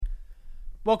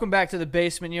Welcome back to the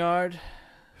basement yard.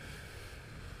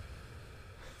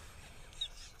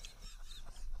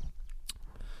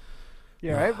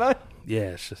 You all right, bud?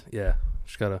 Yeah, it's just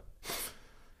gotta.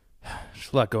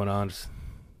 Just a lot going on. Just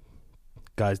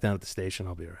guys down at the station.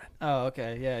 I'll be all right. Oh,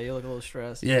 okay. Yeah, you look a little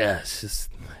stressed. Yeah, it's just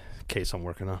a case I'm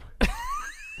working on.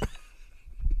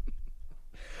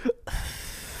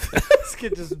 This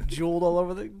kid just jeweled all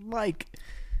over the mic.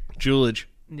 Jewelage.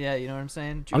 Yeah, you know what I'm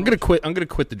saying? I'm gonna quit. I'm gonna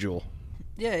quit the jewel.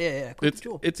 Yeah. Quit the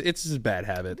jewel. It's a bad I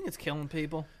habit. think it's killing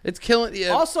people. It's killing. Yeah.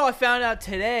 Also, I found out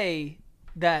today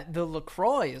that the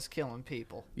LaCroix is killing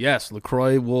people. Yes,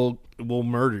 LaCroix will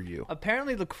murder you.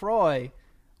 Apparently, LaCroix,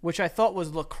 which I thought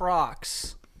was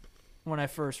LaCroix when I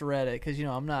first read it, because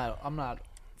I'm not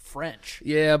French.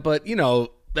 Yeah, but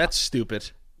that's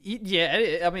stupid.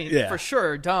 Yeah, I mean, Yeah. for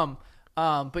sure, dumb.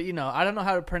 But I don't know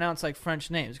how to pronounce like French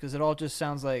names because it all just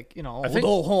sounds like I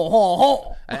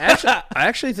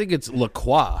actually think it's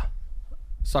LaCroix.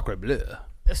 Sacre bleu.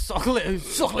 Sacre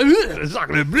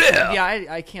bleu. Yeah,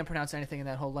 I can't pronounce anything in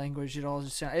that whole language.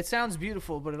 It sounds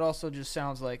beautiful, but it also just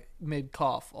sounds like mid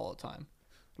cough all the time.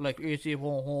 Like They're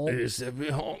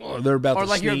about or to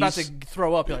like sneeze. you're about to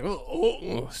throw up. You're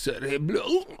like, Sacre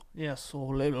bleu. yes, I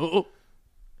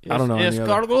don't know any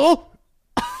other. escargot.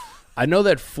 I know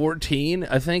that 14,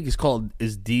 I think, is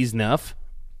 19.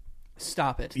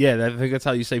 Stop it. Yeah, I think that's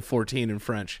how you say 14 in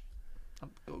French. I'm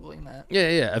googling that.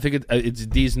 Yeah. I think it's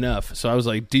 19. So I was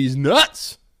like, "D's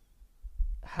nuts."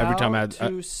 Every time How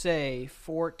to say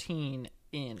 14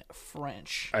 in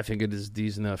French? I think it is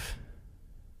 19.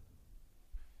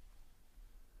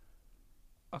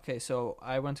 Okay, so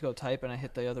I went to go type and I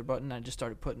hit the other button and I just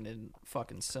started putting in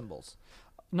fucking symbols.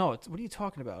 No, what are you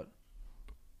talking about?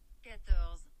 14.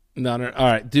 No. All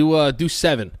right, do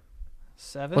 7.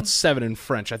 7? What's 7 in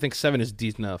French? I think 7 is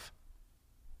 19.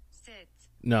 7.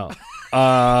 No.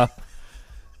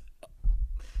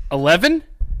 11?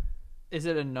 Is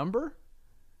it a number?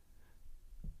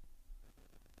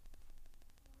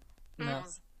 No. 11.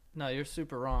 No, you're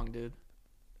super wrong, dude.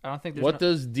 I don't think there's What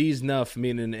does 19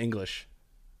 mean in English?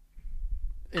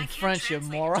 in French, you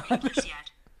moron.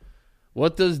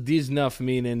 What does 19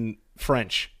 mean in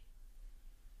French?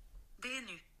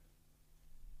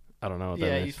 I don't know what that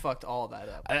Yeah, you means. fucked all that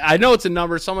up. I know it's a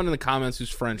number. Someone in the comments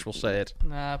who's French will say it.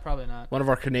 Nah, probably not. One of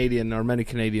our many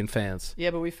Canadian fans.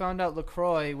 Yeah, but we found out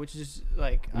LaCroix, which is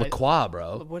like LaCroix,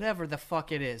 bro. whatever the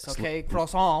fuck it is. Okay,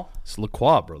 croissant. It's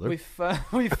LaCroix, brother.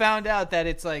 We found out that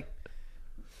it's like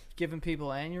giving people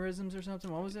aneurysms or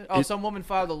something. What was it? Oh, some woman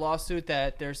filed a lawsuit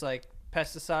that there's like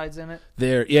pesticides in it.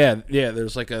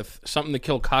 There's like something to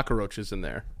kill cockroaches in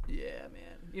there. Yeah,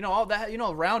 man. All that.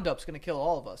 Roundup's gonna kill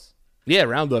all of us. Yeah,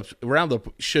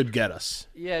 Roundup should get us.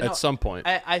 Yeah, at some point.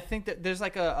 I think that there's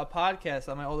like a podcast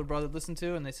that my older brother listened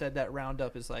to, and they said that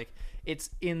Roundup is like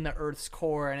it's in the Earth's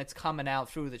core and it's coming out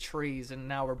through the trees, and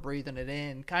now we're breathing it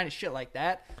in, kind of shit like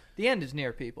that. The end is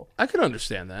near, people. I could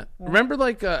understand that. Remember,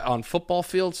 like on football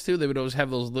fields too, they would always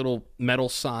have those little metal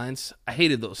signs. I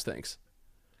hated those things.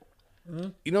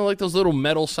 Like those little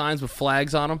metal signs with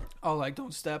flags on them. Oh, like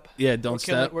don't step. Yeah, don't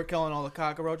step. We're killing all the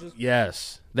cockroaches.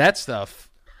 Yes, that stuff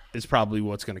is probably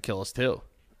what's going to kill us too.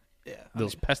 Yeah,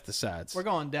 Those pesticides. we're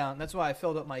going down. That's why I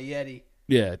filled up my Yeti.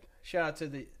 Yeah. Shout out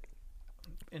to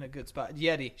in a good spot.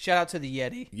 Yeti. Shout out to the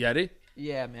Yeti. Yeti?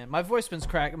 Yeah, man. My voice been's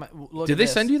cracking. Did they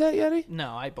send you that Yeti?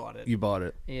 No, I bought it. You bought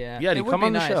it. Yeah. Yeti, It would come be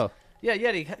on the nice. show. Yeah,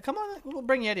 Yeti, come on. We'll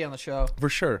bring Yeti on the show. For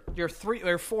sure. Your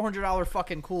 $400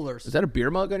 fucking coolers. Is that a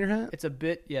beer mug on your hat? It's a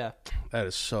bit, yeah. That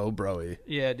is so broy.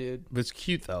 Yeah, dude. But it's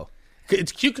cute, though.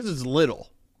 It's cute because it's little.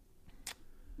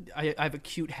 I have a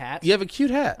cute hat. You have a cute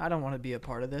hat. I don't want to be a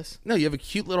part of this. No, you have a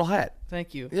cute little hat.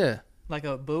 Thank you. Yeah. Like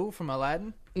a Boo from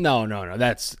Aladdin? No.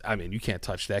 That's, you can't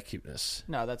touch that cuteness.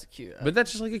 No, that's cute. But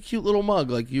that's just like a cute little mug,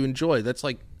 like you enjoy. That's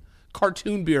like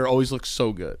cartoon beer always looks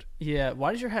so good. Yeah.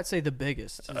 Why does your hat say the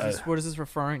biggest? What is this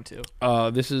referring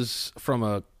to? This is from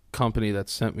a company that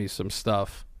sent me some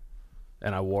stuff,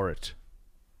 and I wore it.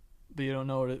 But you don't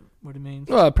know what it means?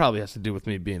 Well, it probably has to do with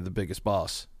me being the biggest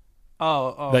boss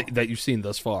Oh. that you've seen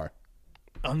thus far.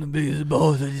 I'm the biggest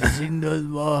boss that you've seen thus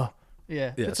far.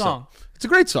 Yeah, good song. It's a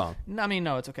great song. I mean,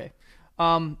 no, it's okay.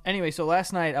 Anyway, so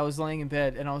last night I was laying in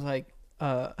bed and I was like,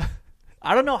 I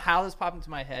don't know how this popped into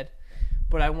my head,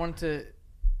 but I wanted to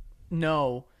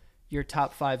know your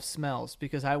top 5 smells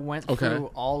because I went through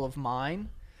all of mine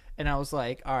and I was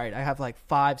like, all right, I have like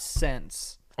 5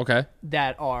 scents Okay.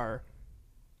 that are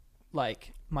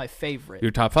like my favorite. Your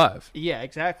top 5. Yeah,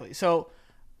 exactly. So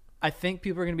I think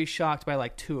people are going to be shocked by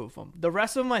like 2 of them. The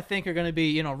rest of them I think are going to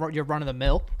be, your run of the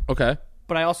mill. Okay.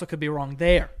 But I also could be wrong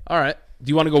there. All right. Do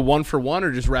you want to go 1 for 1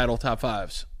 or just rattle top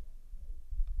 5s?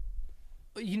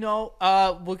 You know,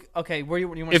 okay. Where you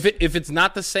want? If it's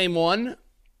not the same one,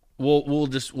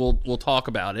 we'll talk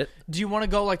about it. Do you want to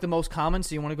go like the most common?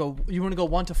 So you want to go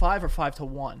 1 to 5 or 5 to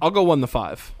 1? I'll go 1 to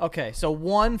 5. Okay, so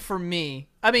 1 for me.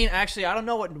 I mean, actually, I don't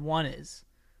know what 1 is.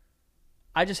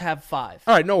 I just have 5.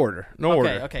 All right, no order.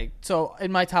 Okay. So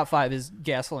in my top 5 is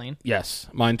gasoline. Yes,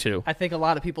 mine too. I think a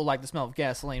lot of people like the smell of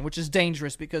gasoline, which is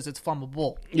dangerous because it's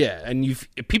flammable. Yeah, and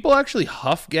people actually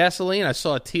huff gasoline. I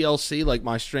saw a TLC, like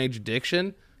My Strange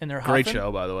Addiction. And they're Great huffing?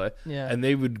 show, by the way. Yeah. And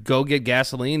they would go get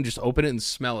gasoline, just open it and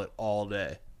smell it all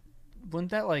day.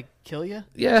 Wouldn't that like kill you?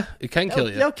 Yeah, it can kill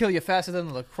you. They'll kill you faster than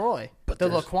the LaCroix. The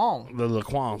there's- LaCroix. The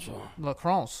LaQuanza.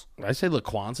 LaCroix. Did I say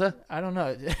LaQuanza? I don't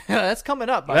know. That's coming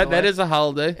up. By the way. That is a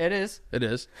holiday. It is. It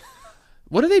is.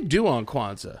 What do they do on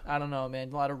Kwanzaa? I don't know,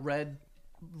 man. A lot of red,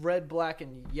 black,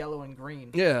 and yellow and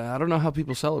green. Yeah, I don't know how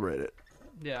people celebrate it.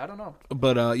 Yeah, I don't know.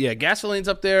 But yeah, gasoline's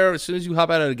up there. As soon as you hop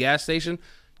out of a gas station,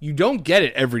 you don't get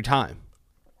it every time.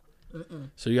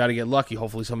 So you got to get lucky.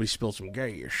 Hopefully somebody spills some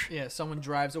gas. Yeah, someone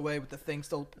drives away with the thing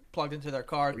still plugged into their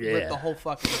car, Yeah. rip the whole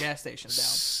fucking gas station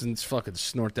down. And fucking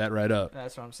snort that right up.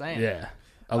 That's what I'm saying. Yeah.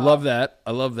 I love that.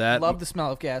 I love that. Love the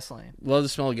smell of gasoline. Love the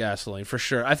smell of gasoline, for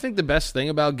sure. I think the best thing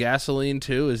about gasoline,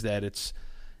 too, is that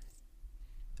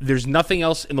there's nothing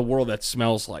else in the world that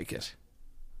smells like it.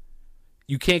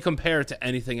 You can't compare it to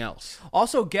anything else.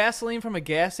 Also, gasoline from a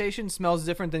gas station smells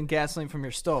different than gasoline from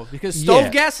your stove. Because stove Yeah.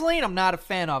 gasoline, I'm not a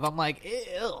fan of. I'm like,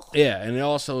 ew. Yeah, and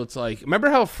also it's like, remember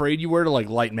how afraid you were to like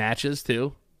light matches,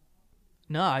 too?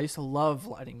 No, I used to love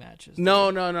lighting matches. No.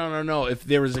 If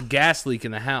there was a gas leak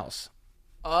in the house,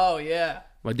 Oh, yeah.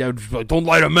 my dad would just be like, don't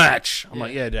light a match. I'm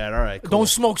like, yeah, Dad, all right, cool. Don't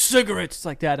smoke cigarettes. It's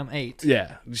like, Dad, I'm 8.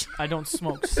 Yeah. I don't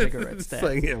smoke cigarettes, It's Dad.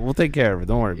 like, yeah, we'll take care of it.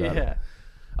 Don't worry about Yeah. it.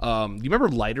 You remember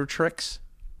lighter tricks?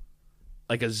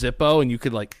 Like a Zippo, and you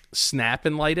could like snap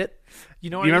and light it? You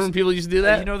know You what remember when people used to do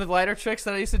that? You know the lighter tricks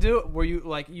that I used to do, where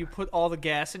you put all the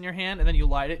gas in your hand and then you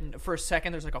light it, and for a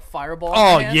second there's like a fireball.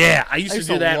 Oh, in your hand. yeah. I used to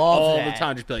do that love all the that.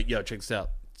 time. Just be like, yo, check this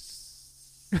out.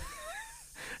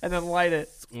 and then light it.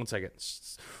 1 second.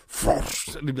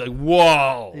 And they'd be like,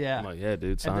 whoa. Yeah. I'm like, yeah, dude,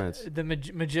 And science. the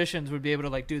magicians would be able to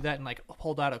like do that and like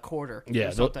hold out a quarter. Yeah,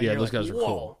 or something. You're those like, guys are "Whoa."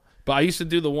 cool. But I used to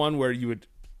do the one where you would,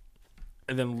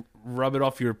 and then rub it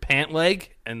off your pant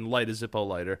leg and light a Zippo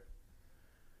lighter.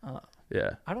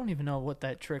 Yeah, I don't even know what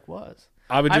that trick was.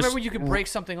 I would. I Just, remember you could break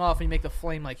something off and you make the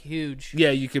flame like huge.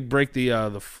 Yeah, you could break the I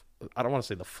don't want to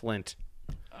say the flint,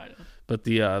 I don't- but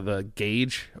the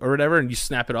gauge or whatever, and you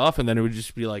snap it off, and then it would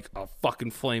just be like a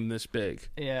fucking flame this big.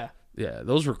 Yeah. Yeah,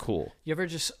 those were cool. You ever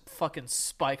just fucking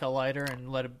spike a lighter and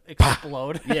let it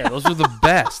explode? Yeah, those were the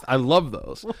best. I love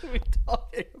those. What are we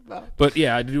talking about? But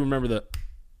yeah, I do remember the.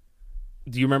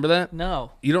 Do you remember that?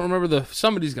 No. You don't remember the?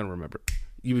 Somebody's gonna remember.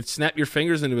 You would snap your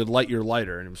fingers and it would light your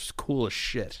lighter, and it was cool as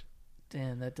shit.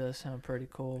 Damn, that does sound pretty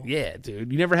cool. Yeah,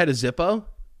 dude. You never had a Zippo?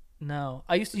 No.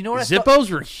 I used to, you know what I thought?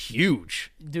 Zippos were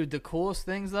huge. Dude, the coolest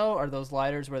things though are those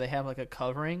lighters where they have like a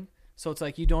covering. So it's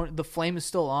like the flame is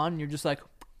still on and you're just like,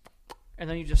 and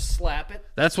then you just slap it.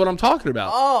 That's what I'm talking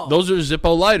about. Oh. Those are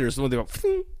Zippo lighters. When they go,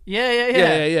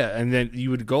 Yeah. yeah. And then you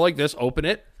would go like this, open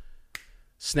it,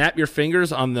 snap your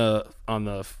fingers on the.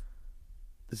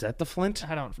 Is that the flint?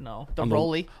 I don't know. The On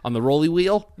rolly. on the rolly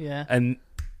wheel. Yeah. And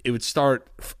it would start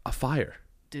a fire,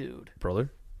 Dude,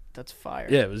 brother. that's fire.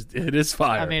 Yeah, it is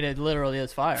fire. I mean, it literally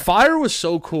is fire. Fire was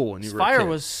so cool when you were a Fire kid.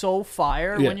 was so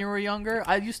fire Yeah. when you were younger.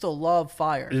 I used to love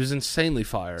fire. It was insanely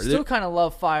fire. Still kind of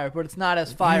love fire, but it's not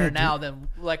as fire now than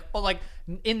like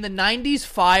in the 90s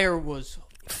fire was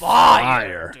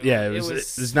fire. Dude. Yeah, it was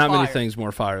there's not many fire. things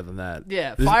more fire than that.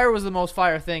 Yeah, There's- fire was the most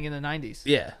fire thing in the 90s.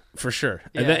 Yeah, for sure.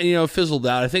 And Yeah. then it fizzled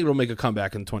out. I think it'll make a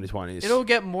comeback in the 2020s. It'll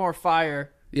get more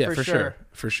fire. yeah, for sure.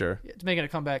 For sure. It's making a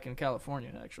comeback in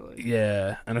California, actually.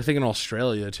 Yeah, and I think in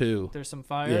Australia too. There's some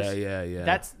fires. Yeah.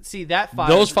 That fire.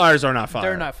 Those fires are not fire.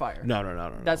 They're not fire.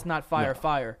 No. That's not fire. No.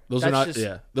 Fire. Those That's are not. just,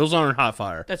 Yeah, those aren't hot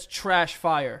fire. That's trash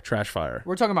fire. Trash fire.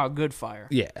 We're talking about good fire.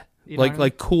 Yeah, You know what I mean?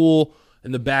 like cool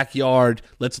in the backyard.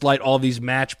 Let's light all these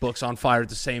matchbooks on fire at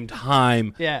the same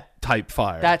time. Yeah. Type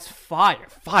fire. That's fire.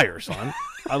 fire, son.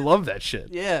 I love that shit.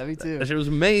 Yeah, me too. That shit was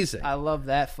amazing. I love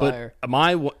that fire.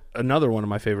 But another one of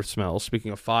my favorite smells,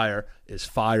 speaking of fire, is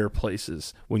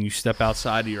fireplaces. When you step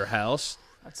outside of your house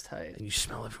That's tight. and you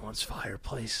smell everyone's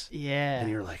fireplace, Yeah. and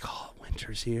you're like, oh,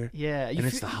 winter's here. Yeah, and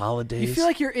it's the holidays. You feel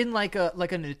like you're in like a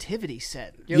nativity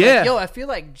set. You're Yeah. like, yo, I feel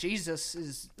like Jesus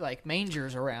is like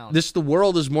mangers around. the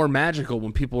world is more magical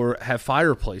when people have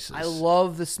fireplaces. I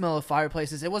love the smell of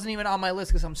fireplaces. It wasn't even on my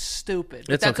list because I'm stupid.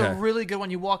 But It's that's okay. a really good one.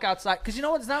 You walk outside because you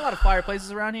know what? There's not a lot of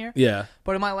fireplaces around here. Yeah.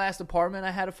 But in my last apartment,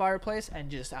 I had a fireplace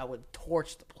and just I would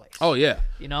torch the place. Oh yeah.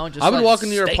 You know, just I would like walk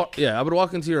into your steak. I would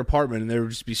walk into your apartment and there would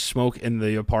just be smoke in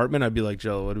the apartment. I'd be like,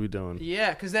 Joe, what are we doing?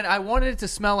 Yeah, because then I wanted it to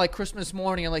smell like Christmas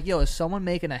morning. I'm like, yo, is someone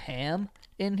making a ham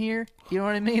in here? You know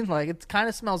what I mean? Like, it kind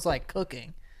of smells like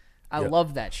cooking. I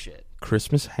love that shit.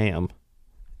 Christmas ham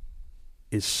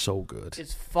is so good.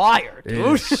 It's fire, It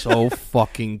dude. is so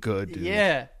fucking good, dude.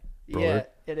 Yeah, Brother. yeah,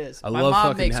 it is. I My love mom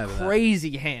fucking makes having that.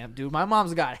 crazy ham, dude. My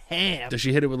mom's got ham. Does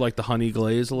she hit it with like the honey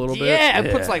glaze a little bit? Yeah,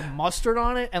 it puts like mustard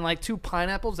on it and like 2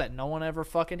 pineapples that no one ever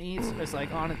fucking eats. It's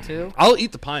like on it too. I'll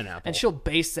eat the pineapple. And she'll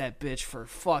baste that bitch for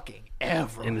fucking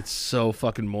ever. And it's so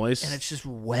fucking moist. And it's just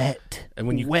wet. And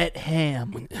when you- wet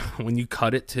ham. when you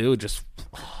cut it too, it just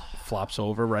flops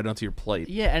over right onto your plate.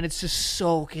 Yeah, and it's just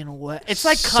soaking wet. It's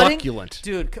like cutting, Succulent.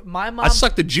 dude. My mom. I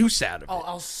suck the juice out of it.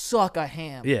 I'll suck a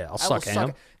ham. Yeah, I'll I suck will ham.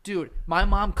 it. Dude, my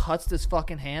mom cuts this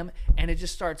fucking ham, and it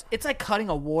just starts. It's like cutting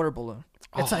a water balloon.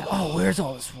 It's like, oh, where's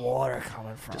all this water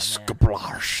coming from? Man?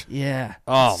 Skablash. Yeah.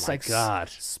 Oh, It's my like God.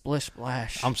 Splish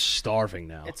splash. I'm starving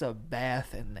now. It's a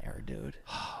bath in there, dude.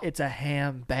 It's a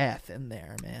ham bath in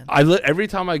there, man. Every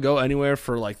time I go anywhere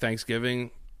for like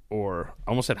Thanksgiving or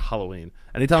I almost said Halloween.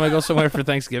 Anytime I go somewhere for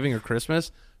Thanksgiving or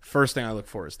Christmas, first thing I look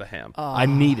for is the ham. I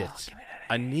need it.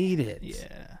 I need it.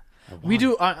 Yeah. We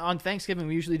do on Thanksgiving.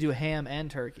 We usually do ham and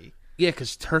turkey. Yeah,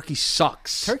 because turkey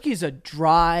sucks. Turkey's a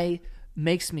dry,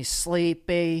 makes me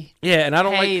sleepy. Yeah, and I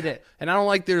don't Hate like it. And I don't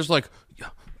like there's like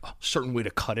a certain way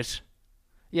to cut it.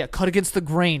 Yeah, cut against the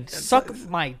grain.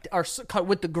 Cut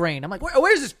with the grain. I'm like,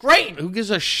 where's this grain? Who gives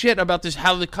a shit about this?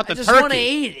 How they cut the I just turkey? want to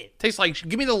eat it. Tastes like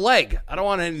give me the leg. I don't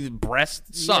want any breast.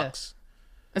 It sucks.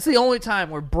 That's the only time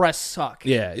where breasts suck.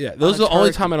 Yeah, yeah. Those are the only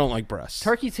turkey. time I don't like breasts.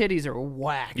 Turkey titties are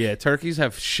whack. Yeah, turkeys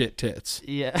have shit tits.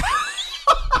 Yeah.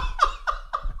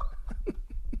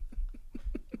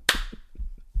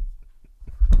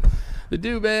 They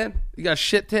do, man. You got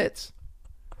shit tits.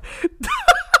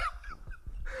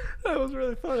 That was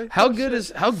really funny. How good is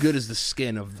the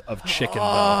skin of chicken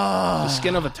though? The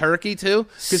skin of a turkey too?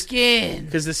 Skin.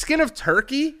 Because the skin of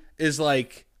turkey is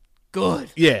like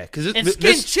Good. yeah, because And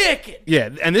skin chicken. yeah,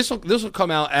 and this will come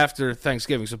out after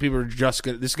Thanksgiving, so people are just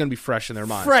gonna this is gonna be fresh in their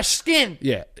mind. Fresh skin.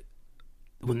 Yeah,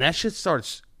 when that shit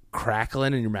starts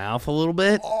crackling in your mouth a little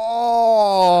bit,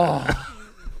 Oh.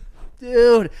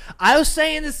 Dude, I was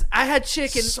saying this. I had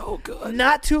chicken so good.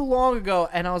 not too long ago,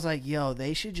 and I was like, yo,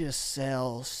 they should just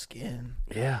sell skin.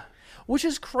 Yeah, Which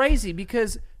is crazy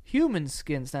because human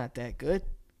skin's not that good.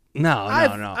 no,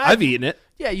 I've eaten it.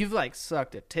 Yeah, you've like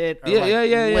sucked a tit or Yeah, like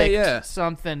yeah, licked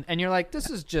something, and you're like, this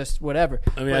is just whatever.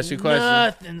 Let me But ask you a question.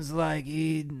 Nothing's like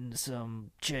eating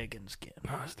some chicken skin.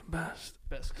 That's the best.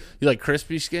 Best skin. You like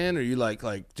crispy skin, or you like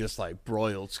just like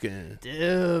broiled skin?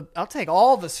 Dude, I'll take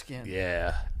all the skin.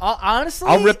 Yeah, Honestly,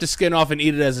 I'll rip the skin off and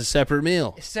eat it as a separate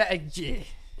meal.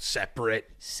 Separate.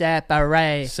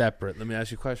 Separate. Let me ask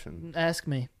you a question. Ask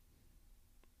me.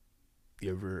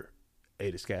 You ever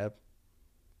ate a scab?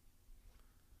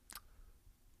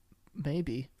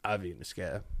 Maybe. I've eaten a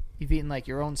scab. You've eaten like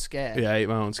your own scab. Yeah, I ate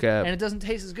my own scab. And it doesn't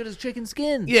taste as good as chicken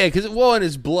skin. Yeah, because one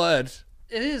is blood.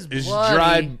 It is It's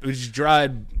bloody.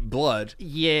 dried blood.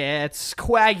 Yeah, it's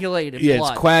coagulated Yeah,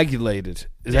 blood. it's coagulated.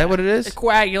 Is that what it is? It's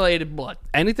coagulated blood.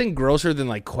 Anything grosser than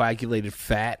like coagulated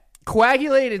fat?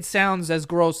 Coagulated sounds as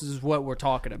gross as what we're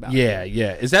talking about. Yeah,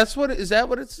 yeah. Is that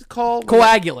what it's called?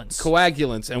 Coagulants.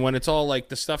 Coagulants. And when it's all like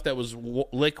the stuff that was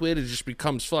liquid, it just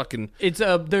becomes fucking.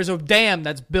 There's a dam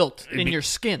that's built in your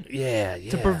skin Yeah,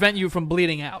 yeah. to prevent you from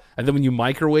bleeding out. And then when you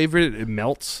microwave it, it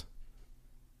melts.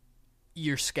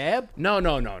 Your scab? No.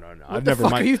 I've the never.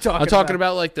 fuck are you talking I'm talking about?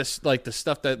 about like this, like the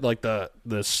stuff that, like the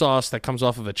sauce that comes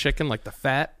off of a chicken, like the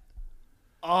fat.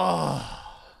 Oh.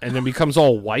 And then becomes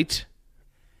all white.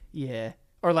 Yeah.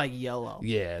 Or like yellow.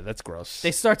 Yeah, that's gross.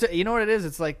 They start to, you know what it is?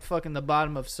 It's like fucking the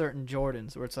bottom of certain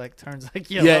Jordans where it's like turns like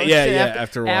yellow. Yeah, and yeah, shit yeah, After,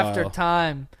 after a while. after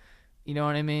time. You know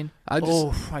what I mean? I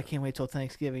just- I can't wait till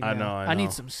Thanksgiving. I now. know, I I know.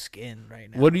 need some skin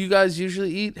right now. What do you guys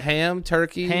usually eat? Ham,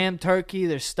 turkey. Ham, turkey,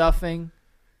 there's stuffing.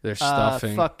 There's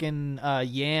stuffing. Fucking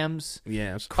yams.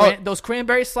 Yams. Those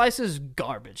cranberry slices,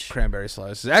 garbage. Cranberry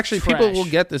slices. Actually, people Trash. will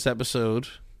get this episode.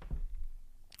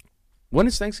 When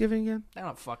is Thanksgiving again? I don't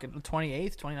know, fucking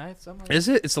 28th, 29th, something like that. Is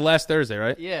it? It's the last Thursday,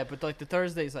 right? Yeah, but like the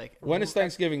Thursday's like. When is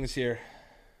Thanksgiving this year?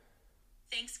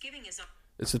 Thanksgiving is on.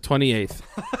 It's the 28th.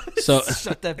 So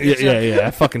Shut that yeah, bitch up. yeah.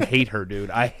 I fucking hate her, dude.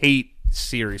 I hate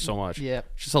Siri so much. Yeah.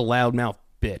 She's a loudmouth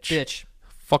bitch. Bitch.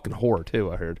 Fucking whore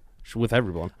too. I heard. She's with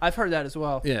everyone. I've heard that as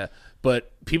well. Yeah,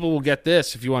 but people will get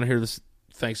this if you want to hear this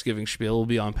Thanksgiving spiel. It'll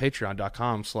be on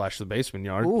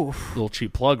Patreon.com/thebasementyard. Ooh. Little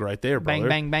cheap plug right there, brother.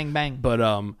 Bang, bang, bang, bang.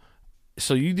 But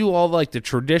so you do all like the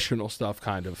traditional stuff,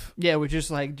 kind of. Yeah, we're just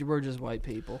white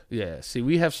people. Yeah. See,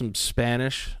 we have some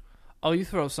Spanish. Oh, you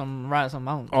throw some rice on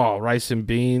mountain. Oh, rice and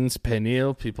beans,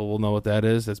 pernil. People will know what that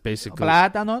is. That's basically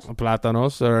Plátanos.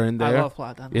 Plátanos are in there. I love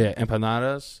plátanos. Yeah,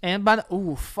 empanadas.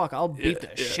 Ooh, fuck! I'll beat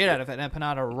the shit out of an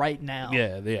empanada right now.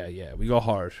 Yeah. We go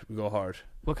hard.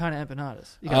 What kind of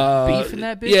empanadas? You got beef in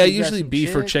that bitch? Yeah, You got usually some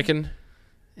beef or chicken.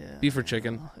 Yeah. Beef or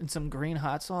chicken. And some green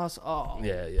hot sauce. Oh.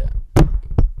 Yeah.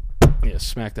 Yeah,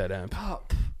 smack that amp. Oh,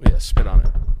 Yeah, spit on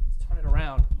it. turn it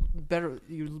around.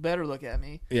 You better look at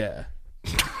me. Yeah.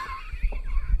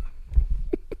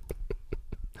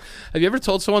 Have you ever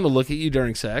told someone to look at you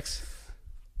during sex?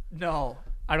 No,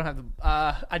 I don't have the.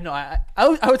 I know. I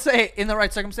would say in the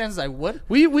right circumstances I would.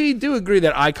 We do agree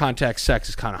that eye contact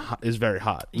sex is very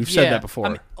hot. We've said that before. I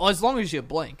mean, as long as you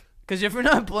blink. Because if you're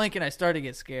not blinking, I start to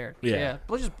get scared. Yeah.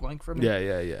 But just blink for me.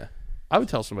 Yeah. I would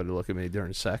tell somebody to look at me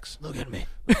during sex. Look at me.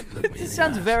 It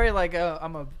sounds very like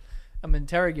I'm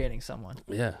interrogating someone.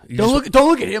 Yeah. Don't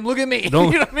look at him. Look at me.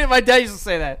 Don't- You know what I mean? My dad used to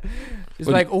say that. He's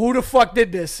like, "Who the fuck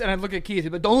did this?" And I'd look at Keith,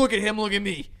 but don't look at him. Look at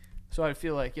me. So I'd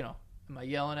feel like, am I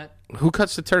yelling at Who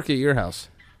cuts the turkey at your house?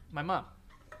 my mom?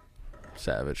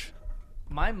 Savage.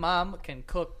 My mom can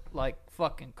cook like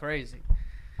fucking crazy.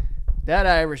 That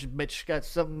Irish bitch got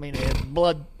something in her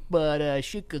blood, but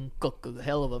she can cook a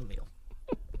hell of a meal.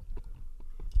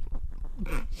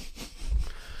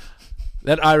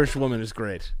 That Irish woman is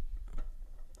great.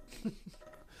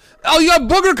 Oh, you got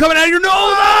booger coming out of your nose!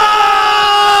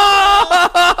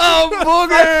 Oh,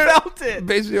 booger! I felt it.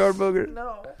 Basically, our booger.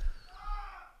 No.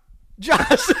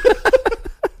 Josh.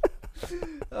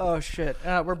 Oh shit.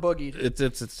 We're boogied.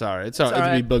 It's sorry. It's all right. all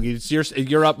It's be boogie.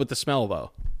 You're up with the smell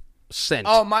though. Scent.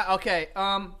 Oh my. Okay.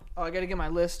 I gotta get my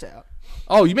list out.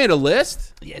 Oh, you made a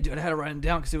list? Yeah, dude. I had to write them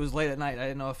down because it was late at night. I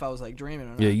didn't know if I was like dreaming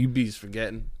or not. Yeah, you bees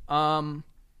forgetting. I'm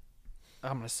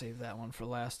gonna save that one for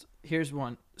last. Here's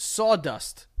one.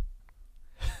 Sawdust.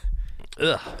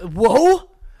 Ugh. Whoa.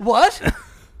 What?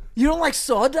 You don't like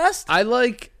sawdust? I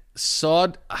like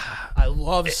I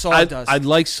love sawdust. I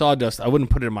like sawdust. I wouldn't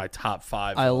put it in my top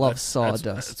 5. I love That's sawdust.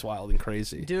 That's wild and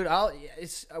crazy. Dude,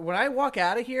 it's when I walk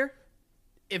out of here,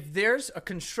 if there's a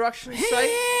construction site,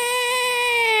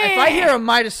 if I hear a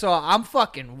Midas saw, I'm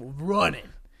fucking running.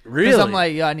 Really? Because I'm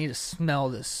like, I need to smell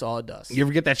this sawdust. You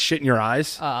ever get that shit in your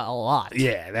eyes? A lot.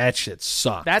 Yeah, that shit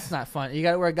sucks. That's not fun. You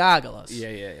got to wear goggles.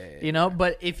 Yeah.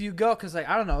 But if you go, because like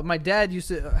I don't know, my dad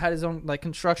had his own like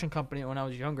construction company when I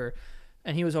was younger,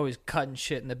 and he was always cutting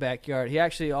shit in the backyard. He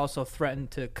actually also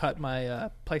threatened to cut my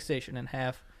PlayStation in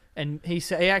half, and he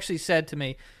actually said to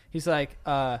me, he's like,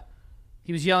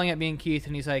 he was yelling at me and Keith,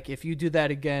 and he's like, if you do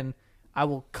that again, I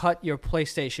will cut your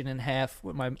PlayStation in half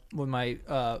with my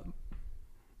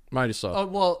Might have saw. Oh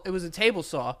well, it was a table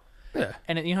saw. Yeah.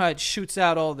 And you know how it shoots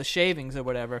out all the shavings or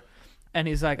whatever. And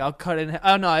he's like, I'll cut it in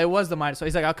oh no, it was the Midas saw.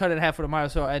 He's like, I'll cut it in half with a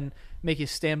Midas saw and make you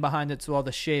stand behind it so all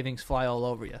the shavings fly all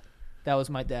over you. That was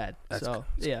my dad. That's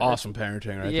yeah, awesome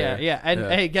parenting right yeah, there. Yeah. And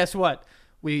hey, guess what?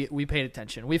 We paid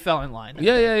attention. We fell in line.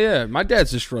 Yeah. My dad's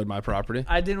destroyed my property.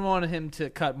 I didn't want him to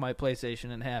cut my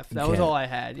PlayStation in half. That was can't. all I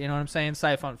had. You know what I'm saying?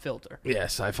 Siphon filter. Yeah,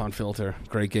 Siphon Filter.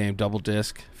 Great game. Double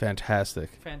disc.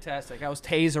 Fantastic. Fantastic. I was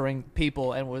tasering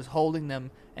people and was holding them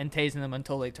and tasing them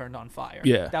until they turned on fire.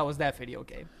 Yeah. That was that video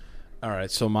game. All right,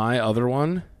 so my other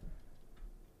one,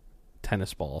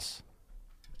 tennis balls.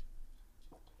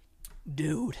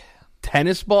 Dude.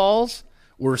 Tennis balls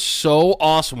were so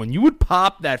awesome. When you would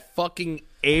pop that fucking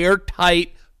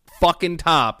airtight fucking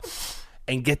top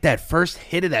and get that first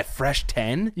hit of that fresh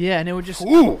 10. Yeah, and it would just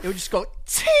go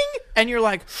ting, and you're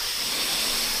like,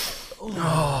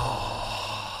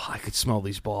 I could smell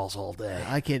these balls all day.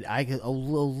 I could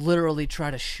literally try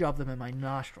to shove them in my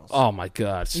nostrils. Oh my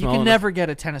god! you Smelling can never get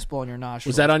a tennis ball in your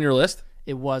nostrils. Was that on your list?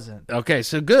 It wasn't. Okay,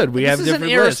 so good. We have This is an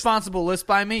different lists. irresponsible list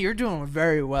by me. You're doing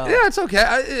very well. Yeah, it's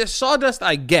okay. Sawdust,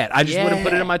 I get. I just wouldn't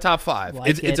put it in my top 5.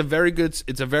 Like It's a very good.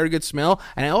 It's a very good smell,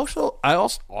 and I also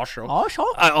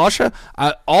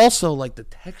like the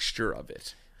texture of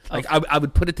it. Like I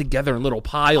would put it together in little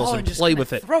piles and just play kinda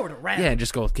with it. throw it around. Yeah, and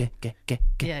just go get.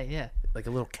 Yeah. Like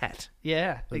a little cat.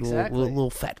 Yeah, Like exactly. a little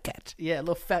fat cat. Yeah, a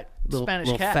little fat Little, Spanish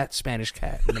little cat. fat Spanish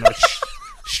cat. And then I would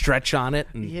stretch on it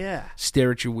and Yeah.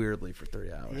 stare at you weirdly for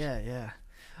 3 hours. Yeah.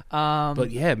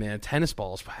 But yeah, man, tennis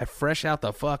balls fresh out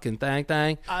the fucking thing.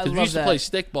 I Because we love used to that. play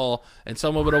stickball, and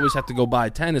someone would always have to go buy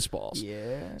tennis balls.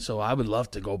 Yeah. So I would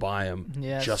love to go buy them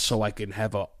Yes. just so I can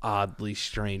have a oddly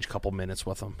strange couple minutes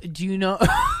with them. Do you know?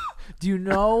 Do you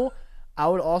know? I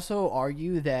would also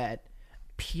argue that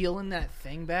peeling that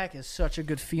thing back is such a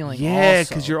good feeling. Yeah, also.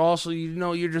 because you're also,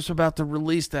 you're just about to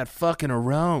release that fucking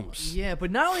aromas. Yeah, but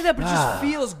not only that, but it just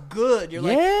feels good. You're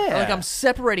like, Yeah. like I'm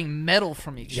separating metal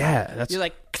from each Yeah, other. that's- You're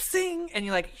like, sing, and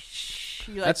you're like, shh.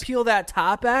 You like That's- peel that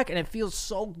top back, and it feels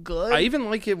so good. I even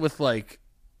like it with like,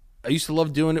 I used to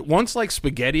love doing it. Once like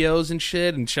SpaghettiOs and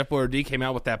shit and Chef Boyardee came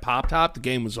out with that pop top, the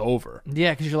game was over.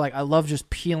 Yeah, because you're like, I love just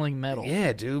peeling metal.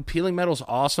 Yeah, dude, peeling metal's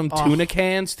awesome. Tuna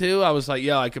cans too. I was like,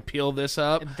 yo, I could peel this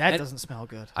up. That And doesn't smell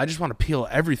good. I just want to peel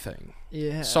everything.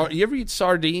 Yeah. You ever eat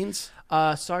sardines?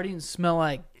 Sardines smell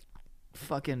like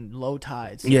fucking low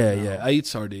tides. Yeah. I eat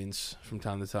sardines from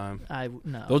time to time.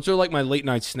 No. Those are like my late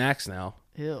night snacks now.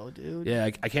 Ew, dude. Yeah,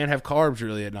 I can't have carbs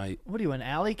really at night. What are you, an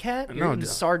alley cat? You're No, eating dude.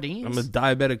 sardines? I'm a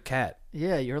diabetic cat.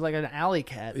 Yeah, you're like an alley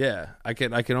cat. Yeah, I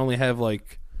can only have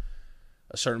like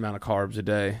a certain amount of carbs a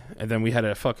day, and then we had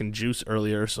a fucking juice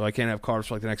earlier, so I can't have carbs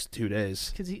for like the next 2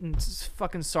 days. Kid's eating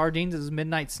fucking sardines as his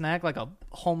midnight snack like a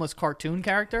homeless cartoon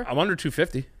character I'm under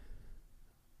 250.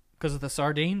 because of the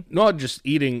sardine. No, just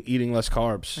eating less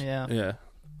carbs. Yeah.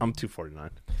 I'm 249.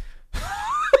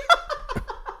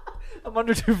 I'm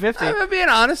under 250. I'm being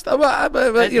honest. But,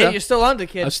 Hey, you're still under,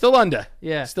 kid. I'm still under.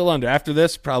 Yeah. Still under. After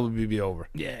this, probably be over.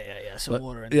 Yeah. Some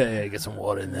water in Yeah, there. yeah, get some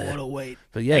water in there. Water weight.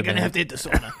 But yeah, You're gonna man. have to hit the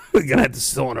sauna. We're gonna have to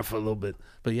sauna for a little bit.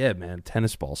 But yeah, man,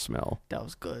 tennis ball smell. That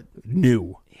was good.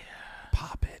 New. Yeah.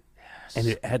 Pop it. Yes. And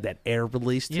it had that air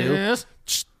release too. Yes.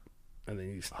 And then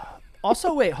you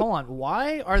Also, wait, hold on.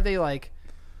 Why are they like?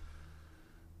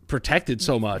 protected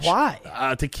so much. Why?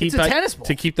 To keep It's a tennis ball.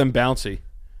 to keep them bouncy.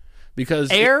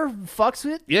 Because Air fucks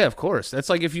it. yeah, of course. That's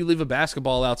like if you leave a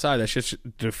basketball outside, that shit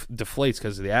deflates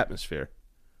because of the atmosphere.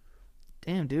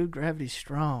 Damn, dude, gravity's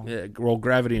strong. Yeah, well,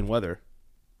 gravity and weather.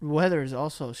 Weather is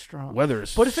also strong. Weather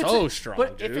is But if it's so in- strong,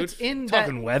 but dude. if it's in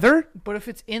talking that- weather, But if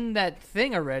it's in that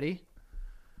thing already,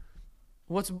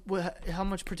 how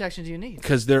much protection do you need?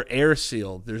 because they're air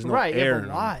sealed. There's no Right? air. Yeah, in but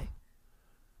them. why?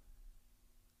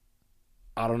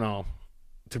 I don't know.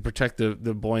 To protect the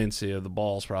buoyancy of the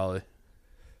balls, probably.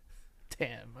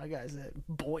 Damn, my guy's at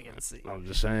buoyancy. I'm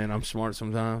just saying, I'm smart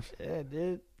sometimes. Yeah,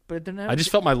 dude. But they're never. I just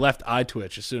felt my left eye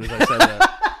twitch as soon as I said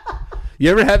that. You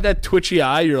ever have that twitchy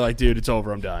eye? You're like, dude, it's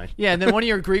over. I'm dying. Yeah, and then one of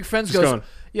your Greek friends Just goes, going.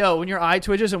 "Yo," when your eye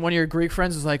twitches, and one of your Greek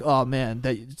friends is like, "Oh man,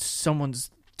 that someone's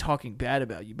talking bad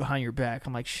about you behind your back."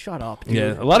 I'm like, "Shut up, dude."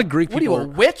 Yeah, a lot of Greek What are people. you, a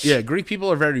witch? Yeah, Greek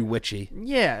people are very witchy.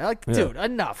 Yeah, like, dude,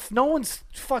 enough. No one's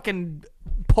fucking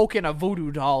poking a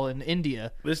voodoo doll in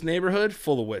India. This neighborhood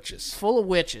full of witches. Full of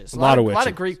witches. A lot of A lot witches.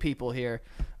 of Greek people here,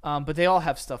 but they all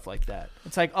have stuff like that.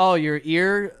 It's like, oh, your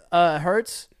ear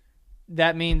hurts.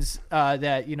 That means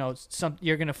that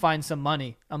you're gonna find some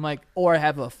money. I'm like, or I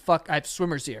have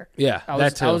swimmer's ear. Yeah,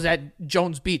 that too. I was at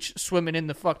Jones Beach swimming in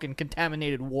the fucking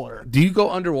contaminated water. Do you go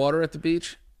underwater at the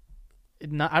beach?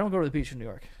 I don't go to the beach in New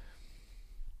York.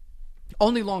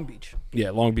 Only Long Beach.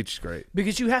 Yeah, Long Beach is great.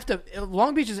 Because you have to.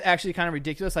 Long Beach is actually kind of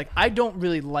ridiculous. Like, I don't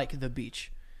really like the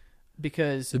beach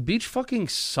because The beach fucking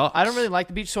sucks. I don't really like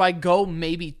the beach. So I go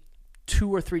maybe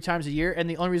 2 or 3 times a year, and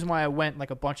the only reason why I went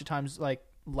like a bunch of times like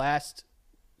last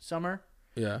summer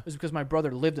Yeah. was because my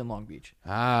brother lived in Long Beach.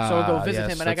 Ah, So I go visit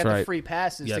yes, him, and I that's got the right. free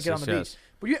passes to Yes, get on the yes, beach.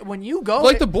 But when you go,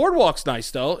 Like the boardwalk's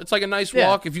nice though. It's like a nice Yeah.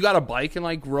 walk. If you got a bike and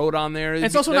like rode on there, and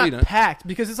it's also not packed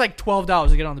because it's like $12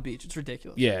 to get on the beach. It's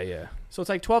ridiculous. Yeah. So it's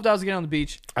like $12 to get on the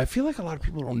beach. I feel like a lot of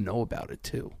people don't know about it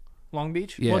too. Long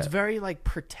Beach. Yeah. Well, it's very like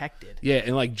protected. Yeah,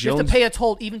 and like You have Jones. to pay a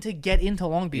toll even to get into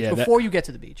Long Beach Yeah, that- before you get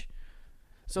to the beach.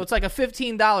 So it's like a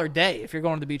 $15 day if you're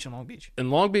going to the beach in Long Beach.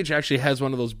 And Long Beach actually has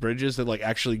one of those bridges that like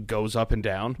actually goes up and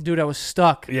down. Dude, I was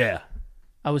stuck. Yeah.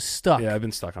 I was stuck. Yeah, I've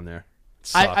been stuck on there.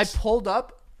 It I sucks. pulled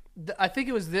up. I think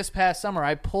it was this past summer.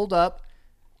 I pulled up,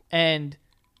 and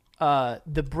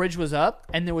the bridge was up,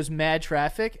 and there was mad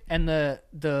traffic, and there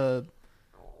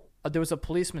was a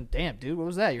policeman. Damn, dude, what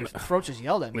was that? Your throat just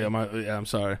yelled at me. Yeah, I'm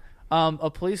sorry. A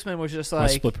policeman was just My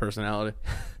like, split personality.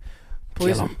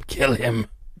 police, Kill him.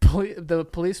 the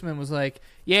policeman was like,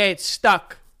 "Yeah, it's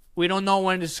stuck. We don't know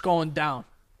when it's going down."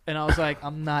 And I was like,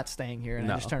 "I'm not staying here," and I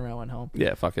No. just turned around and went home.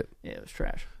 Yeah, fuck it. Yeah, it was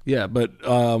trash. Yeah, but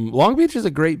Long Beach is a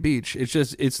great beach.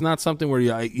 It's not something where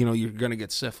you're gonna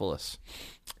get syphilis.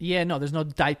 Yeah, no, there's no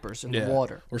diapers in the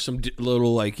water. Or some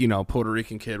little Puerto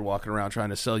Rican kid walking around trying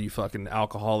to sell you fucking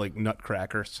alcoholic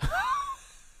nutcrackers.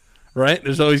 Right?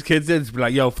 There's always kids that be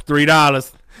like, "Yo,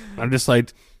 $3." I'm just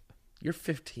like, You're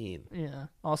 15. Yeah.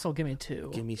 Also, give me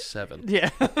 2. Give me 7. Yeah.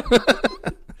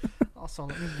 Also,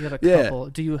 let me get a Yeah. couple.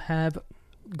 Do you have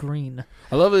green?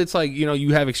 I love it. It's like,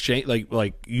 you have exchange,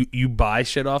 like you buy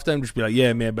shit off them. Just be like,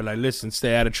 yeah, man, but like, listen,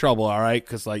 stay out of trouble, all right?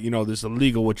 Because like, this is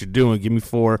illegal what you're doing. Give me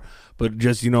 4, but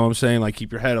just, what I'm saying, like,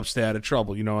 keep your head up, stay out of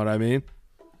trouble. You know what I mean?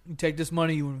 You take this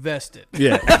money, you invest it.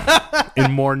 Yeah.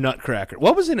 In more Nutcracker.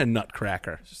 What was in a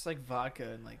Nutcracker? It's just like vodka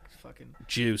and like fucking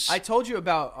Juice. I told you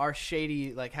about our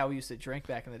shady, like how we used to drink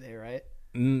back in the day, right?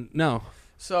 No.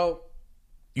 So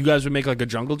You guys would make like a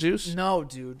jungle juice? no,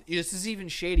 dude, this is even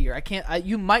shadier.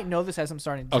 You might know this as I'm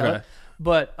starting to tell Okay. it,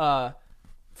 but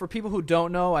for people who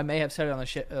don't know, I may have said it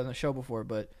on the show before,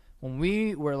 but when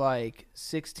we were like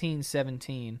 16,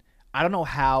 17, I don't know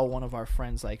how one of our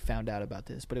friends like found out about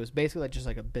this, but it was basically like just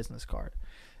like a business card,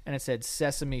 and it said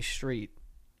Sesame Street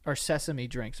or Sesame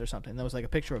Drinks or something. There was like a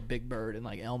picture of Big Bird and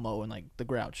like Elmo and like the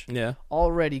Grouch. Yeah.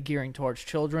 Already gearing towards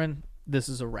children. This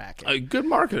is a racket. Good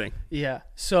marketing. Yeah.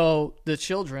 So the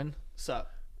children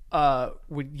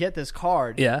would get this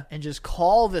card Yeah. and just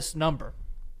call this number,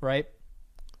 right?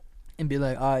 And be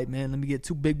like, all right, man, let me get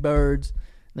 2 Big Birds.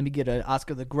 Let me get an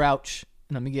Oscar the Grouch.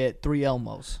 And let me get 3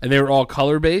 Elmos. And they were all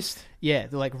color based? Yeah.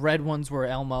 The like red ones were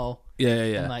Elmo. Yeah.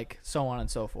 And like so on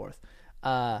and so forth.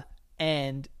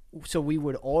 And so we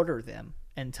would order them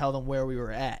and tell them where we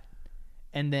were at.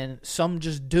 And then some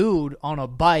just dude on a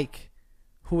bike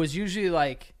who was usually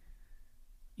like,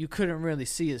 you couldn't really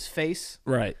see his face,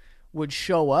 Right. would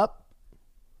show up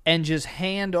and just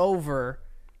hand over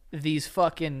these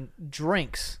fucking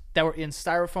drinks that were in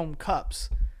styrofoam cups.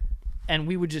 And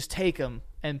we would just take them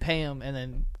and pay them and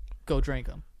then go drink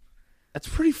them. That's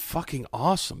pretty fucking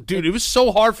awesome. Dude, it was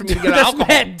so hard for me to get That's alcohol.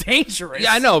 mad dangerous.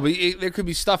 Yeah, I know, but there could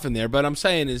be stuff in there. But I'm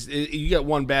saying is, you get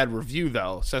one bad review,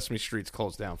 though, Sesame Street's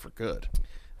closed down for good.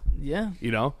 Yeah.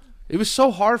 It was so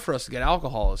hard for us to get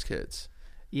alcohol as kids.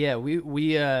 Yeah, we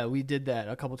did that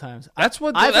a couple times. That's the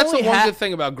one good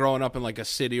thing about growing up in like a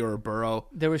city or a borough.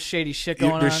 There was shady shit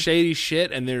going There's on. shady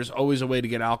shit, and there's always a way to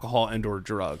get alcohol and or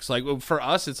drugs. Like for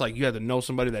us, it's like you had to know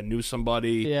somebody that knew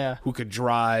somebody Yeah. who could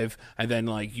drive, and then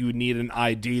like you would need an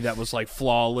ID that was like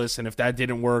flawless, and if that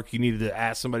didn't work, you needed to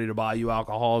ask somebody to buy you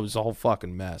alcohol. It was a whole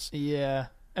fucking mess. Yeah.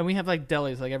 And we have like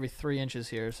delis like every 3 inches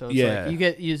here. So it's Yeah.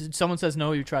 like someone says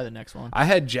no, you try the next one. I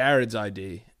had Jared's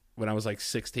ID when I was like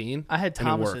 16. I had and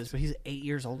it worked. Thomas's, but he's 8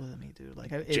 years older than me, dude.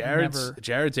 Like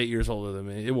Jared's 8 years older than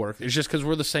me. It worked. It's just because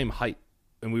we're the same height,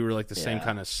 and we were like the same Yeah.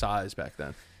 kind of size back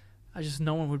then.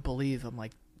 no one would believe I'm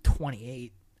like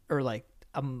 28 or like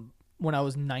when I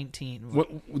was 19.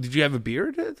 What did you have a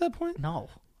beard at that point? No.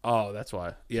 Oh, that's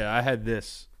why. Yeah, I had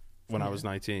this when I was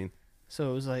 19. So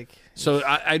it was like So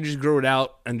I just grew it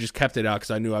out and just kept it out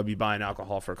because I knew I'd be buying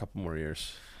alcohol for a couple more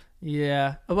years.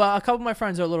 yeah. Well, a couple of my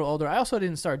friends are a little older. I also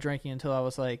didn't start drinking until I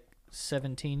was like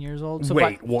 17 years old. So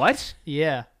Wait, what?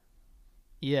 yeah.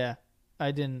 Yeah.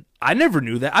 I didn't. I never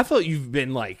knew that. I thought you've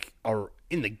been like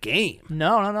in the game.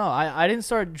 No. I didn't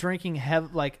start drinking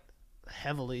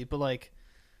heavily, but like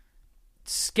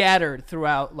scattered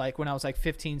throughout, like when I was like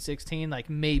 15, 16, like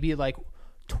maybe like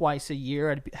twice a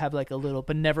year I'd have like a little,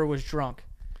 but never was drunk.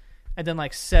 And then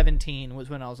like 17 was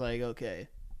when I was like, okay.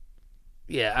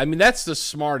 Yeah, I mean, that's the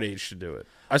smart age to do it.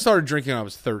 I started drinking when I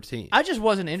was 13. I just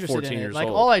wasn't interested 14 in it. years Like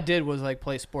old. all I did was like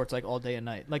play sports like all day and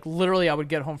night. Like literally I would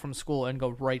get home from school and go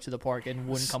right to the park and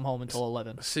wouldn't come home until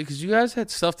 11. See, because you guys had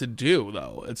stuff to do,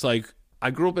 though. It's like,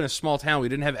 I grew up in a small town. We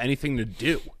didn't have anything to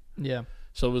do. Yeah.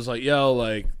 So it was like, yo,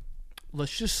 like,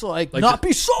 Let's just like Like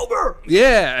be sober.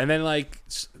 yeah. And then, like,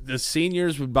 the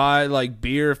seniors would buy, like,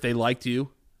 beer if they liked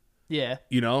you, Yeah.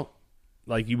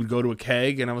 Like, you would go to a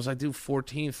keg, and I was like, dude,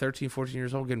 13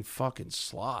 years old getting fucking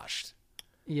sloshed.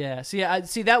 Yeah. See,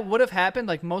 that would have happened.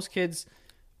 Like most kids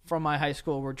from my high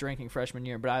school were drinking freshman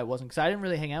year, but I wasn't because I didn't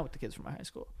really hang out with the kids from my high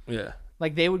school. Yeah.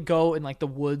 Like they would go in like the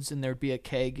woods and there'd be a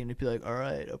keg and it'd be like, all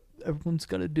right, everyone's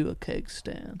got to do a keg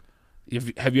stand.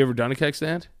 Have you ever done a keg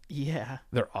stand? Yeah.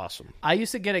 They're awesome. I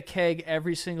used to get a keg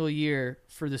every single year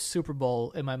for the Super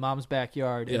Bowl in my mom's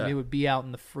backyard, and Yeah. we would be out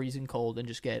in the freezing cold and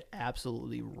just get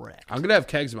absolutely wrecked. I'm going to have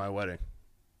kegs at my wedding.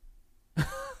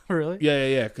 Really?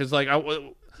 Yeah. Because, like,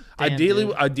 ideally,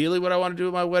 what I want to do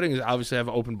at my wedding is obviously have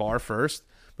an open bar first,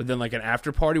 but then, like, an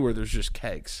after party where there's just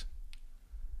kegs.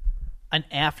 An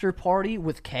after party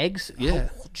with kegs? Yeah.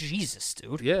 Oh, Jesus,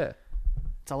 dude. Yeah.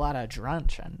 It's a lot of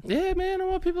drunchen. Yeah, man. I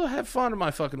want people to have fun at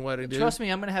my fucking wedding, dude. Trust me,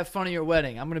 I'm going to have fun at your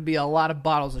wedding. I'm going to be a lot of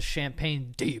bottles of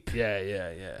champagne deep.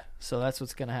 Yeah. So that's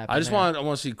what's going to happen. I just there. want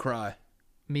to see you cry.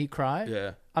 Me cry?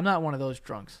 Yeah. I'm not one of those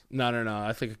drunks. No.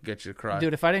 I think I could get you to cry.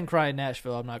 Dude, if I didn't cry in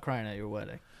Nashville, I'm not crying at your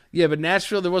wedding. Yeah, but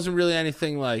Nashville, there wasn't really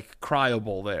anything, like,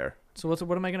 cryable there. So what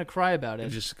am I gonna cry about it?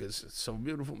 Just because it's so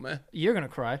beautiful, man. You're gonna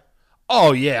cry.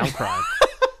 Oh yeah, I'm crying.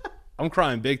 I'm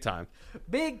crying big time.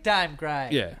 Big time cry.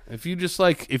 Yeah, if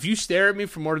you stare at me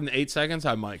for more than 8 seconds,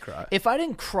 I might cry. If I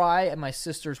didn't cry at my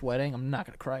sister's wedding, I'm not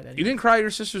gonna cry at You anything. didn't cry at your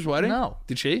sister's wedding? No.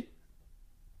 Did she?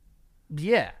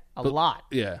 Yeah, a lot.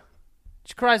 Yeah.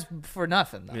 She cries for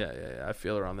nothing though. Yeah. I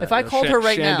feel her on that. If I called her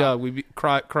right now- we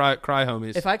cry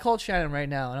homies. If I called Shannon right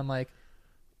now and I'm like,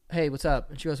 "Hey, what's up?"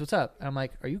 and she goes, "What's up?" and I'm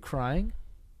like, "Are you crying?"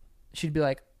 She'd be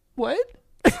like, "What?"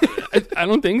 I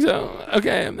don't think so.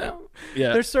 Okay, I'm now.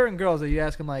 Yeah. There's certain girls that you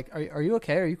ask them like, "Are you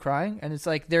okay? Are you crying?" and it's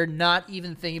like they're not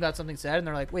even thinking about something sad, and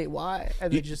they're like, "Wait, why?"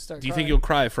 and they just start. Do you crying. think you'll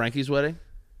cry at Frankie's wedding?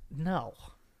 No.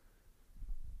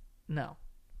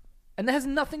 And that has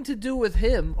nothing to do with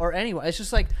him or anyone. It's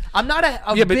just like I'm not a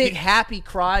Yeah, but big happy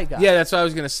cry guy. Yeah, that's what I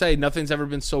was gonna say. Nothing's ever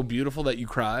been so beautiful that you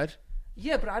cried.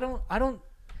 Yeah, but I don't.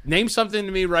 Name something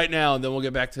to me right now, and then we'll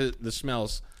get back to the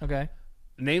smells. Okay.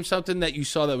 Name something that you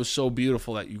saw that was so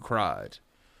beautiful that you cried.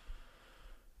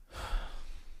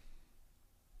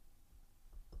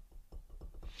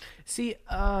 See,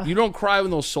 You don't cry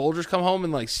when those soldiers come home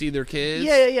and like see their kids.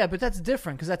 yeah, but that's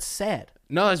different because that's sad.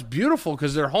 No, it's beautiful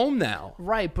because they're home now.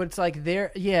 Right, but it's like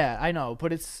they're yeah, I know,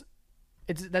 but that's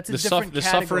a different The category.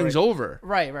 suffering's over.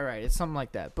 Right. It's something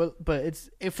like that. But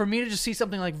for me to just see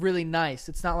something like really nice,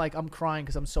 it's not like I'm crying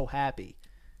because I'm so happy.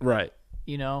 Right.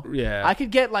 You know? Yeah. I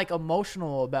could get like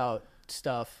emotional about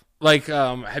stuff. Like,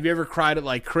 have you ever cried at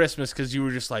like Christmas because you were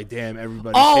just like, damn,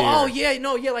 everybody's Oh here?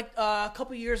 yeah, like a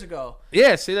couple years ago.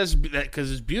 Yeah, see, that's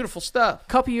because it's beautiful stuff. A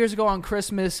couple years ago on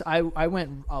Christmas, I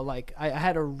went I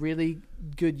had a really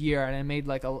good year, and I made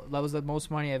that was the most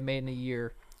money I've made in a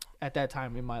year at that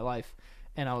time in my life,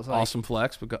 and I was like, Awesome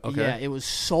flex, but okay. yeah, it was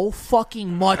so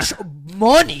fucking much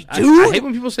money, I dude. hate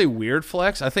when people say weird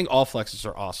flex. I think all flexes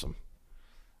are awesome.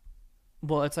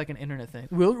 Well, it's like an internet thing.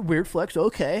 Weird flex,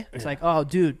 okay. It's like, oh,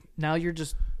 dude, now you're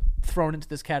just thrown into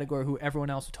this category who everyone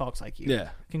else who talks like you. Yeah.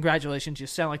 Congratulations, you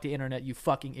sound like the internet, you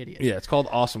fucking idiot. Yeah, it's called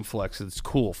awesome flex. It's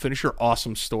cool. Finish your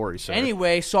awesome story, sir.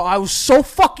 Anyway, so I was so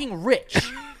fucking rich.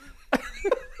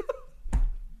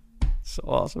 So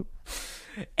awesome.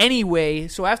 Anyway,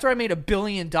 so after I made $1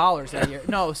 billion that year,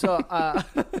 no,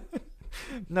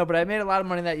 but I made a lot of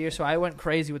money that year, so I went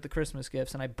crazy with the Christmas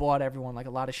gifts, and I bought everyone like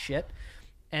a lot of shit.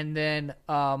 And then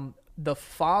the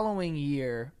following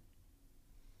year,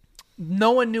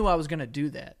 no one knew I was gonna do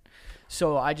that,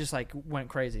 so I just like went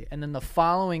crazy. And then the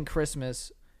following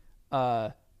Christmas,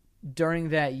 during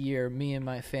that year, me and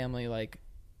my family like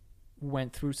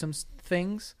went through some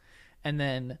things, and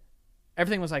then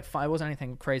everything was like fine. It wasn't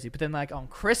anything crazy. But then like on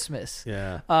Christmas,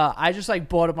 I just like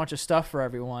bought a bunch of stuff for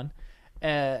everyone.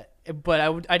 But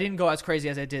I didn't go as crazy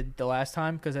as I did the last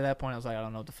time, because at that point I was like, I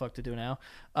don't know what the fuck to do now.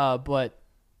 But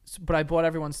I bought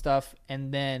everyone stuff,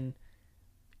 and then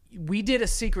we did a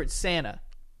Secret Santa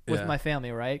with my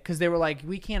family, right? Because they were like,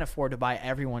 we can't afford to buy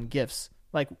everyone gifts.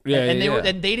 Like, and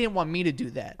they didn't want me to do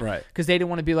that, right? Because they didn't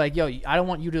want to be like, yo, I don't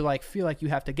want you to like feel like you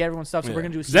have to get everyone stuff. So we're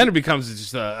gonna do. Then it becomes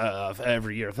just a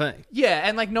every year thing. Yeah,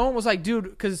 and like no one was like, dude,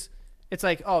 because it's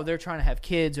like, oh, they're trying to have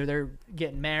kids, or they're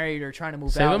getting married, or trying to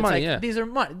move out. It's money, like, these are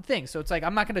things. So it's like,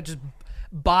 I'm not gonna just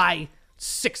buy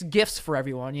 6 gifts for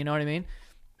everyone. You know what I mean?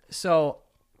 So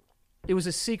it was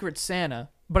a Secret Santa.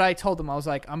 But I told them, I was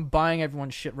like, I'm buying everyone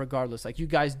shit regardless. Like, you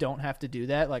guys don't have to do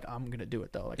that. Like, I'm gonna do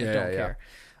it though. Like, I don't care.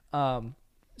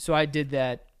 So I did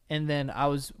that, and then I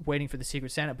was waiting for the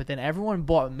Secret Santa, but then everyone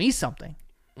bought me something,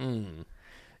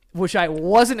 which I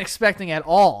wasn't expecting at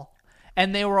all.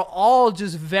 And they were all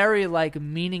just very, like,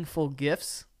 meaningful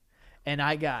gifts, and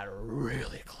I got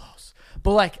really close.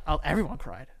 But, like, everyone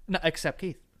cried, no, except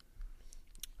Keith.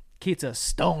 Keith's a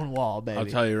stonewall, baby. I'll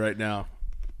tell you right now,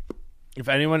 if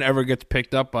anyone ever gets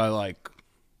picked up by, like,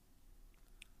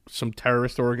 some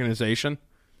terrorist organization,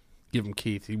 give him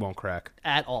Keith. He won't crack.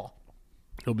 At all.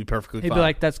 He'll be perfectly He'd fine. be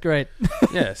like, that's great.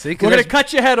 Yeah, see? We're going to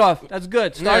cut your head off. That's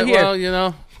good. Start here. Well, you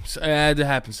know, it had to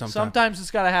happen sometime. Sometimes it's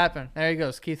got to happen. There he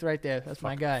goes. Keith right there. That's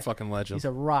my guy. Fucking legend. He's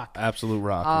a rock. Absolute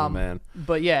rock, man.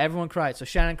 But yeah, everyone cried. So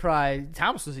Shannon cried.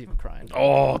 Thomas was even crying.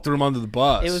 Oh, threw him under the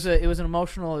bus. It was an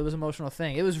emotional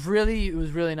thing. It was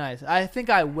really nice. I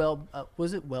think I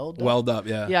was it welled up? Welled up,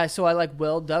 yeah. Yeah, so I like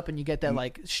welled up, and you get that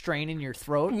like strain in your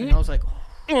throat, and I was like,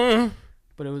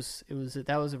 but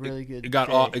that was a really good. It got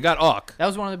day. awk. That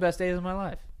was one of the best days of my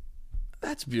life.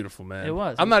 That's beautiful, man. It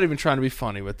was. I'm not even trying to be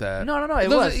funny with that. No. It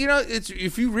was. You know, it's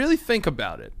if you really think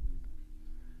about it,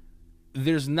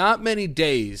 there's not many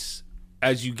days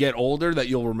as you get older that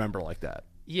you'll remember like that.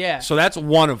 Yeah. So that's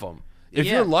one of them. If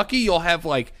Yeah. you're lucky, you'll have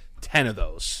like 10 of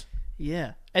those.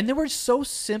 Yeah. And they were so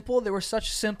simple. They were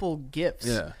such simple gifts.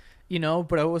 Yeah. you know.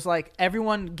 But it was like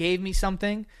everyone gave me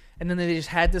something, and then they just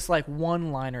had this like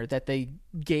one-liner that they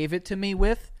gave it to me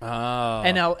with, Oh.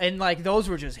 and like those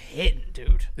were just hitting,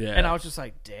 dude. Yeah. And I was just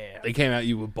like, damn. They came at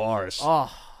you with bars.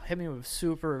 Oh, hit me with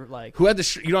super like Who had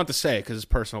the? You don't have to say it because it's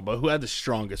personal, but who had the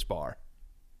strongest bar?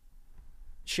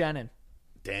 Shannon.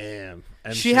 Damn.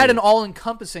 She had an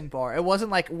all-encompassing bar. It wasn't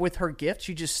like with her gift.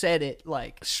 She just said it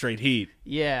like, straight heat.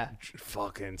 yeah,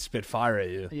 Fucking spit fire at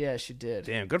you. yeah, she did.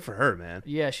 Damn, good for her, man.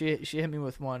 Yeah, she hit me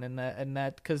with one, and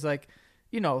that because like,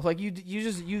 you know, like you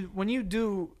when you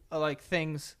do like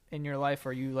things in your life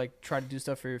or you like try to do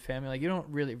stuff for your family, like you don't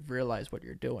really realize what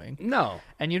you're doing, No.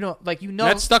 and you don't like you know.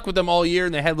 That stuck with them all year,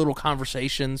 and they had little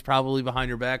conversations probably behind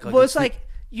your back. Well, it's like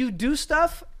you do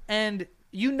stuff, and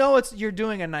you know you're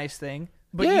doing a nice thing.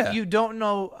 But Yeah. you don't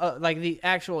know like the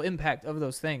actual impact of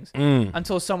those things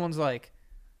until someone's like,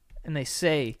 and they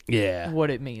say yeah. what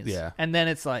it means. Yeah. And then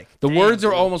it's like The damn, words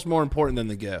are dude. almost more important than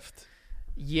the gift.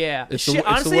 Yeah. It's the- it's the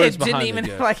Honestly, words it didn't behind the even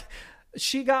gift. like.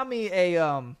 She got me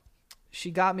a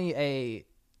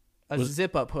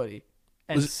zip up hoodie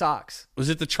and socks. Was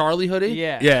it the Charlie hoodie?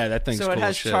 Yeah. Yeah, that thing's So cool it has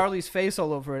as shit. Charlie's face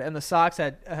all over it, and the socks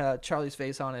had Charlie's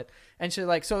face on it, and she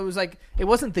like. So it was like it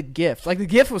wasn't the gift. Like the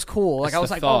gift was cool. Like It's I was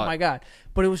the like, thought. oh my god,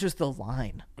 but it was just the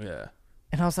line. Yeah.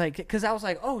 And I was like, because I was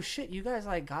like, oh shit, you guys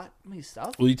like got me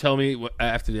stuff. Will you tell me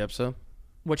after the episode?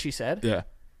 What she said? Yeah.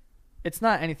 It's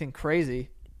not anything crazy.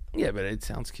 Yeah, but it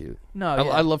sounds cute. No,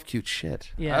 I love cute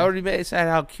shit. Yeah. I already said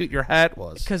how cute your hat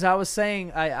was. Because I was saying,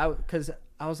 because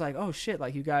I was like, oh shit,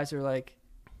 like you guys are like,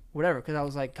 whatever. Because I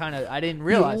was like, kind of, I didn't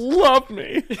realize. You love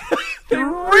me.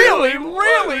 you really,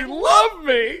 really love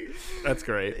me. That's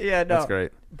great. Yeah, no. That's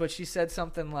great. But she said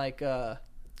something like,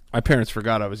 My parents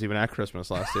forgot I was even at Christmas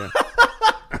last year.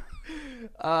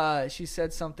 she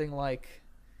said something like,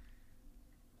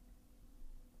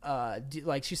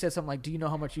 she said something like, do you know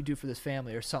how much you do for this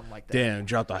family or something like that? Damn,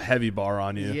 dropped a heavy bar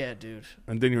on you. Yeah, dude.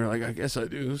 And then you were like, I guess I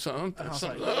do something. And I was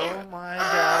like, oh my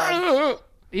god.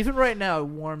 Even right now, it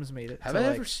warms me. Have I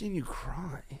ever seen you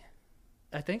cry?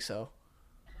 I think so.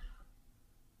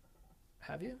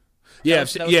 Have you? Yeah, That I've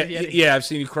was seen, the yeah, Yeti. yeah. I've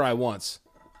seen you cry once.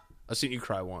 I've seen you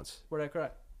cry once. Where'd I cry?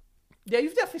 Yeah,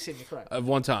 you've definitely seen me cry.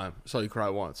 One time, I saw you cry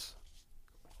once.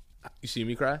 You see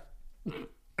me cry?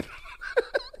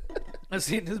 I've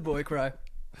seen this boy cry.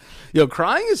 Yo,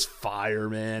 crying is fire,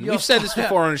 man. Yo, We've said this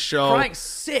before on the show. Crying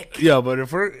sick. Yeah, but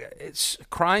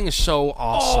crying is so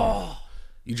awesome.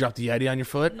 You dropped the Yeti on your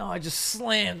foot? No, I just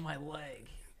slammed my leg.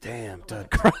 Damn, dude.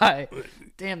 Cry.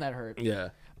 Damn, that hurt. Yeah.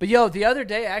 But yo, the other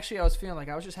day, actually, I was feeling like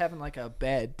I was just having like a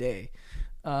bad day.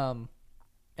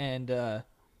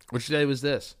 Which day was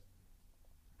this?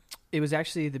 It was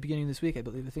actually the beginning of this week, I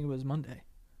believe. I think it was Monday.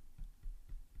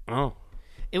 Oh.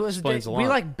 It was Explains a we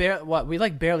lot. we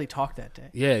barely talked that day.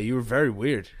 Yeah, you were very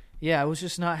weird. Yeah, I was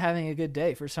just not having a good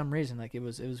day for some reason. Like it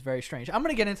was very strange. I'm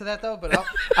gonna get into that though, but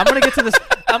I'm gonna get to this.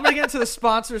 I'm gonna get into the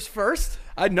sponsors first.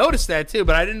 I noticed that too,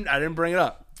 but I didn't bring it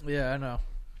up. Yeah, I know.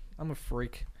 I'm a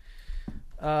freak.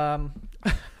 I'm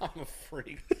a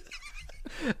freak.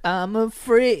 I'm a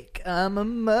freak. I'm a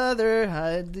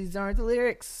mother. These aren't the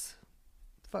lyrics.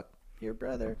 Fuck your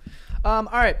brother. All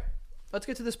right, let's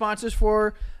get to the sponsors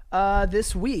for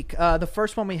this week. The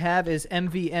first one we have is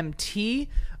MVMT.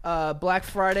 Black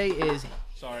Friday is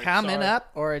coming up,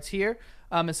 or it's here.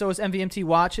 And so is MVMT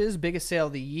watches. Biggest sale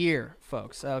of the year,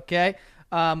 folks. Okay.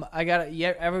 I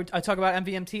talk about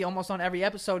MVMT almost on every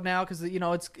episode now because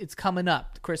it's coming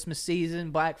up. Christmas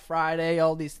season, Black Friday,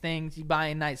 all these things. You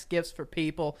buying nice gifts for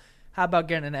people. How about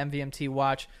getting an MVMT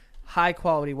watch? High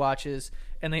quality watches,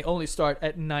 and they only start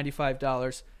at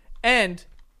 $95. And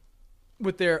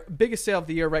with their biggest sale of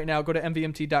the year right now, go to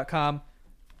mvmt.com.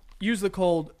 Use the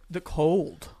code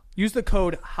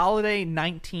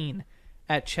holiday19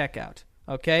 at checkout.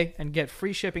 Okay, and get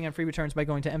free shipping and free returns by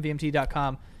going to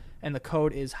mvmt.com. And the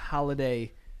code is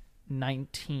holiday19.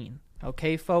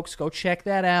 Okay, folks, go check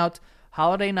that out.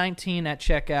 Holiday19 at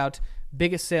checkout.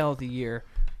 Biggest sale of the year.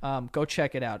 Go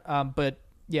check it out. But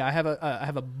yeah, I have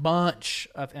a bunch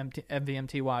of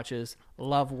MVMT watches.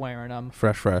 Love wearing them.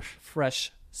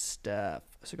 Fresh stuff.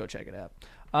 So go check it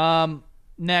out.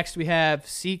 Next, we have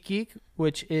SeatGeek,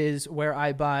 which is where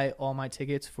I buy all my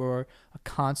tickets for a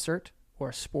concert or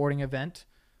a sporting event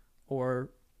or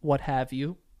what have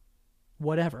you.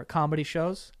 Whatever, comedy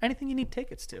shows, anything you need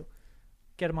tickets to,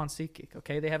 get them on SeatGeek,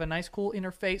 okay? They have a nice, cool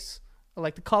interface. I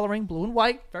like the coloring, blue and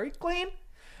white, very clean.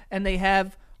 And they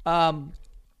have,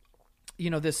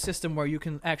 this system where you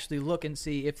can actually look and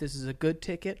see if this is a good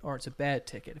ticket or it's a bad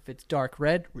ticket. If it's dark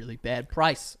red, really bad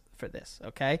price for this,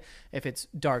 okay? If it's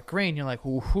dark green, you're like,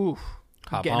 ooh.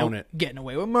 Hop on it. Getting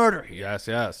away with murder here.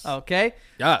 Yes. Okay.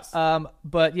 Yes.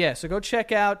 But yeah, so go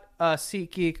check out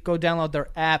SeatGeek. Go download their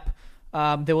app.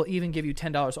 They will even give you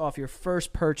 $10 off your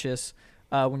first purchase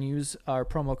when you use our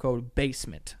promo code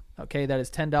BASEMENT. Okay, that is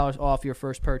 $10 off your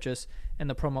first purchase, and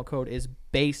the promo code is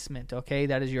BASEMENT. Okay,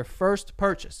 that is your first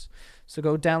purchase. So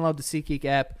go download the SeatGeek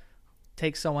app.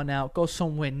 Take someone out. Go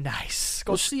somewhere nice.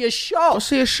 Go see a show. Go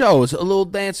see a show. It's a little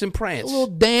dance and prance. A little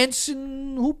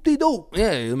dancing, hoop-de-doo.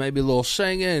 Yeah, maybe a little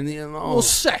singing, A little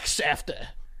sex after.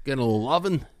 getting a little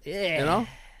loving. Yeah. You know?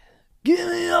 Give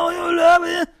me all your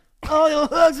loving, all your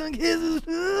hugs and kisses.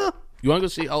 You want to go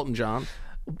see Elton John?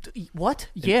 What?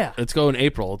 Yeah. Let's go in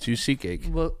April to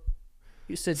SeatGeek. Well,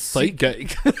 you said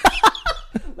SeatGeek.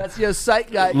 That's your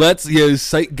site guy. Let's use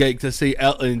SeatGeek to see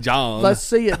Elton John. Let's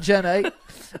see it, Gen 8.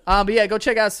 But yeah, go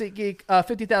check out SeatGeek.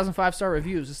 50,000 5-star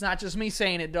reviews. It's not just me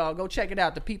saying it, dog. Go check it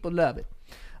out. The people love it.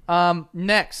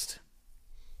 Next,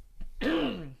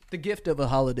 the gift of a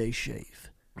holiday shave.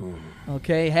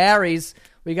 Okay, Harry's.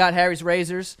 We got Harry's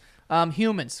razors.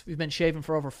 Humans, we've been shaving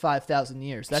for over 5,000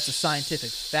 years. That's a scientific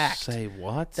fact. Say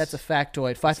what? That's a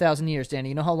factoid. 5,000 years, Danny.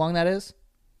 You know how long that is?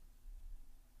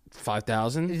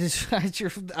 5,000?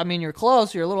 You're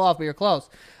close. You're a little off, but you're close.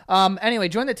 Anyway,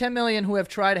 join the 10 million who have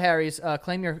tried Harry's.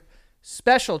 Claim your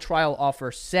special trial offer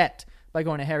set by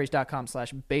going to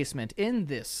harrys.com/basement. In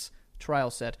this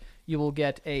trial set, you will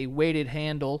get a weighted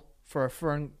handle for a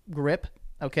firm grip.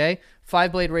 Okay,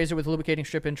 5-blade razor with lubricating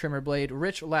strip-in trimmer blade,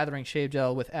 rich lathering shave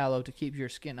gel with aloe to keep your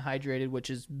skin hydrated,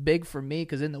 which is big for me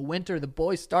because in the winter the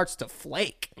boy starts to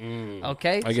flake.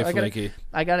 Okay, I get flaky.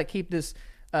 I gotta keep this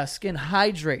skin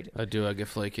hydrated. I do. I get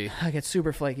flaky. I get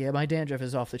super flaky. My dandruff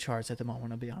is off the charts at the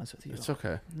moment, I'll be honest with you. It's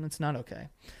okay. It's not okay.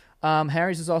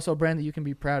 Harry's is also a brand that you can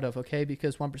be proud of, okay?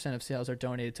 Because 1% of sales are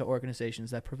donated to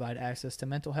organizations that provide access to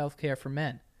mental health care for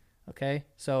men, okay?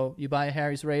 So you buy a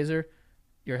Harry's razor,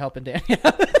 you're helping Danny.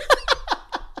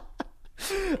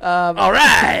 All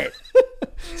right.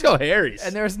 Let's go Harry's.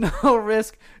 And there's no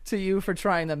risk to you for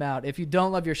trying them out. If you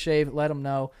don't love your shave, let them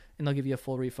know, and they'll give you a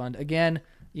full refund. Again,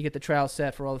 you get the trial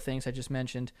set for all the things I just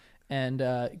mentioned, and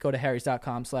go to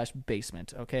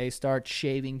harrys.com/basement, okay? Start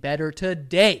shaving better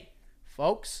today,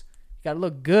 folks. You got to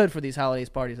look good for these holidays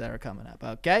parties that are coming up,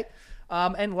 okay?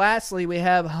 And lastly, we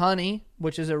have Honey,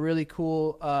 which is a really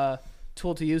cool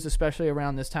tool to use, especially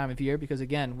around this time of year, because,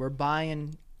 again, we're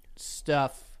buying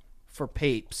stuff for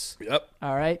papes. Yep.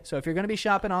 All right? So if you're going to be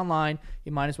shopping online,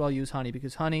 you might as well use Honey,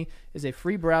 because Honey is a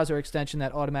free browser extension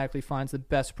that automatically finds the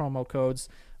best promo codes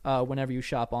whenever you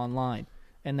shop online.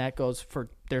 And that goes for,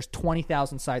 there's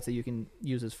 20,000 sites that you can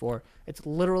use this for. It's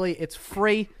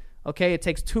free, okay? It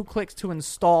takes 2 clicks to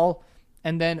install,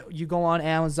 and then you go on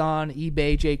Amazon,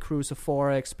 eBay, J.Crew,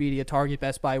 Sephora, Expedia, Target,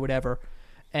 Best Buy, whatever,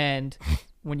 and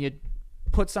when you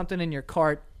put something in your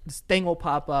cart, this thing will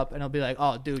pop up, and it'll be like,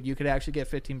 oh, dude, you could actually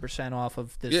get 15% off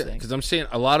of this thing. Because I'm seeing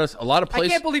a lot of places. I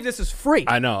can't believe this is free.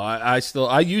 I know. I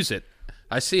use it.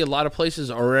 I see a lot of places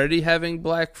already having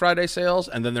Black Friday sales,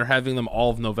 and then they're having them all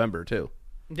of November too.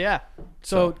 Yeah.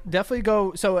 So definitely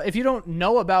go. So if you don't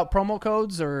know about promo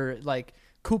codes or like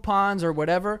coupons or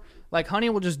whatever, like Honey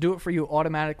will just do it for you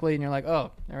automatically, and you're like,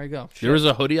 oh, there we go. Shit. There was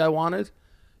a hoodie I wanted.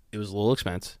 It was a little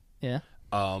expensive. Yeah.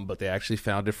 But they actually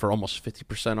found it for almost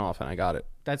 50% off, and I got it.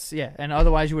 That's and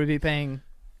otherwise you would be paying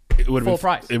It would full have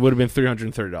price. It would have been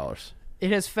 $330.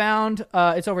 It has found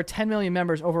it's over 10 million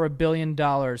members, over $1 billion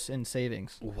in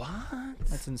savings. What?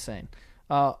 That's insane.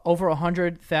 Over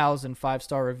 100,000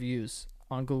 5-star reviews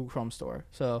on Google Chrome Store.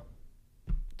 So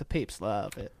the peeps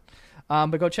love it.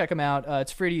 But go check them out.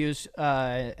 It's free to use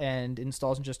and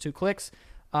installs in just 2 clicks.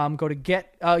 Go to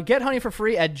get Honey for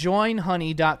free at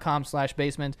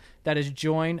joinhoney.com/basement. That is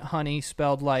Join Honey,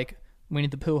 spelled like Winnie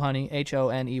the Pooh Honey,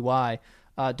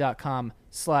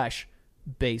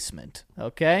 HONEY.com/basement.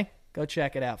 Okay? Go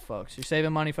check it out, folks. You're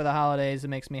saving money for the holidays. It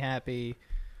makes me happy.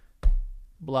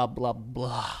 Blah, blah,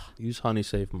 blah. Use Honey,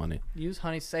 save money. Use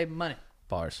Honey, save money.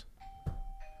 Bars.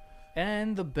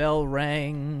 And the bell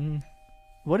rang.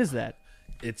 What is that?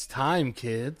 It's time,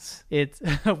 kids. It's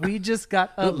we just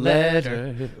got a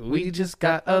letter. We just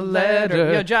got a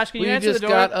letter. Yo, Josh, can you answer the door?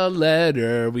 We just got a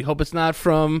letter. We hope it's not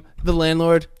from the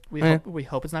landlord. We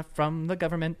hope it's not from the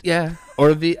government. Yeah.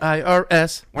 Or the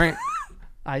IRS.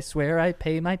 I swear I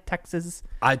pay my taxes.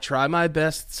 I try my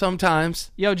best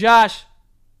sometimes. Yo, Josh.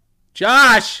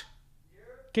 Josh!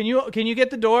 Can you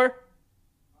get the door?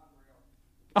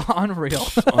 Unreal.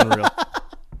 Unreal.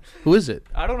 Who is it?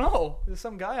 I don't know. There's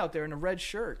some guy out there in a red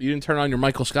shirt. You didn't turn on your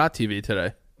Michael Scott TV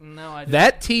today. No, I didn't.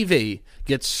 That TV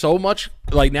gets so much,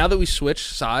 like now that we switch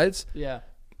sides, Yeah.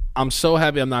 I'm so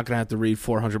happy I'm not going to have to read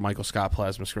 400 Michael Scott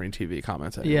plasma screen TV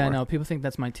comments anymore. Yeah, I know. People think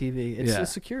that's my TV. It's Yeah. a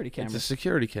security camera. It's a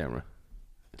security camera.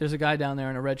 There's a guy down there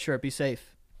in a red shirt. Be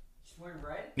safe.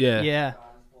 Yeah. Yeah.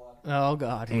 Oh,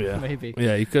 God. Yeah. Maybe.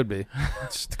 Yeah, you could be.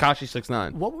 It's Takashi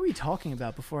 6ix9ine. What were we talking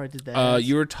about before I did that?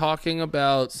 You were talking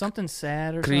about Something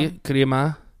sad or something?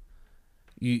 Crema.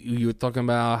 You were talking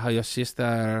about how your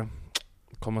sister,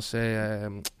 como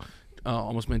se,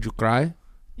 almost made you cry.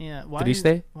 Yeah. Why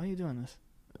Triste? Why are you doing this?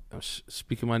 I was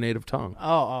speaking my native tongue.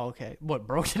 Oh, okay. What,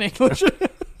 broken English?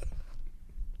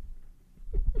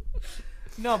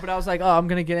 No, but I was like, oh, I'm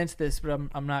gonna get into this, but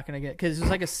I'm not gonna get, because it was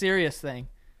like a serious thing.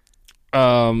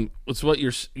 It's what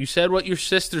you said. What your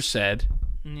sister said.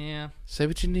 Yeah. Say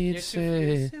what you need to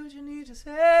say. Say what you need to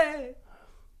say.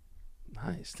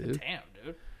 Nice, dude. Damn,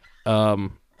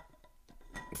 dude.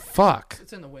 Fuck.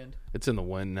 It's in the wind. It's in the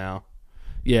wind now.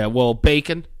 Yeah. Well,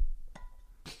 bacon.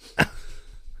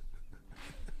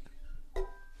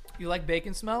 You like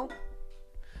bacon smell?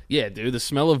 Yeah, dude. The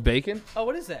smell of bacon. Oh,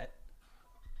 what is that?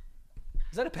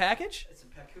 Is that a package? It's a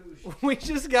package. We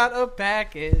just got a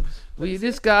package. We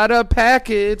just got a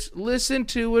package. Listen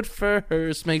to it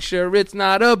first. Make sure it's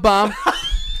not a bomb.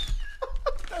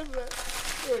 Here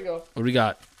we go. What do we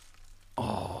got?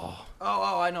 Oh,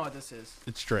 I know what this is.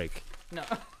 It's Drake. No.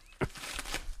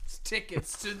 It's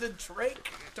tickets to the Drake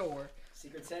tour.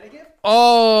 Secret Santa gift?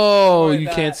 Oh, Don't worry you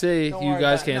about can't it. see. Don't You worry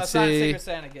guys about it. No, can't it's not a see. Secret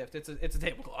Santa gift. It's a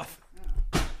tablecloth.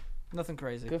 Nothing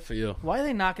crazy. Good for you. Why are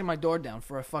they knocking my door down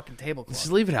for a fucking tablecloth?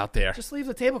 Just leave it out there. Just leave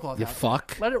the tablecloth You out.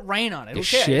 fuck. Let it rain on it. You Who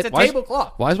cares? shit. It's a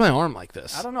tablecloth. Why is my arm like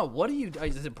this? I don't know. What are you?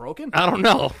 Is it broken? I don't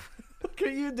know. What are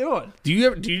you doing? Do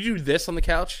you do this on the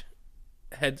couch?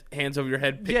 Hands over your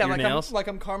head, pick your like nails.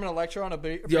 I'm Carmen Electra on a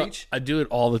Yeah, beach. I do it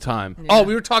all the time. Yeah. Oh,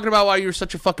 we were talking about why you were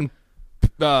such a fucking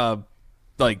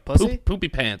Pussy? poopy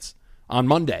pants on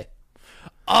Monday.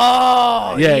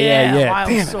 Oh, Yeah. Why I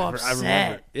Damn was so it, upset. I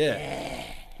remember. Yeah.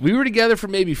 We were together for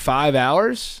maybe 5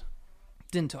 hours.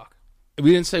 Didn't talk.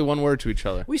 We didn't say one word to each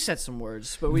other. We said some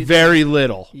words, but we Very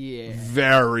little. Yeah.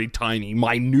 Very tiny.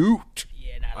 Minute.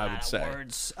 Yeah, not a I lot would of say.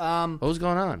 words. What was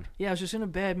going on? Yeah, I was just in a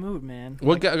bad mood, man.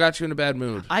 What got you in a bad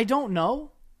mood? I don't know.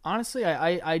 Honestly,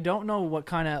 I don't know what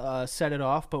kind of set it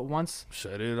off, but once.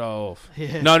 Shut it off.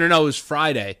 Yeah. No. It was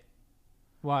Friday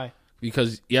Why?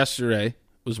 because yesterday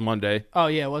was Monday. Oh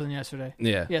yeah, it wasn't yesterday.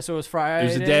 Yeah. Yeah, so it was Friday. It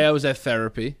was the day I was at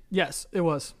therapy. Yes, it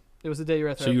was. It was the day you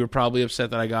were at So therapy. you were probably upset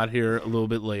that I got here a little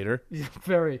bit later.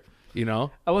 Very. You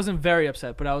know? I wasn't very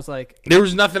upset, but I was like, There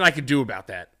was nothing I could do about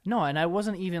that. no, and I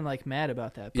wasn't even like mad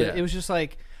about that. But Yeah. it was just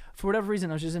like, for whatever reason,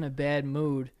 I was just in a bad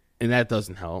mood, And that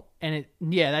doesn't help. and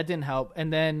that didn't help.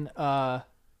 And then I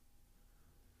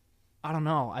don't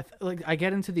know. I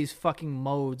get into these fucking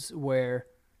modes where,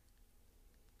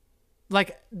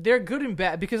 like, they're good and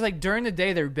bad because like during the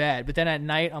day they're bad, but then at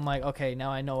night I'm like, okay, now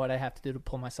I know what I have to do to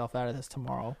pull myself out of this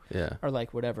tomorrow, Yeah. or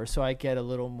like whatever. So I get a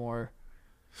little more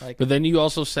like, But then you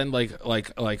also send like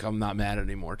I'm not mad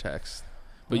anymore text.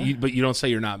 But you don't say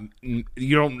you're not.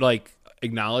 You don't like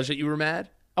acknowledge that you were mad.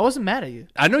 I wasn't mad at you.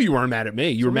 I know you weren't mad at me.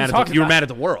 You were what are you mad at talking you were about? mad at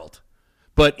the world.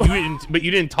 But you didn't. But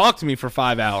you didn't talk to me for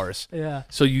 5 hours. Yeah.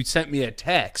 So you sent me a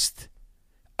text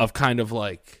of kind of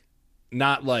like,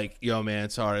 not like, yo man,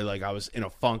 sorry, like I was in a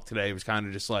funk today. It was kind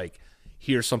of just like,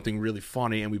 here's something really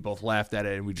funny, and we both laughed at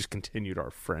it, and we just continued our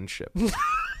friendship.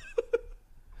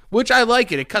 Which I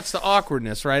like it. It cuts the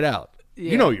awkwardness right out.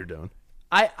 Yeah. You know what you're doing.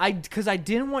 Because I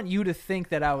didn't want you to think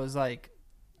that I was like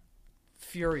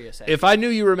furious at If I knew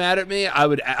you were mad at me, I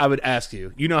would ask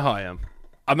you. You know how I am.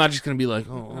 I'm not just gonna be like,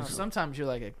 oh. you. Sometimes you're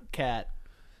like a cat.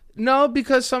 No,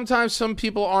 because sometimes some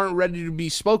people aren't ready to be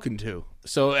spoken to.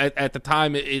 So at the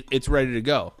time, it's ready to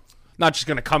go. Not just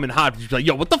gonna come in hot. Just be like,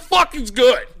 yo, what the fuck is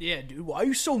good? Yeah, dude. Why are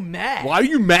you so mad? Why are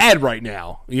you mad right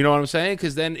now? You know what I'm saying?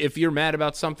 Because then if you're mad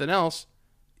about something else,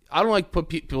 I don't like put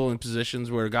people in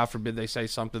positions where, God forbid, they say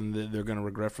something that they're gonna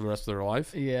regret for the rest of their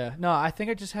life. Yeah. No, I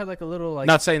think I just had like a little like.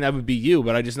 Not saying that would be you,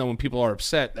 but I just know when people are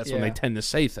upset, that's when Yeah. they tend to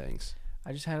say things.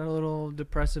 I just had a little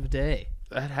depressive day.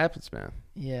 That happens, man.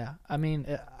 Yeah, I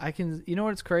mean, I can. You know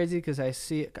what's crazy? Because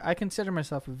I consider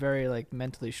myself a very like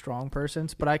mentally strong person,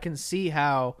 but I can see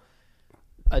how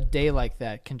a day like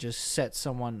that can just set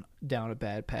someone down a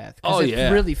bad path. 'Cause Oh, it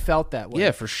yeah. really felt that way.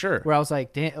 Yeah, for sure. Where I was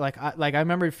like, damn, I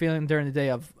remember feeling during the day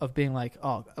of being like,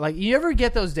 oh, like you ever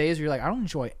get those days where you're like, I don't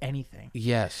enjoy anything,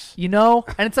 Yes. you know?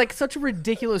 And it's like such a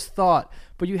ridiculous thought,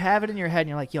 but you have it in your head and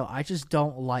you're like, yo, I just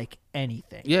don't like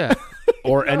anything. Yeah.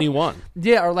 or anyone.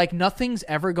 Yeah, or like nothing's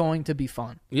ever going to be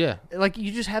fun. Yeah. Like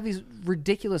you just have these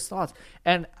ridiculous thoughts,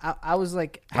 and I was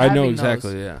like, I know having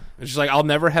exactly, those. yeah. It's just like, I'll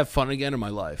never have fun again in my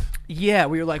life. Yeah,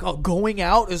 we were like, oh, going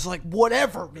out is like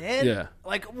whatever, man. Yeah.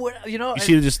 Like what, you know? You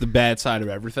see just the bad side of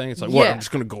everything. It's like, what? Yeah. I'm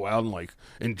just going to go out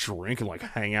and drink and like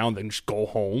hang out and then just go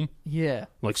home, Yeah.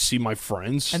 like see my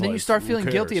friends. And then you Like, start who feeling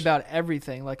guilty cares? about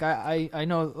everything. Like I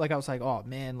know, like I was like, oh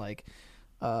man, like,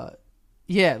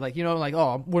 yeah, like you know, like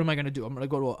oh, what am I gonna do? I'm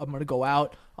gonna go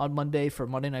out on Monday for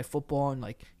Monday Night Football and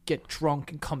like get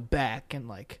drunk and come back and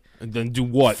like And then do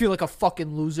what? feel like a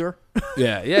fucking loser.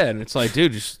 Yeah. And it's like,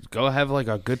 dude, just go have like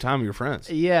a good time with your friends.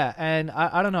 Yeah, and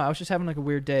I don't know. I was just having like a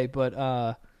weird day, but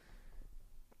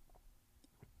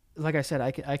like I said,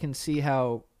 I can see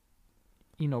how,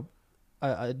 you know,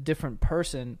 a different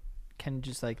person can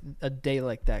just like a day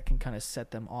like that can kind of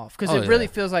set them off because Oh, it really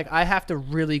yeah. feels like I have to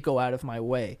really go out of my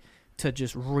way to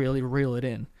just really reel it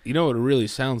in. You know what it really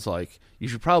sounds like? You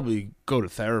should probably go to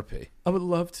therapy. I would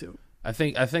love to. I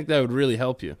think that would really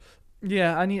help you.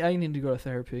 Yeah, I need to go to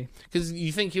therapy. Because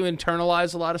you think you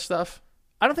internalize a lot of stuff?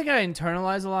 I don't think I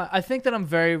internalize a lot. I think that I'm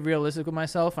very realistic with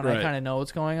myself and I Right. kind of know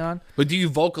what's going on. But do you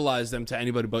vocalize them to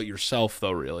anybody but yourself,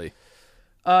 though, really?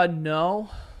 No,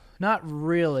 not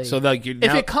really. So like if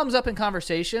now, it comes up in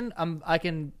conversation, I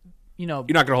can, you know,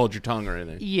 you're not going to hold your tongue or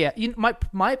anything. yeah.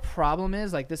 My problem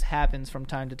is like this happens from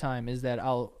time to time is that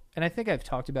and I think I've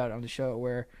talked about it on the show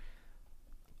where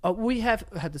we have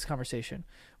had this conversation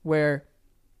where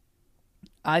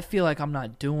I feel like I'm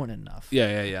not doing enough. Yeah.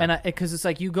 And because it's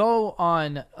like you go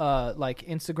on like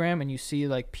Instagram and you see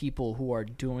like people who are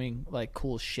doing like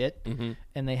cool shit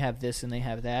and they have this and they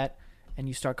have that and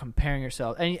you start comparing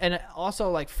yourself and also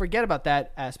like forget about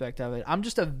that aspect of it. I'm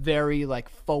just a very like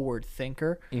forward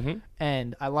thinker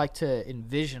and I like to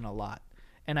envision a lot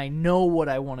and I know what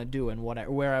I want to do and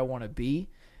where I want to be,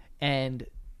 and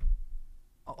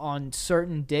on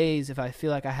certain days if I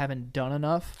feel like I haven't done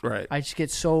enough, Right. I just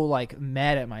get so like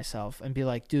mad at myself and be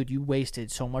like, dude, you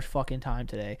wasted so much fucking time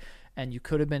today and you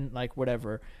could have been like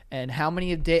whatever. And how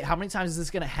many times is this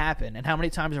going to happen? And how many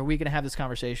times are we going to have this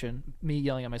conversation? Me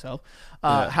yelling at myself.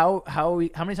 Yeah. How many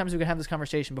times are we going to have this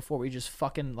conversation before we just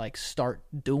fucking like start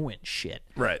doing shit?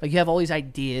 Right. Like you have all these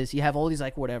ideas, you have all these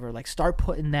like whatever, like start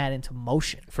putting that into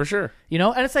motion. For sure. You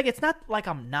know, and it's like it's not like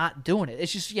I'm not doing it.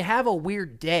 It's just you have a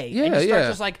weird day, and Yeah, you start yeah.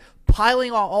 just like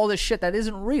piling on all this shit that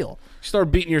isn't real.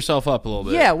 Start beating yourself up a little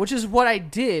bit. Yeah, which is what I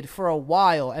did for a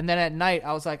while, and then at night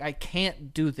I was like, I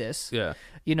can't do this. Yeah.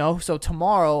 You know, so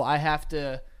tomorrow I have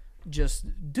to just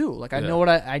do like I Yeah. know what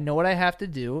I know what I have to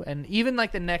do, and even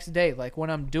like the next day, like when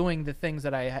I'm doing the things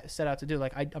that I set out to do,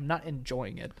 like I'm not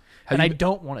enjoying it, Have and I you been-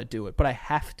 don't want to do it, but I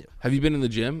have to. Have you been in the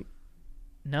gym?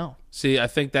 No, See, I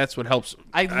think that's what helps.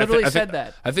 I literally said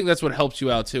that. I think that's what helps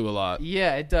you out too a lot.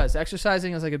 Yeah, it does.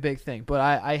 Exercising is like a big thing, but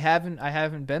I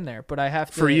haven't been there, but I have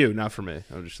to. For you, not for me.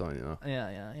 I'm just telling you.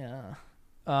 Yeah.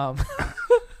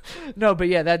 No, but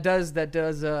yeah, that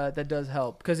does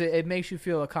help because it makes you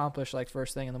feel accomplished like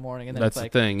first thing in the morning, and then That's it's the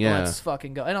like, thing, yeah. let's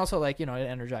fucking go, and also like you know it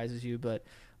energizes you, but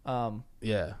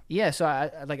Yeah. yeah. So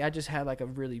I just had like a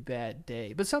really bad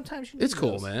day, but sometimes you need It's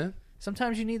cool, those. man.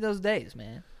 Sometimes you need those days,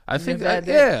 man. I You need think a bad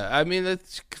that, day. yeah. I mean, that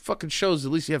fucking shows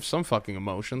at least you have some fucking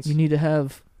emotions. You need to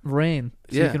have rain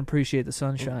so you Yeah. can appreciate the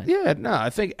sunshine. Yeah, no, I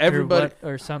think everybody.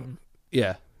 or something.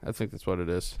 Yeah, I think that's what it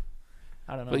is.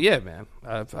 I don't know. But yeah, man,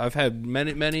 I've had many.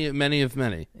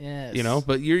 Yes. You know,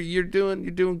 but you're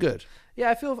doing good. Yeah,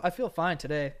 I feel fine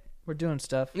today. We're doing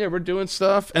stuff. Yeah, we're doing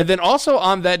stuff, and then also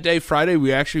on that day, Friday,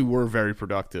 we actually were very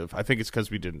productive. I think it's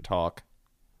because we didn't talk.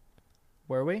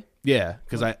 Were we? Yeah,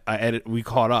 because we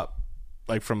caught up,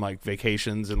 like from like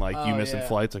vacations and like you Oh, missing yeah.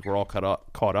 flights. Like we're all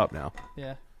caught up now.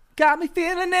 Yeah. Got me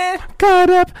feeling it. Caught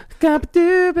up, got me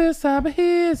doobie, saw me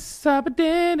here, saw me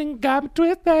then, and got me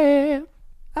twisted.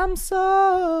 I'm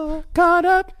so Caught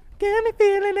up, get me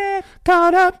feeling it.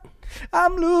 caught up.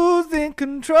 I'm losing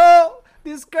control.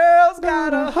 This girl's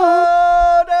got a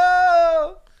hold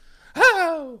on.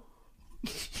 Oh.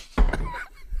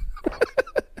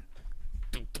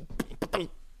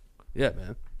 Yeah,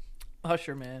 man.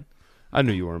 Usher, man. I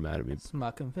knew you weren't mad at me. It's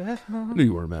my confession. I knew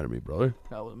you weren't mad at me, brother.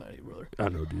 I was mad at you, brother. I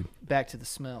know, dude. Back to the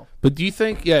smell. But do you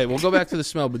think? Yeah, we'll go back to the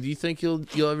smell. But do you think you'll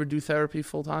ever do therapy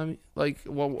full time? Like,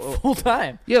 Full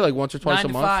time. yeah, like once or twice 9 a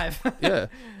to month. 5. Yeah,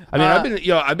 I mean,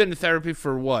 I've been to therapy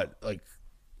for what, like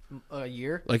A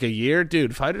year? a year,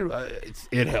 dude. If I did,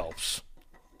 it helps.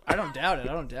 I don't doubt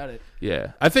it.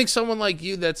 Yeah, I think someone like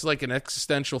you that's like an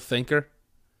existential thinker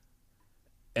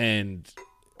and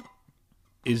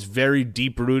is very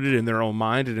deep rooted in their own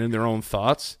mind and in their own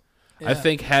thoughts. I Yeah.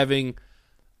 think having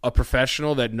a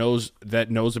professional that knows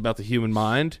about the human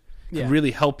mind Yeah.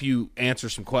 really help you answer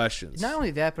some questions. Not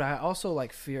only that, but I also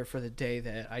like fear for the day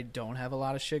that I don't have a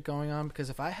lot of shit going on, because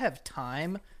if I have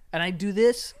time and I do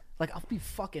this, like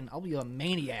I'll be a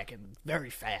maniac and very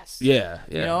fast. Yeah.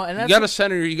 You know, and you that's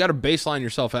got to baseline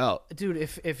yourself out. dude.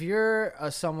 If you're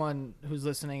someone who's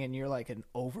listening and you're like an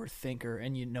overthinker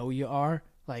and you know you are,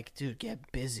 like, dude,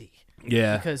 get busy.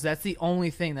 Yeah. Because that's the only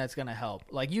thing that's going to help.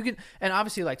 Like, you can, and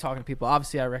obviously, like, talking to people,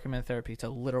 obviously, I recommend therapy to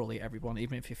literally everyone,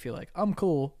 even if you feel like, I'm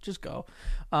cool, just go.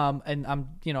 And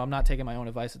I'm not taking my own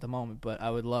advice at the moment, but I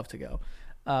would love to go.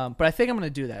 But I think I'm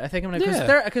going to do that. I think I'm going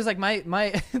to, because, like,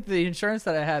 my the insurance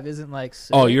that I have isn't, like,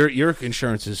 sick. Oh, your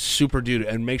insurance is super dude,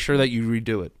 and make sure that you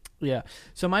redo it. Yeah.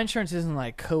 So my insurance isn't,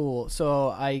 like, cool. So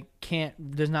I can't,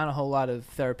 there's not a whole lot of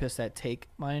therapists that take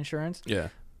my insurance. Yeah.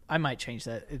 I might change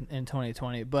that in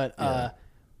 2020, but I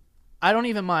don't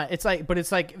even mind. It's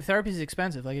like therapy is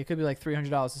expensive. Like, it could be like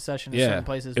 $300 a session in certain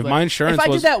places. If but my insurance if I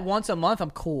was, did that once a month,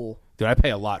 I'm cool. dude, I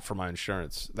pay a lot for my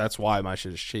insurance. That's why my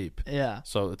shit is cheap. Yeah.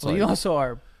 So it's well, like, you also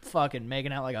are fucking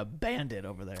making out like a bandit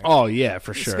over there. oh yeah,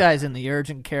 for This sure. guy's in the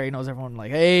urgent care. He knows everyone.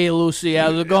 Like, hey, Lucy,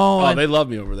 how's it going? Oh, they love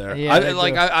me over there. Yeah, they do.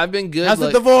 I've been good. How's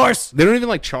like, the divorce? They don't even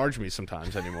like charge me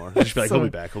sometimes anymore. They just be like, he'll be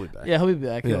back. He'll be back. Yeah, he'll be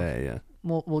back. Yeah.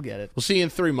 We'll get it. We'll see you in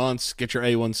 3 months. Get your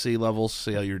A1C levels.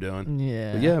 See how you're doing.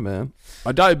 Yeah. But yeah, man.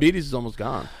 My diabetes is almost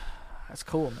gone. That's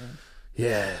cool, man.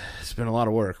 Yeah, it's been a lot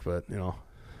of work, but you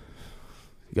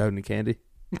got any candy?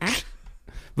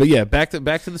 But yeah, back to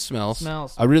the smells.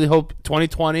 Smells. I really hope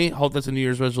 2020. Hope that's a New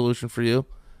Year's resolution for you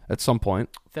at some point.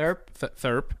 Therp.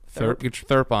 Therp. Get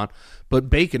your therp on. But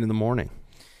bacon in the morning.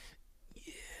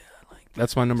 Yeah, I like that.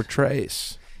 That's my number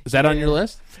trace. Is that on your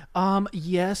list?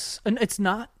 Yes, and it's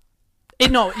not.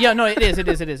 It is.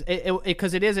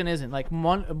 Because it is and isn't. Like,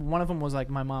 one of them was like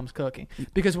my mom's cooking,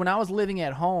 because when I was living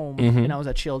at home and I was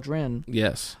at Children,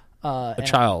 Yes. a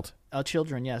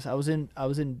Children, yes, I was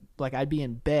in like, I'd be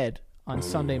in bed on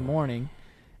Sunday morning,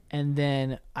 and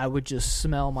then I would just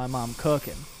smell my mom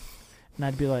cooking, and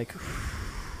I'd be like,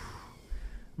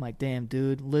 I'm like, damn,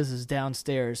 dude, Liz is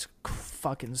downstairs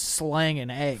fucking slanging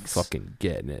eggs. Fucking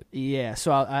getting it. Yeah,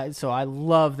 so I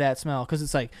love that smell, because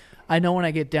it's like, I know when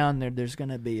I get down there, there's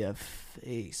gonna be a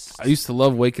face. I used to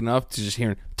love waking up to just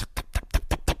hearing.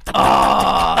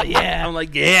 Oh yeah, I'm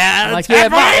like, yeah, I'm like, yeah,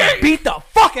 Ma, beat the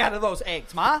fuck out of those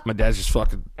eggs, Ma. My dad's just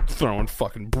fucking throwing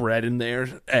fucking bread in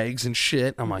there, eggs and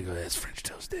shit. I'm like, oh, it's French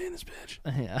toast day in this bitch.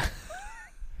 Yeah.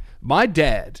 My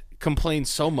dad complains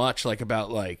so much, like,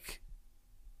 about like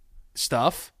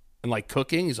stuff and like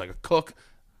cooking. He's like a cook.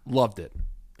 Loved it.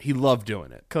 He loved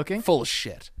doing it. Cooking? Full of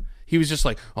shit. He was just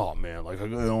like, oh man, like, I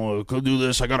don't go do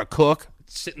this. I gotta cook.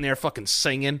 Sitting there fucking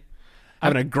singing,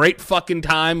 having a great fucking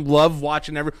time. Love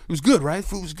watching it was good, right?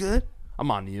 Food was good. I'm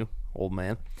on to you, old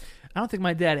man. I don't think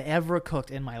my dad ever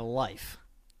cooked in my life.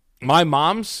 My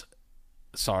mom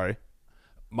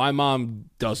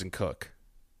doesn't cook.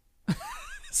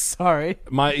 Sorry.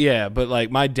 But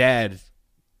like, my dad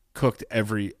cooked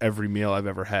every meal I've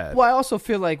ever had. Well, I also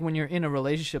feel like when you're in a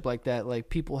relationship like that, like,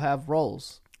 people have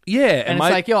roles. Yeah, and it's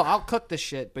like, yo, I'll cook this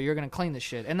shit, but you're gonna clean this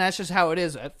shit, and that's just how it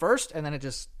is at first, and then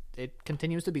it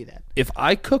continues to be that. if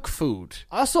I cook food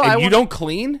Also, and you don't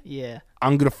clean, Yeah.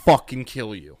 I'm gonna fucking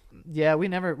kill you. Yeah,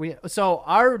 so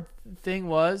our thing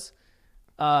was,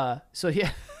 yeah,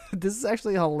 this is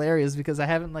actually hilarious, because I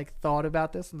haven't like thought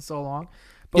about this in so long.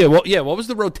 But What was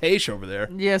the rotation over there?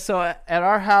 yeah, so at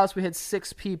our house we had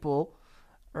 6 people,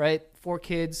 right? 4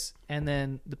 kids and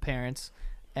then the parents,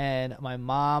 and my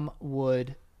mom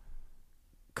would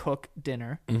cook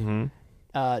dinner.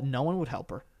 Mm-hmm. No one would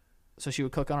help her, so she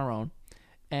would cook on her own.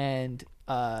 And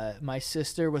my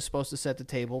sister was supposed to set the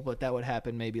table, but that would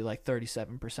happen maybe like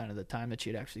 37% of the time that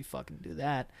she'd actually fucking do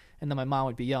that. And then my mom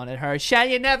would be yelling at her, "Shall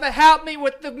you never help me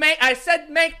with the make? I said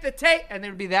make the table." And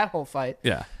there'd be that whole fight.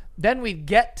 Yeah. Then we'd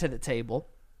get to the table.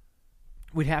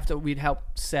 We'd help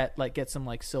set, like, get some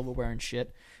like silverware and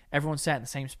shit. Everyone sat in the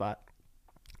same spot.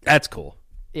 That's cool.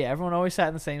 Yeah, everyone always sat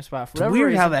in the same spot. For It's whatever weird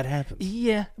reason. how that happens.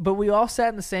 Yeah, but we all sat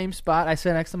in the same spot. I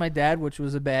sat next to my dad, which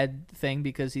was a bad thing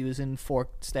because he was in fork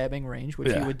stabbing range,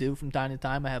 which he would do from time to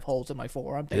time. I have holes in my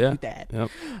forearm. Thank you, Dad.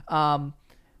 Yep.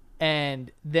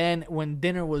 And then when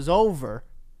dinner was over,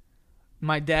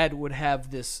 my dad would have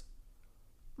this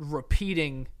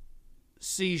repeating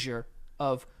seizure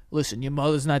of, "Listen, your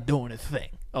mother's not doing a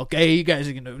thing. Okay, you guys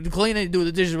are gonna clean and do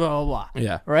the dishes, blah blah blah."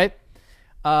 Yeah. Right?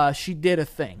 She did a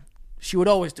thing. She would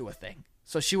always do a thing.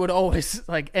 So she would always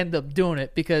like end up doing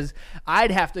it, because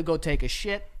I'd have to go take a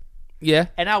shit, Yeah.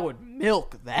 and I would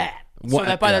milk that. So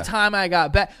that by the time I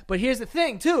got back. But here's the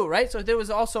thing too, right? So there was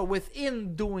also,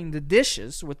 within doing the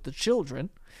dishes with the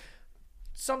children,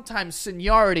 sometimes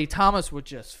seniority, Thomas would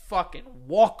just fucking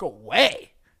walk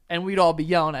away, and we'd all be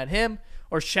yelling at him.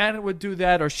 Or Shannon would do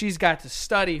that, or she's got to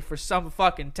study for some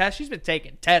fucking test. She's been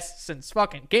taking tests since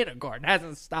fucking kindergarten.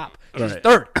 Hasn't stopped. She's Right.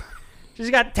 30. She's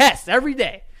got tests every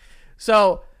day.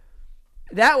 So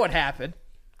that would happen.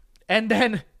 And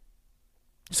then,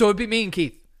 so it'd be me and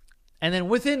Keith. And then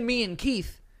within me and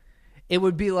Keith, it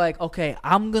would be like, okay,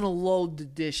 I'm going to load the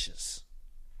dishes.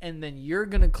 And then you're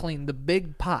going to clean the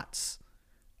big pots.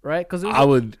 Right? Because I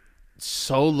would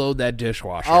so load that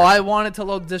dishwasher. Oh, I wanted to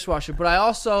load the dishwasher, but I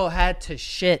also had to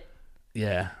shit.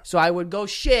 yeah. So I would go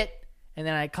shit, and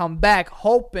then I'd come back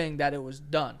hoping that it was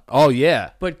done. Oh,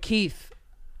 yeah. But Keith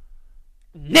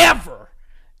never,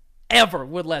 ever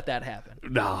would let that happen.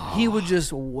 No. He would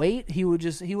just wait. He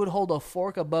would hold a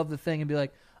fork above the thing and be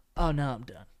like, "Oh no, I'm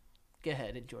done. Go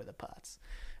ahead, enjoy the pots."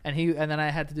 And then I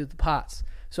had to do the pots.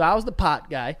 So I was the pot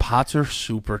guy. Pots are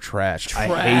super trash. I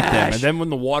hate them. And then when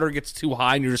the water gets too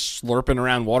high and you're just slurping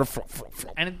around water,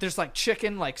 And there's like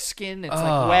chicken, like skin. It's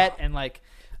like wet and like.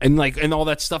 and all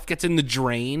that stuff gets in the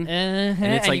drain. And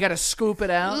it's like- you got to scoop it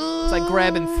out. It's like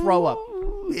grabbing throw up.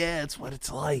 Yeah, it's what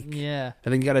it's like. Yeah.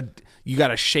 And then you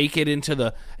gotta shake it and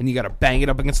you gotta bang it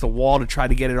up against the wall to try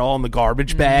to get it all in the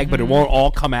garbage bag, but it won't all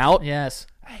come out. Yes.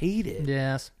 I hate it.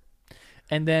 Yes.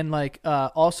 And then like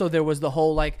also there was the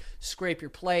whole like scrape your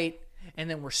plate, and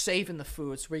then we're saving the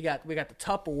food. So we got the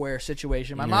Tupperware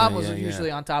situation. My mom was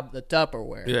usually on top of the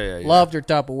Tupperware. Yeah. Loved her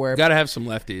Tupperware. Gotta have some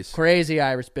lefties. Crazy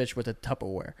Irish bitch with the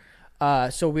Tupperware.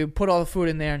 So we would put all the food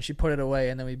in there, and she put it away,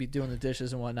 and then we'd be doing the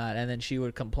dishes and whatnot, and then she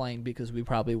would complain because we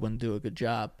probably wouldn't do a good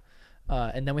job.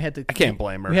 And then we had to. I can't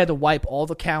blame her. We had to wipe all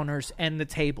the counters and the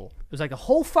table. It was like a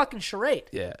whole fucking charade.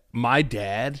 Yeah. My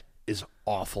dad is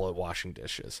awful at washing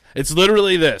dishes. It's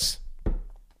literally this.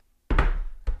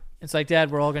 It's like, Dad,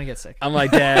 we're all gonna get sick. I'm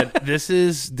like, Dad, this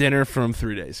is dinner from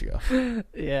 3 days ago.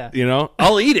 Yeah. You know,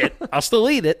 I'll eat it. I'll still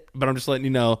eat it, but I'm just letting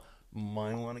you know,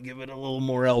 might want to give it a little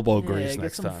more elbow grease Get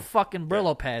next some time. fucking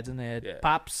Brillo pads in there, Yeah.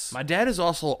 pops. My dad is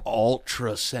also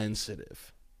ultra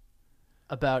sensitive.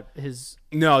 About his,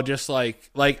 No, just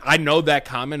like I know that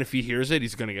comment. If he hears it,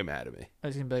 he's gonna get mad at me. I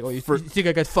was gonna be like, "Oh, you think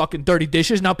I got fucking dirty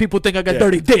dishes? Now people think I got Yeah.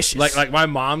 dirty dishes." Like my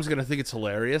mom's gonna think it's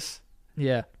hilarious,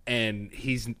 yeah, and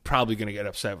he's probably gonna get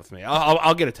upset with me.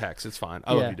 I'll get a text. It's fine.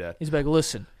 I love you, Dad. He's like,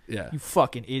 "Listen, Yeah. you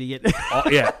fucking idiot."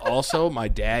 Yeah. Also, my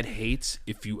dad hates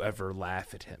if you ever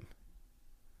laugh at him.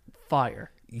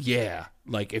 Fire. Yeah.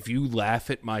 Like if you laugh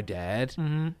at my dad,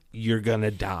 you're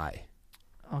gonna die.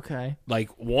 Okay. Like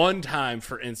one time,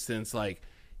 for instance, like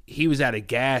he was at a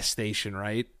gas station,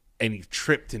 right? And he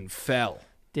tripped and fell.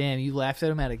 Damn, you laughed at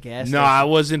him at a gas No, station. I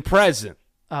wasn't present,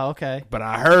 Oh, okay. but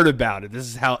I heard about it. This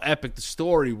is how epic the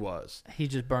story was. He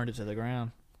just burned it to the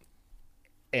ground.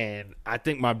 And I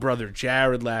think my brother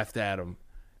Jared laughed at him,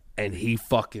 and he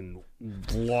fucking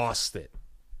lost it.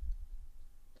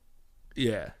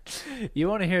 Yeah. You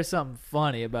want to hear something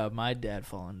funny about my dad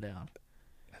falling down?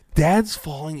 Dad's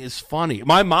falling is funny.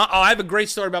 My mom, I have a great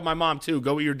story about my mom, too.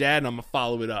 Go with your dad, and I'm going to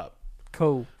follow it up.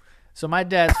 Cool. So my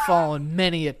dad's fallen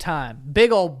many a time.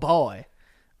 Big old boy,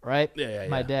 right? Yeah.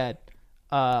 My dad.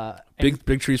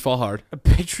 Big trees fall hard. A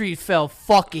big tree fell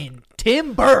fucking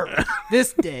timber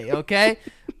this day, okay?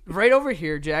 Right over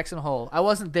here, Jackson Hole. I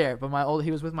wasn't there, but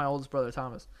he was with my oldest brother,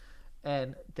 Thomas.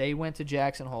 And they went to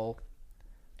Jackson Hole,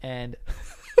 and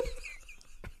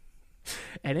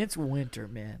and it's winter,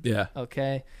 man. Yeah.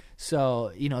 Okay?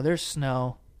 So, there's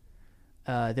snow,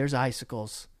 there's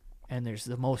icicles, and there's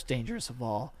the most dangerous of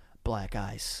all, black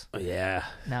ice. Yeah.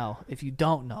 Now, if you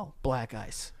don't know, black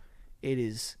ice, it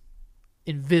is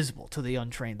invisible to the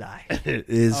untrained eye. It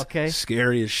is Okay.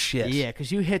 scary as shit. Yeah,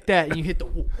 because you hit that and you hit the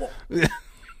whoa.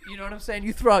 You know what I'm saying?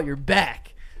 You throw out your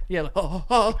back. Yeah,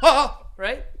 like,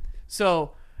 right?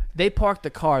 So they park the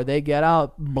car. They get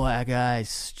out. Black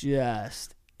ice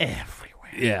just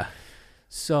everywhere. Yeah.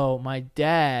 So my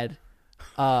dad,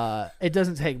 it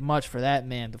doesn't take much for that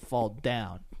man to fall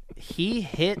down. He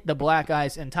hit the black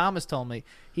ice, and Thomas told me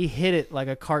he hit it like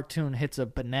a cartoon hits a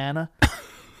banana,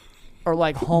 or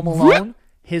like Home Alone.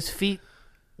 His feet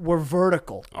were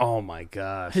vertical. Oh my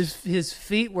gosh. His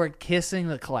feet were kissing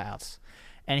the clouds,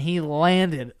 and he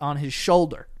landed on his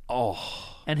shoulder.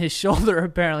 Oh. And his shoulder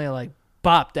apparently like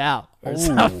bopped out or Ooh.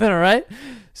 something, right?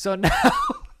 So now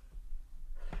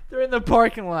they're in the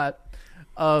parking lot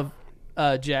of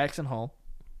Jackson Hole,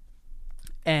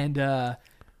 and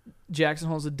Jackson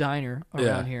Hole's a diner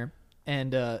around here,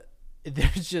 and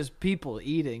there's just people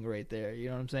eating right there. You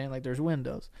know what I'm saying? Like there's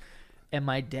windows, and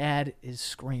my dad is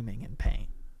screaming in pain.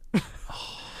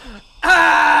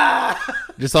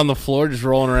 Just on the floor, just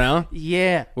rolling around.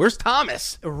 Yeah, Where's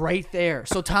Thomas? right there.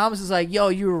 So Thomas is like, yo,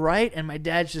 you were right. And my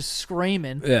dad's just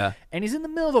screaming. Yeah. And he's in the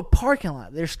middle of a parking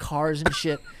lot. There's cars and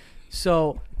shit.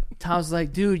 So Tom's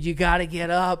like, dude, you got to get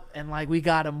up. And, like, we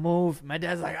got to move. My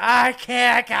dad's like, I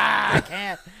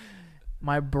can't.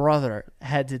 My brother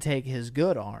had to take his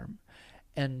good arm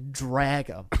and drag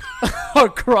him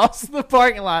across the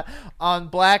parking lot on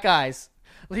black ice.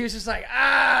 He was just like,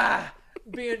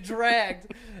 being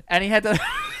dragged. And he had to...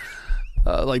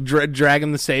 Like drag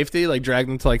him to safety, like drag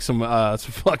him to like some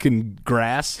fucking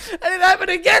grass. And it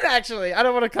happened again, actually. I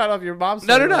don't want to cut off your mom's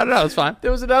No, story. it's fine.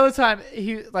 There was another time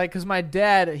he like because my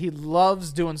dad he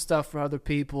loves doing stuff for other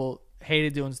people,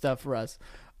 hated doing stuff for us.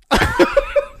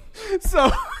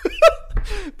 So,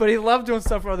 but he loved doing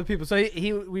stuff for other people. So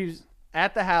we was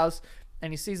at the house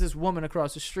and he sees this woman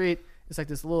across the street. It's like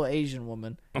this little Asian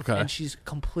woman, Okay. and she's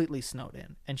completely snowed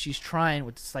in, and she's trying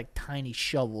with this like tiny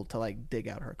shovel to like dig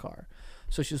out her car.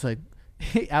 So she's like,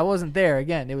 I wasn't there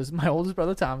again. It was my oldest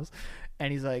brother Thomas,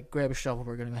 and he's like, grab a shovel.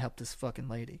 We're gonna help this fucking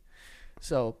lady.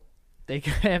 So they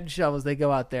grab shovels. They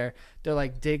go out there. They're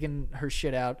like digging her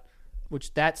shit out,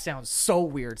 which that sounds so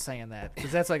weird saying that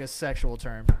because that's like a sexual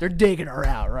term. They're digging her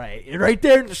out, right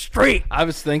there in the street. I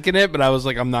was thinking it, but I was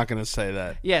like, I'm not gonna say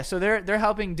that. Yeah, so they're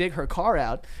helping dig her car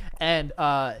out, and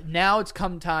now it's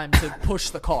come time to push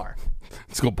the car.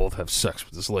 Let's go both have sex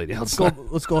with this lady Let's outside.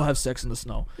 go have sex in the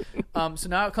snow. So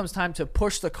now it comes time to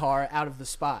push the car out of the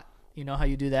spot. You know how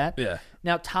you do that? Yeah.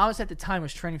 Now Thomas at the time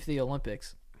was training for the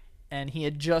Olympics, and he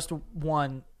had just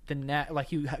won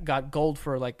he got gold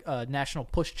for like national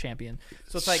push champion.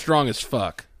 So it's like Strong as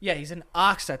fuck. yeah, he's an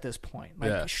ox at this point. Like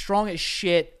Yeah. strong as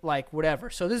shit, like whatever.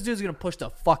 So this dude's gonna push the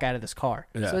fuck out of this car.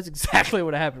 Yeah. So that's exactly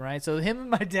what happened, right? So him and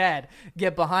my dad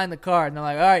get behind the car and they're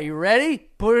like, all right, you ready?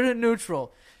 Put it in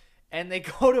neutral. And they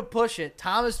go to push it.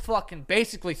 Thomas fucking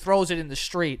basically throws it in the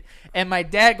street. And my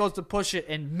dad goes to push it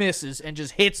and misses and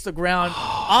just hits the ground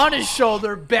on his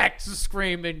shoulder, back to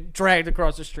scream and dragged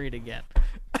across the street again.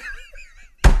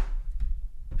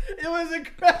 It was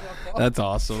incredible. That's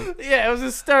awesome. Yeah, it was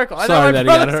hysterical. I Sorry know that he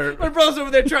got hurt. My brother's over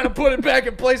there trying to put it back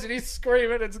in place, and he's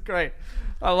screaming. It's great.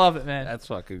 I love it, man. That's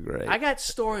fucking great. I got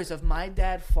stories of my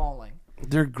dad falling.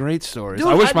 They're great stories. Dude,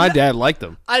 I wish my I- dad liked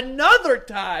them. Another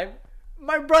time,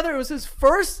 my brother, it was his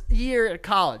first year at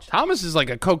college. Thomas is like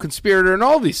a co-conspirator in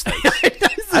all these things.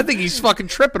 I think he's fucking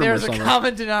tripping him or There's a something.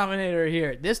 common denominator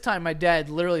here. This time, my dad,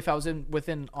 literally, if I was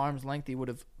within arm's length, he would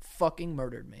have fucking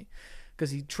murdered me. Because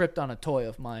he tripped on a toy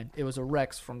of mine. It was a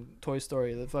Rex from Toy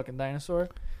Story, the fucking dinosaur.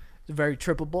 It's a very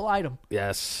trippable item.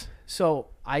 Yes. So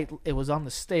it was on the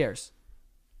stairs,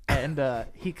 and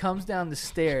he comes down the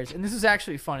stairs, and this is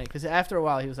actually funny because after a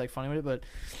while he was like funny with it,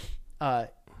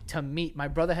 but to meet my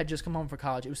brother had just come home from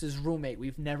college. It was his roommate.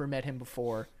 We've never met him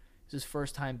before. It was his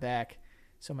first time back.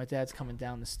 So my dad's coming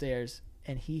down the stairs,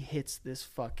 and he hits this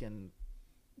fucking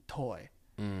toy,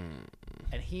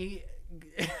 and he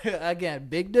again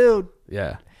big dude.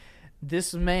 Yeah.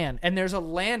 This man, and there's a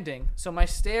landing. So my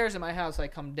stairs in my house, I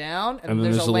come down, and, And then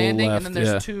there's there's a a little landing, left, and then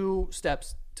there's yeah. 2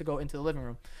 steps to go into the living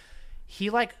room. He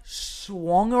like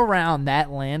swung around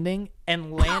that landing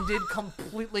and landed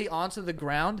completely onto the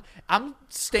ground. I'm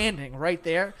standing right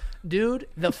there, dude.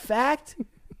 The fact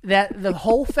that the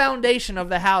whole foundation of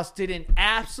the house didn't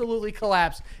absolutely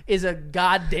collapse is a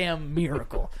goddamn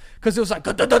miracle. Because it was like,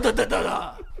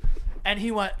 da-da-da-da-da-da. And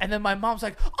he went, and then my mom's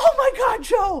like, "Oh my God,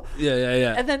 Joe!"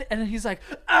 Yeah. And then he's like,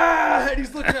 "Ah!" And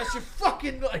he's looking at us, you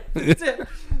fucking like, that's it.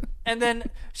 And then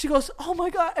she goes, "Oh my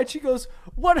God!" And she goes,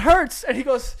 "What hurts?" And he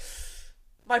goes,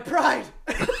 "My pride."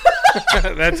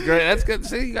 That's great. That's good.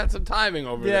 See, you got some timing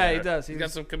over Yeah, there. he does. He's got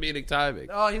some comedic timing.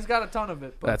 Oh, he's got a ton of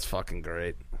it. But. That's fucking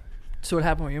great. So what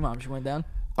happened with your mom? She went down.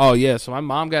 Oh, yeah. So my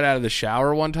mom got out of the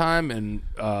shower one time, and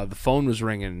the phone was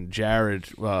ringing. Jared,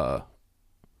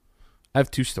 I have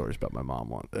 2 stories about my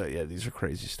mom. Yeah, these are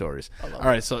crazy stories. All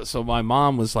right, so my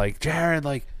mom was like, Jared,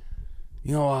 like,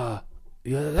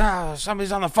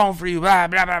 somebody's on the phone for you, blah,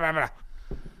 blah, blah, blah, blah.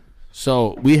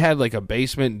 So we had, like, a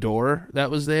basement door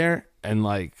that was there, and,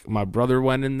 like, my brother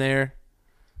went in there,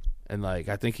 and, like,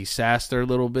 I think he sassed her a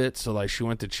little bit, so, like, she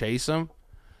went to chase him,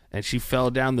 and she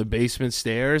fell down the basement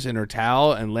stairs in her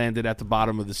towel and landed at the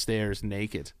bottom of the stairs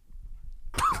naked.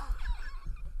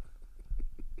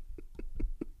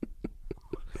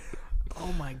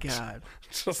 Oh my God!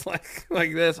 Just like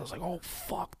this. I was like, oh,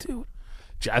 fuck, dude.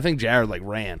 I think Jared, like,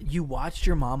 ran. You watched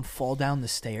your mom fall down the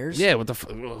stairs? Yeah,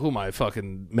 who am I,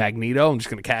 fucking Magneto? I'm just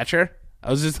going to catch her?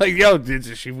 I was just like, yo,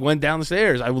 she went down the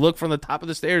stairs. I looked from the top of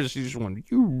the stairs, and she just went,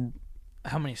 you.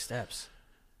 How many steps?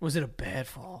 Was it a bad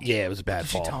fall? Yeah, it was a bad Did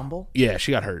she fall. tumble? Yeah,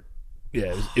 she got hurt.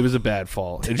 Yeah, it was a bad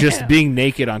fall. And just being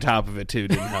naked on top of it too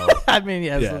didn't help. I mean,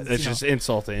 yeah, Yeah, it's just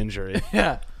insult to injury.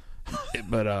 yeah.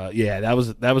 But yeah, that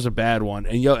was a bad one.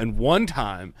 And one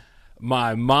time,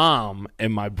 my mom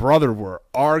and my brother were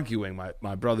arguing.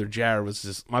 My brother Jared was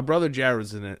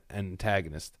an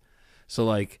antagonist, so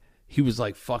like he was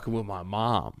like fucking with my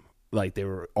mom. Like they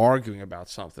were arguing about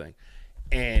something,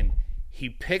 and he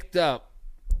picked up.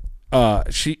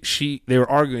 They were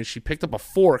arguing. She picked up a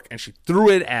fork and she threw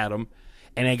it at him,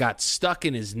 and it got stuck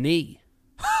in his knee.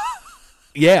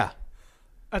 Yeah,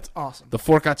 That's awesome. the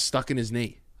fork got stuck in his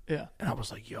knee. Yeah. And I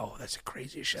was like, yo, that's the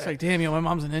craziest shit. It's like, damn, my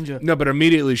mom's a ninja. No, but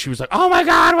immediately she was like, oh my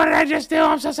God, what did I just do?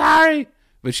 I'm so sorry.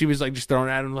 But she was like just throwing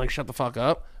at him, like, shut the fuck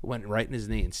up. Went right in his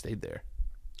knee and stayed there.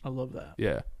 I love that.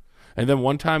 Yeah. And then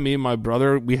one time, me and my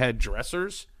brother, we had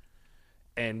dressers,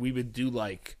 and we would do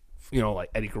like, like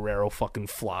Eddie Guerrero fucking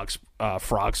frog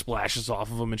splashes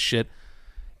off of them and shit.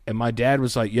 And my dad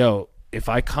was like, yo, if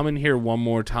I come in here one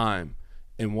more time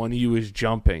and one of you is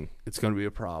jumping, it's going to be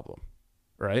a problem.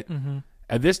 Right? Mm-hmm.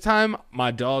 At this time,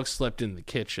 my dog slept in the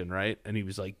kitchen, right? And he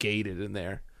was like gated in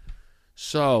there.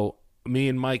 So me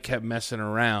and Mike kept messing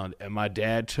around, and my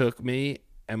dad took me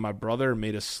and my brother and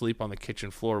made us sleep on the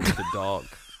kitchen floor with the dog.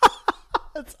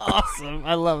 That's awesome.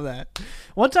 I love that.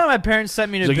 One time my parents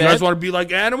sent me to He's like, bed. you guys want to be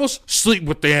like animals? Sleep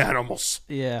with the animals.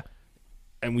 Yeah.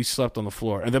 And we slept on the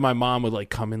floor. And then my mom would like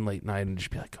come in late night and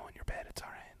just be like, go in your bed. It's all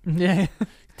right. Yeah.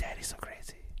 Daddy's so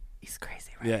crazy. He's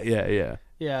crazy, right? Yeah.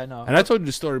 Yeah, I know. And I told you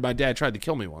the story. My dad tried to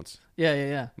kill me once.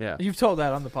 Yeah. Yeah. You've told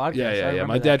that on the podcast. I Yeah. remember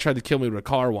My that. dad tried to kill me with a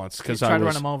car once because Tried I to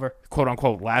was, run him over. quote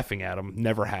unquote, laughing at him.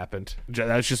 Never happened.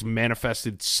 That's just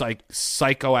manifested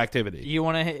psycho activity. You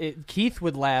want to? Keith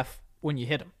would laugh when you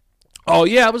hit him. Oh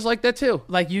yeah, I was like that too.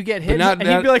 Like you get hit, not- and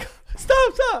he'd be like,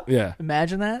 "Stop!" Yeah.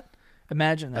 Imagine that.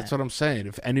 Imagine that. That's what I'm saying.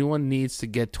 If anyone needs to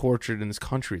get tortured in this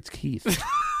country, it's Keith.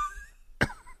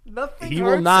 Nothing. He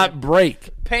will hurts not him. break.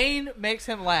 Pain makes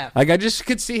him laugh. Like I just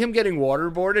could see him getting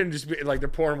waterboarded and just be like they're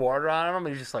pouring water on him, and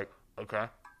he's just like, okay.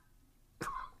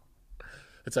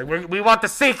 It's like we want the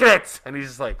secrets, and he's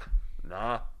just like,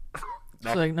 nah.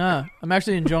 It's like, nah, I'm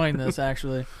actually enjoying this.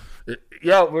 Actually,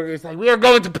 Yo, it's like we are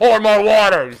going to pour more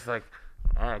water. He's like,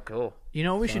 all right, cool. you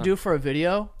know what we should do for a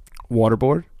video?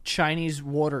 Waterboard? Chinese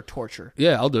water torture.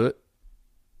 Yeah, I'll do it.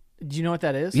 Do you know what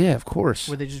that is? Yeah, of course.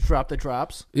 Where they just drop the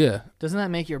drops. Yeah, Doesn't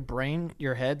that make your brain,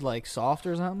 your head, like soft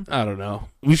or something? I don't know.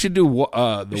 We should do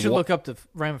the. We should look up the Yeah,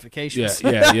 ramifications.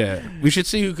 yeah. We should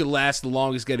see who could last the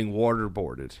longest getting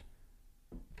waterboarded.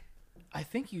 I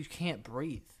think you can't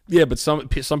breathe. Yeah, but some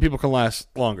people can last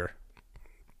longer.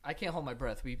 I can't hold my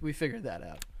breath. We figured that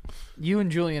out. You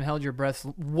and Julian held your breaths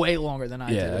way longer than I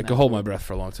did. Yeah, I in could that hold pool. my breath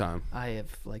for a long time. I have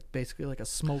like basically like a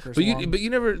smoker's But lung. you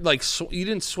never like you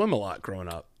didn't swim a lot growing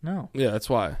up. No. Yeah, that's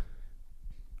why.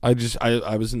 I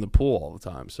was in the pool all the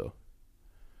time, so.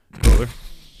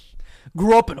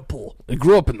 Grew up in a pool. I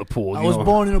grew up in the pool. I was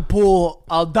born in a pool.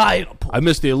 I'll die in a pool. I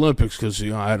missed the Olympics because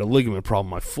I had a ligament problem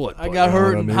in my foot. I but got you know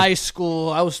hurt what in I mean? high school.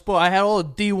 I had all the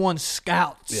D1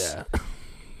 scouts. Yeah.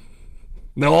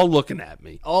 They're all looking at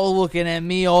me. All looking at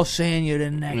me, all saying you're the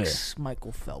next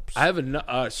Michael Phelps. I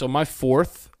have so my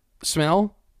fourth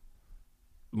smell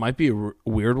might be a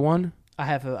weird one. I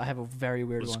have a very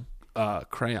weird one.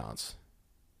 Crayons.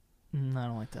 I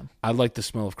don't like them. I like the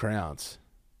smell of crayons.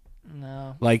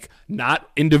 No. Like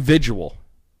not individual.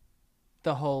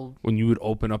 The whole. When you would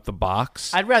open up the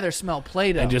box I'd rather smell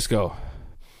Play-Doh. and just go,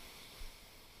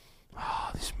 oh,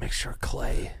 this mixture of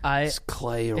clay. It's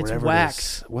clay or it's whatever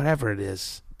wax. it is. Whatever it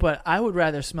is. But I would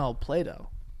rather smell Play-Doh.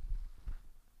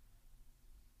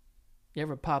 You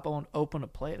ever open a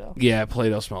Play-Doh? Yeah,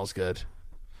 Play-Doh smells good.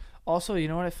 Also, you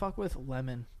know what I fuck with?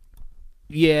 Lemon.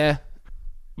 Yeah.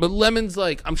 But lemon's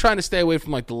like, I'm trying to stay away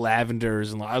from like the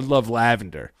lavenders, and I love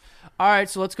lavender. All right,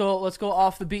 so let's go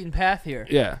off the beaten path here.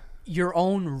 Yeah. Your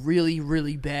own really,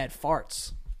 really bad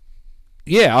farts.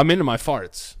 Yeah, I'm into my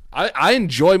farts. I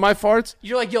enjoy my farts.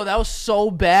 You're like, yo, that was so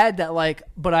bad that like,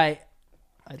 but I'd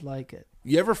like it.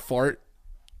 You ever fart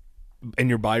and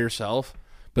you're by yourself,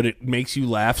 but it makes you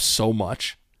laugh so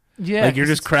much? Yeah. Like you're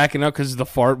just cracking up because the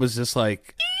fart was just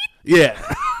like, yeah.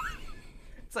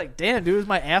 It's like, damn, dude, is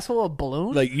my asshole a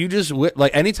balloon? Like you just,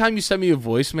 like anytime you send me a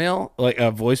voicemail, like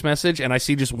a voice message, and I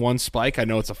see just one spike, I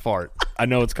know it's a fart. I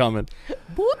know it's coming.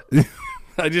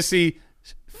 I just see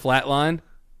flatline,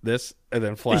 this, and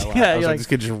then flatline. Yeah, I was you're like, like- this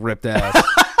kid just ripped ass.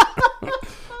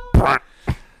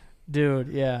 Dude,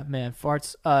 yeah, man,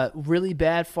 farts, really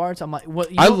bad farts. I'm like, what?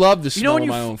 I love the smell when of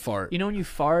you my f- own fart. You know when you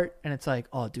fart and it's like,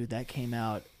 oh, dude, that came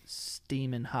out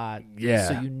steaming hot. Yeah.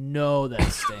 So you know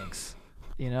that stinks.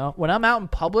 You know, when I'm out in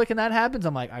public and that happens,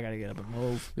 I'm like, I gotta get up and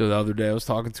move. The other day I was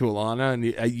talking to Alana,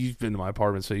 and you've been to my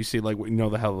apartment, so you see like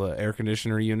how the air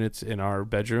conditioner units in our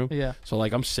bedroom. Yeah. So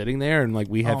like I'm sitting there and like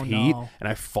we have heat, no. and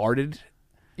I farted.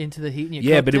 Into the heat and you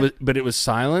Yeah, cooked but it was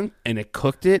silent and it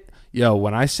cooked it. Yo,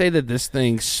 when I say that this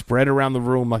thing spread around the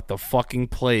room like the fucking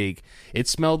plague, it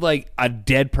smelled like a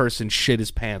dead person shit his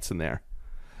pants in there.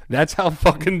 That's how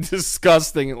fucking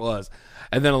disgusting it was.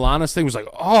 And then Alana's thing was like,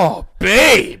 "Oh,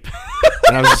 babe,"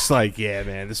 and I was just like, "Yeah,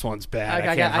 man, this one's bad.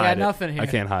 I got nothing here. I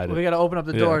can't hide it." We gotta open up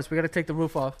the doors. We gotta take the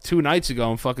roof off. 2 nights ago,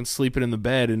 I'm fucking sleeping in the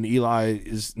bed, and Eli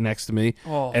is next to me,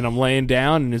 Oh. and I'm laying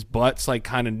down, and his butt's like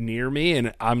kind of near me,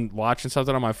 and I'm watching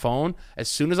something on my phone. As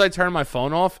soon as I turn my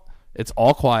phone off, it's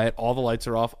all quiet, all the lights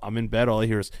are off. I'm in bed, all I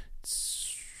hear is,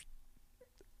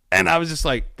 and I was just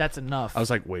like, That's enough. I was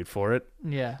like, wait for it,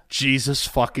 yeah. Jesus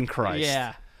fucking Christ,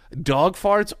 Yeah. dog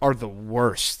farts are the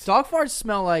worst. Dog farts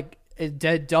smell like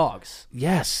dead dogs.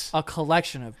 Yes, A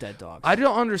collection of dead dogs. I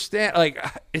don't understand. Like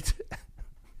it's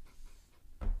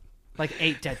Like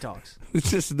 8 dead dogs.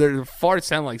 just their farts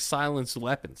sound like silenced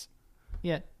weapons.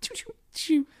 Yeah.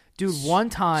 Dude, one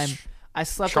time I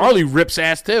slept. Charlie rips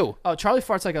ass too. Oh, Charlie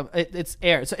farts like it's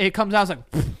air. So it comes out. It's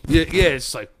like, Yeah,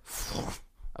 it's like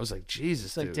I was like, Jesus,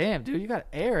 it's like, dude. damn, dude, you got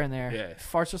air in there. Yeah.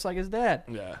 Farts just like his dad.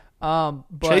 Yeah.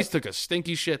 But Chase took a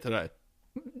stinky shit today.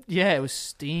 yeah, it was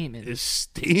steaming. It's It's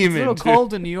steaming. a little dude.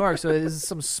 cold in New York, so there's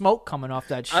some smoke coming off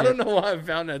that shit. I don't know why I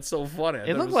found that so funny.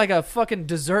 It looked like a fucking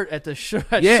dessert at the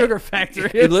Yeah. sugar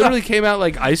factory. It literally came out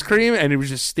like ice cream, and it was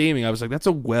just steaming. I was like, that's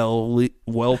a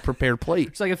well prepared plate.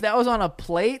 It's like if that was on a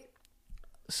plate,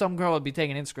 some girl would be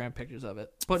taking Instagram pictures of it,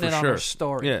 putting For it on sure. her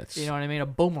story. Yeah, it's- You know what I mean? A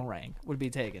boomerang would be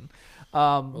taken.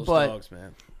 Those But dogs,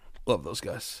 man. Love those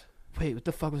guys. wait, what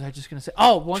the fuck was I just gonna say?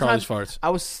 Oh, one Charlie's time farts. I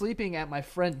was sleeping at my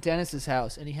friend Dennis's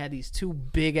house, and he had these 2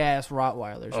 big ass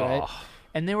Rottweilers, right? Oh.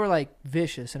 And they were like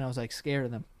vicious, and I was like scared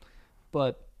of them.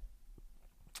 But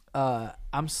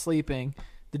I'm sleeping.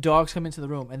 The dogs come into the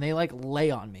room, and they like lay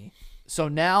on me. So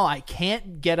now I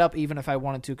can't get up even if I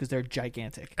wanted to because they're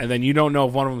gigantic. And then you don't know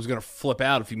if one of them is going to flip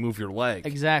out if you move your leg.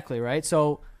 Exactly, right?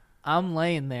 So I'm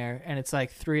laying there, and it's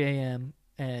like 3 a.m.,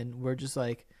 and we're just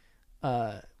like,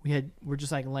 we're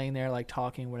just like laying there, like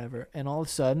talking, whatever. And all of a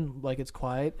sudden, like it's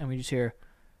quiet, and we just hear,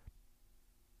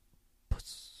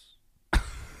 "Puss."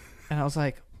 And I was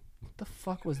like, what the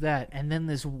fuck was that? And then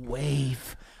this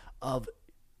wave of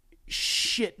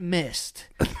shit mist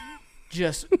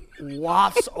just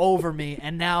wafts over me,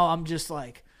 and now I'm just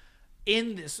like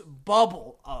in this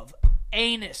bubble of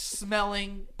anus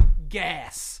smelling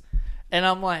gas. And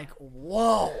I'm like,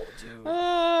 whoa, dude. And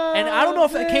I don't know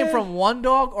if it came from one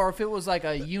dog or if it was like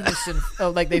a unison,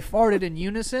 like they farted in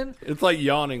unison. It's like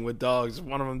yawning with dogs.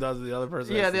 One of them does, the other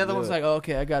person. Yeah, has the to other do one's it. like, oh,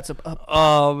 okay, I got some.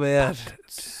 Oh man.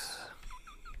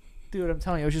 Dude, I'm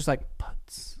telling you, it was just like,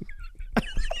 putz.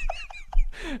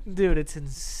 Dude, it's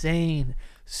insane.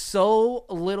 So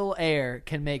little air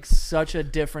can make such a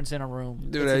difference in a room.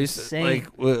 Dude, it's I used to, insane.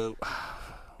 like,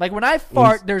 Like when I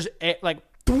fart, there's air, like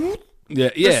yeah,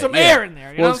 there's some air in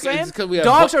there. You know what I'm saying? It's because we have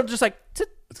Dogs are just like. It's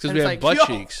because and we it's have like, butt yo.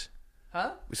 cheeks.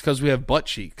 Huh? It's because we have butt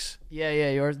cheeks. Yeah,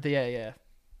 yours. Yeah.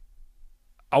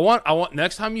 I want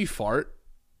next time you fart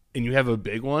and you have a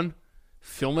big one,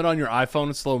 film it on your iPhone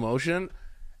in slow motion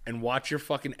and watch your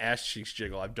fucking ass cheeks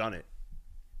jiggle. I've done it.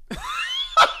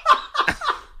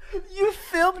 You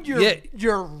filmed Yeah.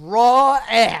 your raw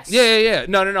ass. Yeah.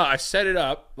 No. I set it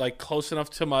up like close enough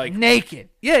to my. Naked.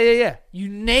 Yeah. You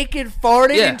naked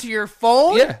farted Yeah. into your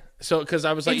phone. Yeah. So because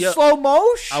I was like, In yeah, slow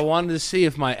motion. I wanted to see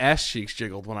if my ass cheeks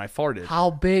jiggled when I farted. How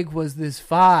big was this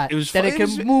fart It was that fu- it it can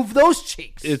was- move those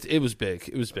cheeks? It was big.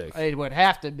 It was big. It would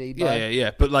have to be. But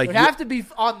Yeah. But like It would have to be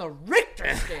on the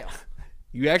Richter scale.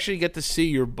 you actually get to see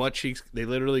your butt cheeks. They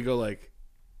literally go like.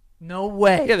 No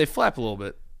way. Yeah, they flap a little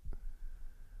bit.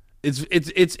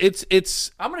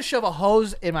 It's I'm gonna shove a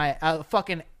hose in my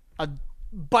fucking a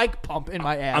bike pump in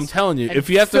my ass. I'm telling you, and if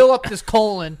you have to- fill up this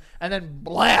colon and then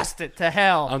blast it to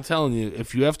hell. I'm telling you,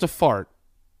 if you have to fart,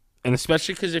 and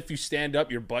especially because if you stand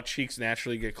up, your butt cheeks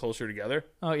naturally get closer together.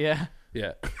 Oh yeah.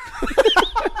 Yeah.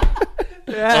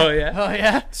 Yeah. Oh, yeah? Oh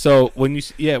yeah. So when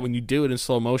you do it in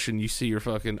slow motion, you see your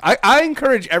fucking. I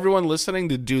encourage everyone listening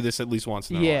to do this at least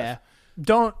once in their Yeah. life.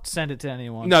 Don't send it to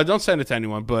anyone. No, don't send it to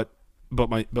anyone, but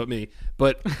me.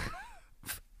 But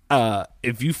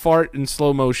if you fart in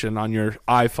slow motion on your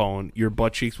iPhone, your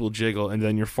butt cheeks will jiggle, and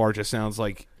then your fart just sounds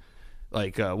like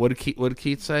what did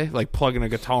Keith say? Like plugging a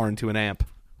guitar into an amp.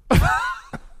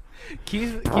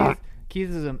 Keith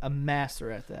is a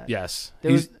master at that. Yes.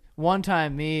 There was one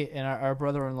time me and our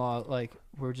brother-in-law like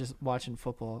we were just watching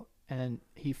football, and then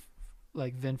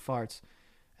Vin farts,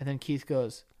 and then Keith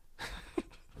goes,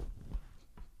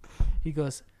 He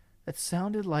goes, that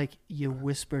sounded like you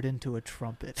whispered into a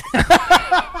trumpet.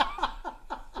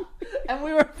 And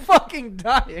we were fucking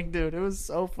dying, dude. It was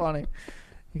so funny.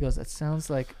 He goes, that sounds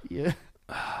like you.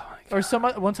 Or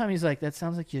one time he's like, that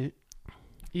sounds like you.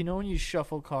 You know when you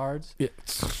shuffle cards? Yeah.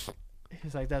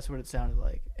 He's like, that's what it sounded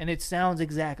like. And it sounds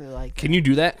exactly like Can you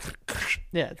do that?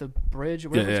 yeah, the bridge or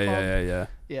whatever it's called. Yeah.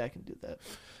 Yeah, I can do that.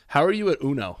 How are you at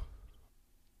Uno?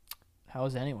 How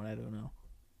is anyone? I don't know.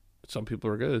 Some people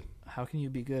are good. How can you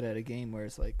be good at a game where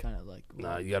it's like kind of like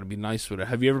Nah, you got to be nice with it.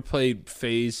 Have you ever played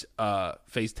Phase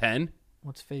 10?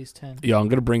 what's Phase 10? Yeah, I'm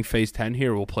gonna bring Phase 10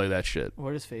 here. We'll play that shit.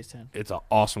 What is Phase 10? It's an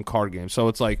awesome card game. So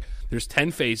it's like there's 10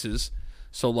 phases.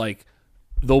 So like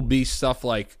there'll be stuff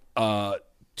like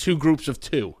 2 groups of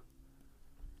 2.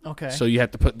 Okay. So you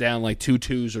have to put down like 2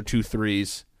 2s or 2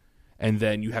 3s, and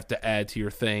then you have to add to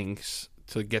your things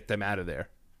to get them out of there.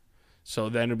 So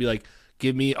then it'll be like,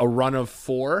 give me a run of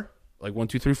 4, like 1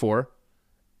 2 3 4,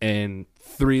 and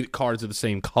 3 cards of the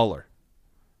same color.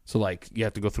 So like you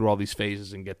have to go through all these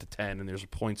phases and get to 10, and there's a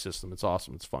point system. It's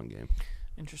awesome. It's a fun game.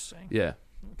 Interesting. Yeah,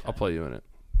 Okay. I'll play you in it.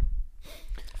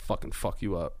 Fucking fuck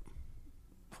you up.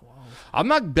 Whoa. I'm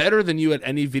not better than you at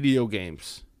any video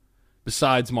games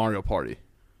besides Mario Party.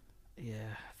 Yeah,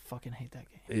 I fucking hate that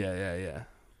game. Yeah.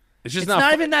 It's just It's not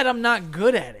fu- even that I'm not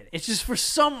good at it. It's just for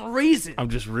some reason. I'm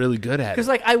just really good at Because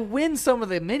it. like I win some of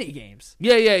the mini games,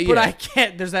 Yeah. but I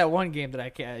can't. There's that one game that I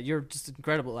can't. You're just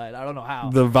incredible at. I don't know how.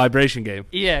 The vibration game.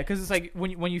 Yeah, because it's like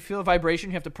when you feel a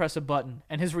vibration, you have to press a button,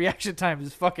 and his reaction time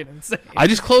is fucking insane. I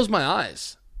just close my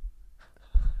eyes.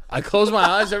 I close my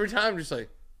eyes every time, just like,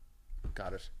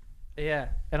 got it. Yeah,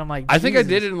 and I'm like, I think I Jesus.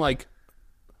 did it in like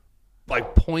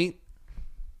point.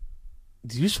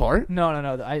 Did you fart? No.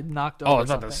 I knocked over. Oh, I was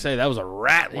about to something. say that was a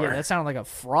rattler. Yeah, that sounded like a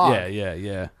frog.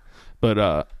 Yeah.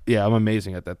 But yeah, I'm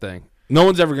amazing at that thing. No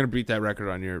one's ever gonna beat that record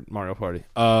on your Mario Party.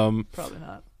 Probably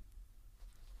not.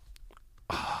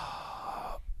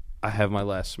 I have my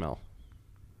last smell,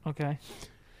 Okay.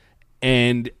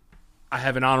 and I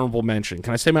have an honorable mention.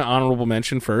 Can I say my honorable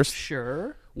mention first?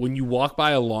 Sure. When you walk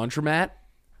by a laundromat,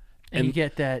 And you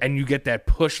get that. and you get that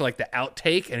push, like the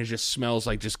outtake, and it just smells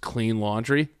like just clean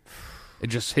laundry. It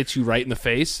just hits you right in the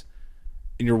face,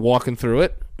 and you're walking through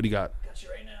it. What do you got? got you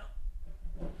right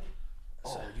now.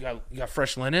 Oh, you got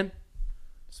fresh linen.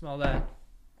 Smell that.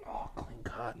 Oh, clean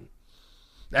cotton.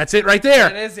 That's it right there.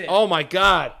 That is it. Oh my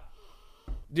god,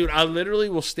 dude! I literally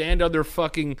will stand under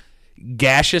fucking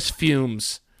gaseous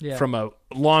fumes Yeah. from a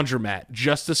laundromat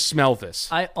just to smell this.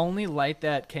 I only light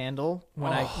that candle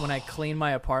when I clean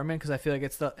my apartment because I feel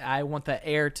like I want the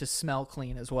air to smell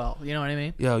clean as well. You know what I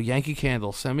mean? Yo, Yankee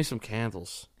Candle, send me some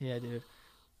candles. Yeah, dude.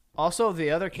 Also, the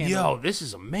other candle. Yo, this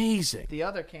is amazing. The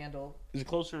other candle. Is it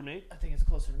closer to me? I think it's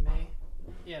closer to me.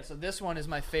 Yeah. So this one is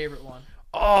my favorite one.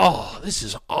 Oh, this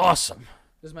is awesome.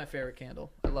 This is my favorite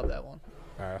candle. I love that one.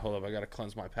 All right, hold up. I gotta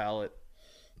cleanse my palate.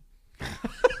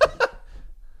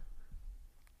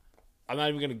 I'm not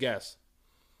even gonna guess.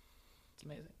 It's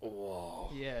amazing. Whoa,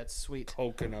 Yeah, it's sweet.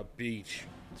 Coconut Beach.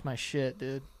 It's my shit,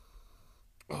 dude.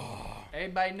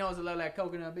 Everybody knows I love that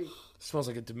coconut beef. Smells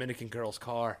like a Dominican girl's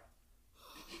car.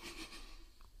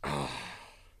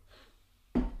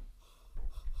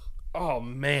 Oh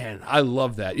man, I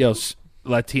love that. Yo,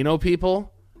 Latino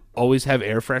people always have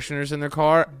air fresheners in their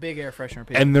car, Big air freshener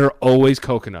people. and they're always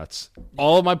coconuts.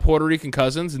 All of my Puerto Rican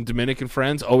cousins and Dominican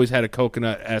friends always had a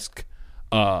coconut-esque.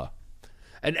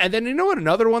 And then you know what?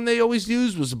 Another one they always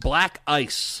used was black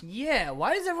ice. Yeah,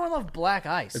 why does everyone love black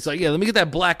ice? It's like, yeah, let me get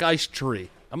that black ice tree.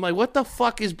 I'm like, what the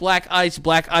fuck is black ice?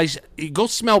 Black ice. Go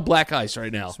smell black ice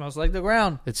right now. smells like the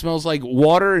ground. It smells like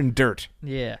water and dirt.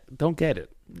 Yeah. Don't get it.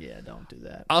 Yeah, don't do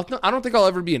that. I don't think I'll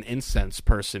ever be an incense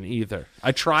person either.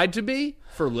 I tried to be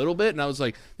for a little bit, and I was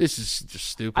like, this is just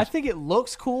stupid. I think it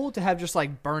looks cool to have just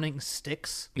like burning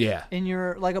sticks yeah. in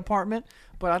your like apartment,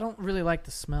 but I don't really like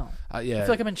the smell. Yeah. I feel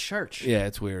like I'm in church. Yeah,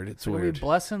 it's weird. It's Are we weird.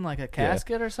 blessing like a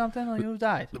casket or something? Like who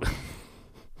died?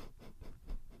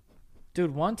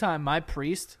 Dude, one time my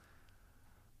priest,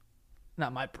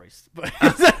 not my priest, but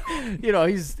you know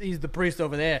he's the priest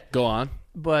over there. Go on.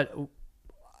 But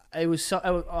it was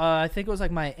so I think it was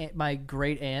like my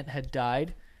great aunt had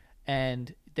died,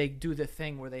 and they do the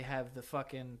thing where they have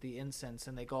the incense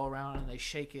and they go around and they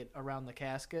shake it around the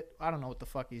casket. I don't know what the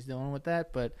fuck he's doing with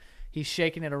that, but he's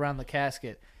shaking it around the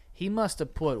casket. He must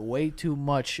have put way too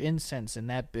much incense in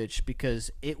that bitch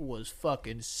because it was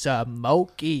fucking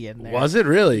smoky in there. Was it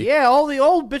really? Yeah, all the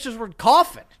old bitches were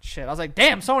coughing. Shit, I was like,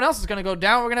 damn, someone else is gonna go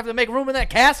down. We're gonna have to make room in that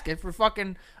casket for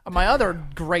fucking my other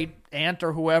great aunt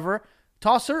or whoever.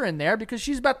 Toss her in there because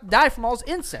she's about to die from all this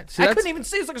incense. I that's- couldn't even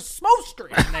see. It's like a smoke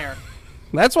screen in there.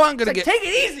 That's why I'm gonna Like, get. take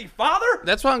it easy, father.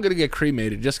 That's why I'm gonna get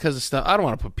cremated, just because of stuff. I don't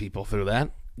want to put people through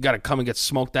that. Got to come and get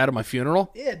smoked out of my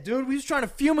funeral. Yeah, dude, we was trying to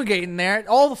fumigate in there.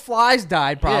 All the flies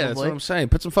died, probably. Yeah, that's what I'm saying.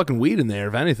 Put some fucking weed in there,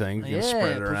 if anything. You know,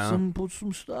 spread it around. Put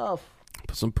some stuff.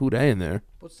 Put some poulet in there.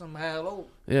 Put some hello.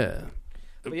 Yeah.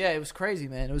 But yeah, it was crazy,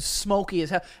 man. It was smoky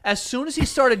as hell. As soon as he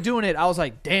started doing it, I was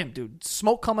like, damn, dude,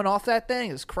 smoke coming off that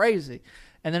thing is crazy.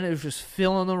 And then it was just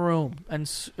filling the room. And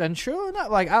sure enough,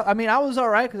 like, I mean, I was all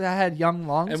right because I had young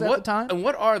lungs at the time. And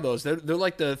what are those? They're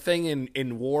like the thing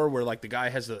in war where like the guy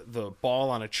has the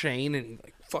ball on a chain and he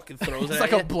like fucking throws it It's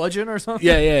at like a bludgeon or something.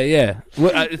 Yeah.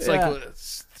 It's Yeah. like...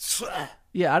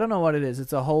 Yeah, I don't know what it is.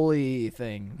 It's a holy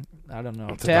thing. I don't know.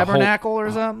 It's like a Tabernacle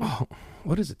or something?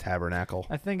 What is a tabernacle?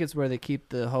 I think it's where they keep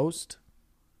the host.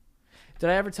 Did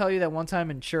I ever tell you that one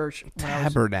time in church?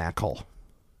 Tabernacle.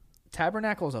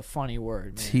 Tabernacle is a funny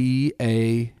word, man.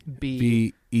 Taber.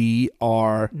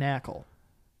 Knackle.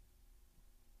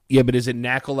 Yeah, but is it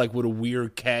knackle like with a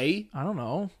weird K? I don't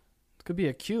know. It could be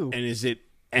a Q. And is it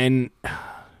N...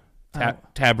 Oh.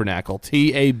 Tabernacle.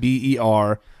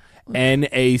 Tabernackle.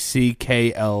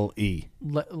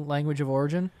 Language of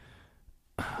origin?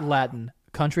 Latin.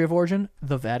 Country of origin?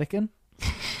 The Vatican.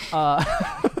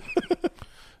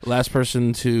 Last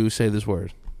person to say this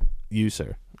word. You,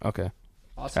 sir. Okay.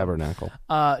 Awesome. Tabernacle.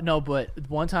 No, but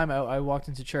one time I walked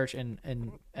into church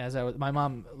and as I was, my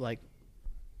mom, like,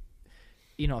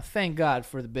 you know, thank God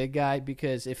for the big guy,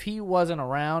 because if he wasn't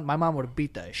around, my mom would have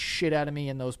beat the shit out of me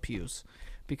in those pews,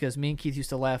 because me and Keith used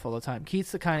to laugh all the time.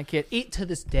 Keith's the kind of kid, to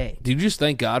this day. Did you just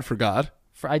thank God for God?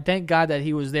 I thank God that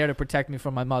he was there to protect me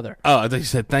from my mother. Oh, I thought you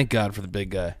said thank God for the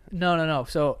big guy. No.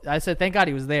 So I said thank God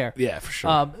he was there. Yeah, for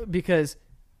sure. Because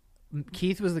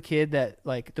Keith was the kid that,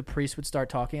 like, the priest would start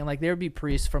talking, and like there would be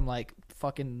priests from like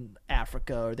fucking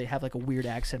Africa, or they have like a weird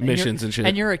accent, Missions and shit.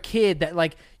 And you're a kid that,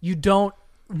 like, you don't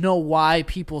know why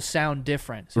people sound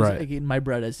different. So Right. like, my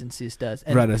brothers and sisters.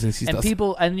 And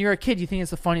people, and you're a kid, you think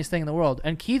it's the funniest thing in the world.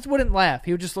 And Keith wouldn't laugh.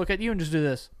 He would just look at you and just do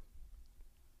this.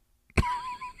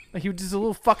 Like, he would just a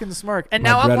little fucking smirk. And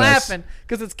now I'm laughing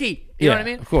because it's Keith. You know what I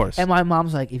mean? Of course. And my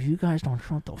mom's like, if you guys don't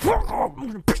shut the fuck up, I'm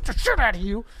going to piss the shit out of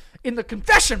you in the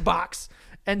confession box.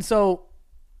 And so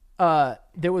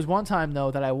there was one time,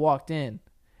 though, that I walked in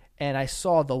and I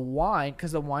saw the wine,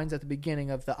 because the wine's at the beginning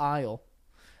of the aisle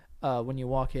when you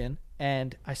walk in,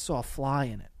 and I saw a fly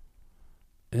in it.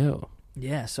 Ew.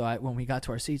 Yeah, so when we got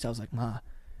to our seats, I was like, Ma,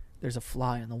 there's a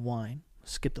fly in the wine.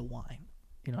 Skip the wine.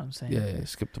 You know what I'm saying? Yeah,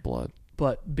 skip the blood.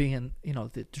 But being, you know,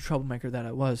 the troublemaker that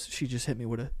I was, she just hit me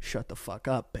with a shut the fuck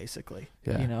up, basically.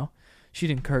 Yeah. You know? She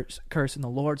didn't curse in the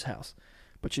Lord's house,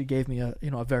 but she gave me a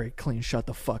very clean shut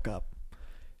the fuck up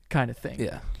kind of thing.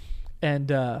 Yeah.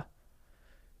 And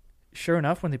sure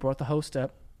enough, when they brought the host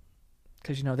up,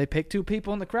 because, you know, they pick two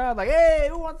people in the crowd, like, hey,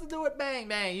 who wants to do it? Bang,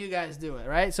 bang, you guys do it,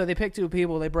 right? So they pick two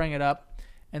people, they bring it up,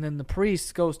 and then the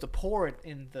priest goes to pour it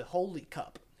in the holy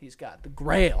cup. He's got the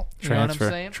grail. You know what I'm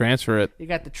saying? Transfer it. You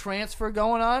got the transfer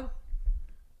going on.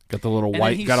 Got the little And white.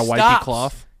 then he Got a wifey stops.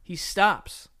 cloth. He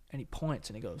stops and he points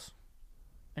and he goes,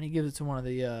 and he gives it to one of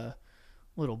the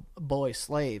little boy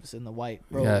slaves in the white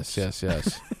robes. Yes.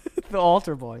 The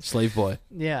altar boys. Slave boy.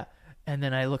 Yeah. And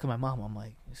then I look at my mom. I'm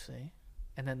like, you see?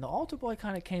 And then the altar boy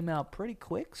kind of came out pretty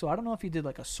quick. So I don't know if he did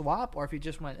like a swap or if he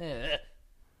just went,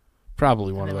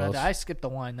 Probably one and of then those. I skipped the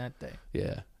wine that day.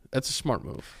 Yeah, that's a smart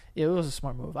move. Yeah, it was a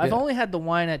smart move. I've Yeah. only had the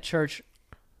wine at church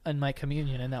in my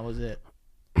communion, and that was it.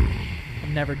 I've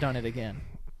never done it again.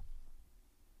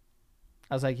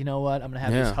 I was like, you know what? I'm going to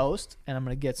have this Yeah. host, and I'm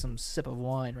going to get some sip of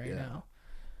wine right now.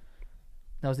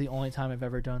 That was the only time I've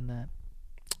ever done that.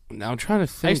 Now I'm trying to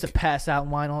think. I used to pass out in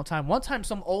wine all the time. One time,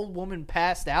 some old woman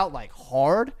passed out, like,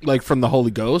 hard. Like from the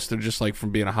Holy Ghost, or just like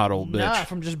from being a hot old bitch? Nah,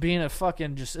 from just being a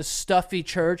fucking, just a stuffy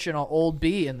church and an old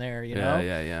B in there, you know?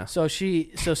 Yeah. So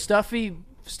stuffy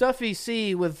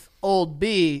C with old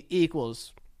B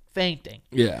equals fainting.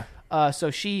 Yeah. So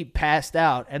she passed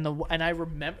out, and I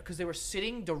remember because they were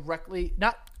sitting directly,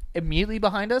 not immediately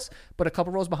behind us, but a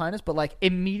couple rows behind us, but like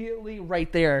immediately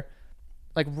right there,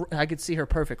 like I could see her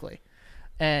perfectly,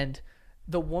 and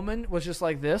the woman was just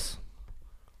like this,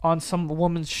 on some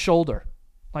woman's shoulder,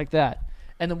 like that,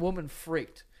 and the woman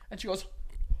freaked, and she goes,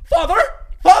 "Father,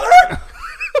 Father,"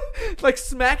 like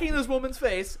smacking this woman's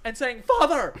face and saying,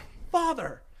 "Father,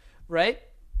 Father," right?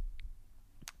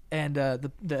 And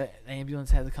the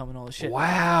ambulance had to come and all this shit.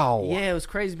 Wow. Yeah, it was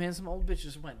crazy, man. Some old bitch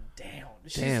just went down.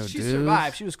 Damn, she dude.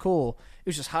 survived. She was cool. It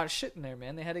was just hot as shit in there,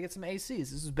 man. They had to get some ACs.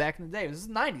 This was back in the day. This is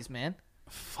the 90s, man.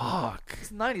 Fuck. It's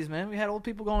the 90s, man. We had old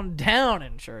people going down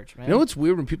in church, man. You know what's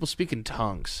weird when people speak in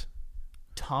tongues?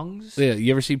 tongues. Yeah,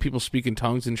 you ever see people speak in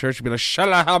tongues in church? You'd be like,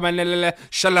 "Shalahamalala,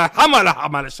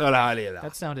 shalahamalala."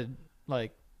 That sounded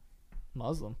like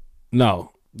Muslim.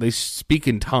 No, they speak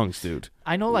in tongues, dude.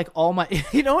 I know, like all my,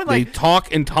 you know, when, They like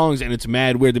talk in tongues, and it's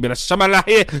mad weird. They'd be like,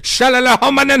 "Shamalahi,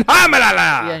 shalalahamalala."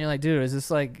 yeah, and you're like, dude, is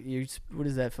this like you? What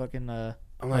is that fucking? I'm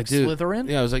like like, dude. Slytherin?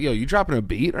 Yeah, I was like, yo, you dropping a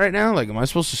beat right now? Like, am I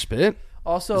supposed to spit?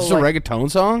 Also, Is this like, a reggaeton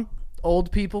song?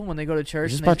 old people when they go to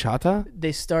church, Is and this bachata?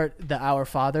 they start the Our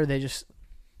Father. They just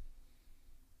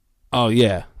Oh,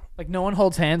 yeah. like no one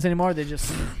holds hands anymore. They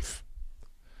just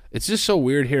It's just so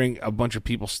weird hearing a bunch of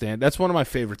people stand. That's one of my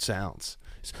favorite sounds.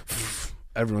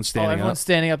 Everyone's standing everyone's up.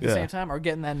 standing up at the Yeah. same time or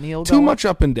getting that kneel. Too going. much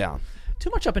up and down. Too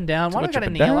much up and down. Why do I much gotta up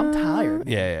and kneel? I'm down. tired.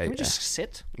 Yeah. Can we just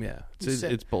sit? Yeah. Just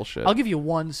sit. It's bullshit. I'll give you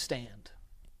one stand,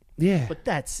 Yeah. but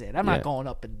that's it. I'm Yeah. not going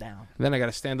up and down. Then I got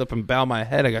to stand up and bow my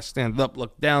head. I got to stand up,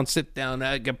 look down, sit down,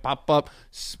 I get pop up.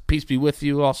 Peace be with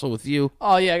you, also with you.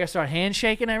 Oh yeah, I gotta start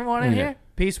handshaking everyone in Yeah. here.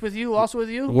 Peace with you, also with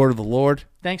The you. word of the Lord.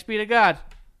 Thanks be to God.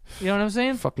 You know what I'm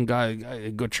saying? Fucking guy,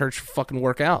 go to church, fucking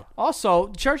work out.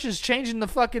 Also, church is changing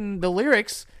the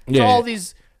lyrics to Yeah, all yeah.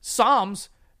 these psalms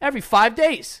every 5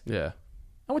 days. Yeah.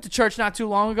 I went to church not too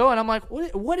long ago, and I'm like,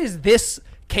 what is this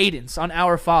cadence on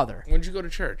Our Father? When'd you go to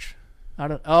church? I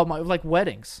don't. Oh my, like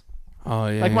weddings. Oh,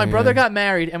 yeah. Like my brother got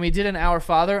married, and we did an Our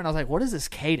Father, and I was like, what is this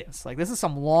cadence? Like this is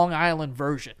some Long Island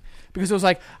version because it was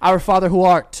like Our Father who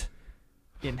art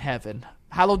in heaven,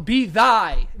 hallowed be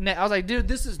thy. I was like, dude,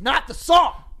 this is not the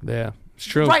song. Yeah, it's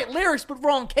true. Right lyrics, but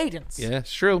wrong cadence. Yeah,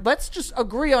 it's true. Let's just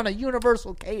agree on a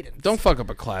universal cadence. Don't fuck up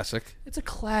a classic. It's a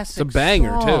classic. It's a banger,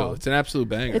 song. too. It's an absolute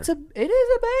banger. It is a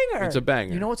banger. It's a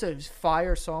banger. You know what's a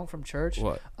fire song from church?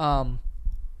 What?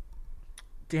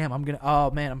 Damn,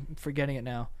 oh man, I'm forgetting it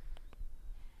now.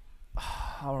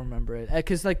 I'll remember it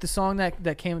because like the song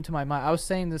that came into my mind. I was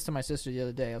saying this to my sister the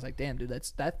other day. I was like, damn, dude,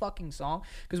 that's that fucking song.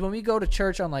 Because when we go to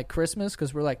church on like Christmas,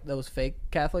 because we're like those fake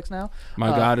Catholics now. My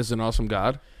God is an awesome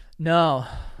God. No.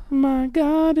 My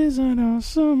God is an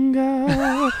awesome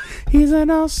God. He's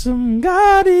an awesome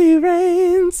God. He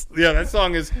reigns. Yeah, that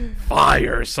song is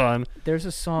fire, son. There's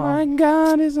a song. My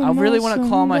God is an I really want to awesome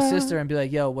call my God. sister and be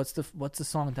like, yo, what's the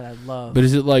song that I love? But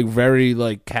is it like very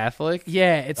like Catholic?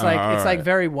 Yeah, it's like all it's like right.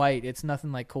 very white. It's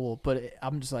nothing like cool, but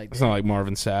I'm just like It's not like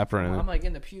Marvin Sapp or anything. I'm like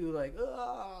in the pew, like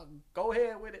go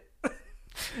ahead with it.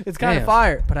 It's kind of Damn.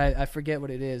 fire, but I forget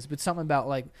what it is. But something about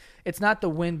like it's not the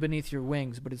wind beneath your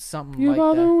wings, but it's something You like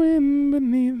are the that. wind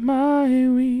beneath my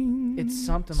wings. It's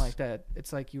something like that.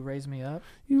 It's like you raise me up.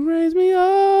 You raise me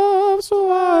up so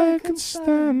I can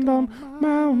stand on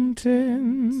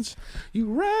mountains. You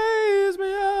raise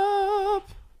me up.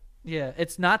 Yeah,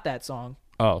 it's not that song,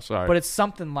 Oh, sorry. but it's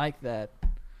something like that.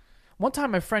 One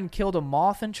time, my friend killed a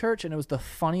moth in church, and it was the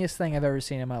funniest thing I've ever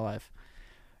seen in my life.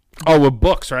 oh, with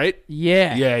books, right?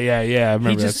 Yeah. Yeah. I He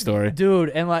remember just, that story. dude,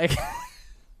 and like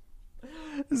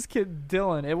this kid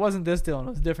Dylan. It wasn't this Dylan. It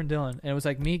was a different Dylan. And it was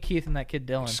like me, Keith, and that kid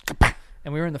Dylan.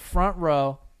 And we were in the front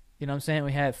row. You know what I'm saying?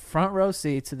 We had front row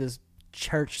seats to this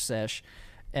church sesh,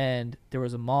 and there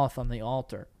was a moth on the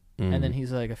altar. And then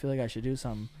he's like, I feel like I should do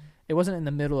something. It wasn't in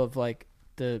the middle of like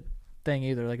the thing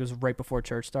either. Like it was right before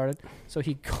church started. So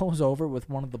he goes over with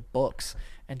one of the books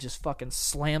and just fucking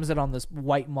slams it on this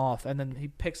white moth. And then he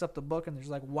picks up the book and there's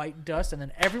like white dust, and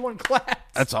then everyone claps.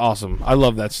 That's awesome. I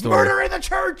love that story. Murder in the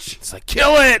church. It's like,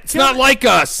 kill it. It's not like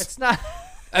us. It's not.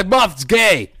 That moth's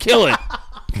gay. Kill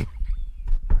it.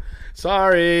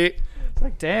 Sorry. It's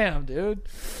like, damn, dude.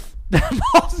 That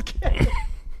moth's gay.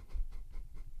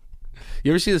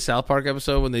 You ever see the South Park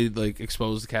episode when they like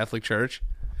expose the Catholic Church?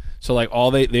 So like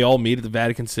they all meet at the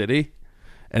Vatican City,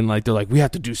 and like they're like, we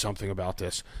have to do something about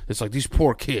this. It's like these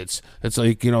poor kids. It's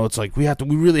like, you know, it's like we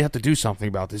really have to do something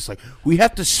about this. It's like we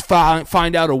have to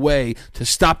find out a way to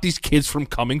stop these kids from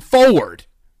coming forward.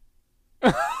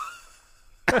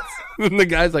 And the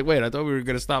guy's like, wait, I thought we were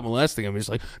gonna stop molesting him. He's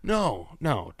like, no,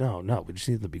 we just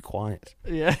need to be quiet.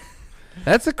 Yeah.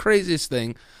 That's the craziest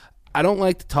thing. I don't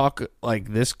like to talk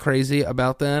like this crazy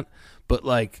about that, but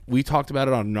like we talked about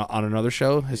it on another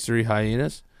show, History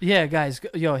Hyenas. Yeah, guys.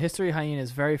 Yo, History Hyena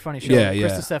is a very funny show. Yeah,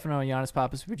 Chris yeah. Stefano and Giannis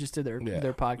Papas. We just did their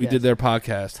podcast. We did their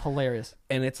podcast, It's hilarious.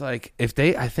 and it's like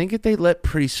I think if they let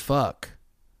priests fuck,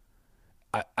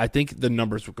 I think the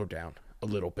numbers would go down a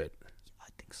little bit. I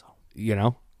think so. You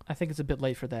know? I think it's a bit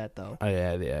late for that, though.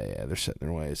 Yeah. They're set in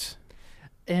their ways.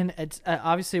 And it's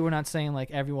obviously we're not saying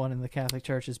like everyone in the Catholic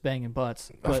Church is banging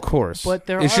butts. But, Of course, But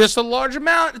it's just a large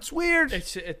amount. It's weird.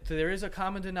 there is a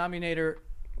common denominator.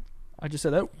 I just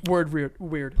said that word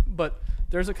weird. But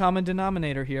there's a common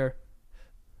denominator here.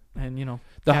 And, you know.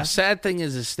 The sad thing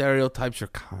is the stereotypes are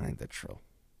kind of true.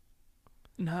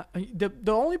 Not, the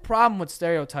only problem with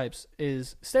stereotype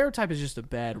is just a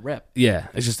bad rep. Yeah,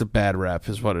 it's just a bad rep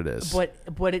is what it is.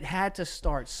 But it had to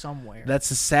start somewhere. That's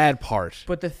the sad part.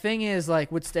 But the thing is,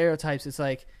 like, with stereotypes, it's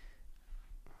like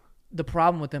the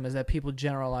problem with them is that people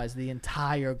generalize the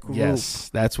entire group. Yes,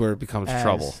 that's where it becomes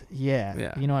trouble.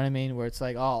 Yeah. You know what I mean? Where it's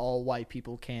like, oh, all white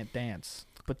people can't dance.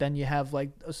 But then you have, like,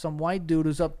 some white dude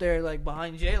who's up there, like,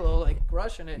 behind J-Lo, like,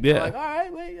 rushing it. Yeah. You're like, all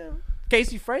right, wait,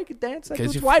 Casey Frey could dance. That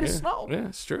dude's Casey- white as yeah, snow. Yeah,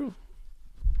 it's true.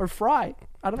 Or Fry.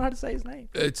 I don't know how to say his name.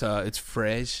 It's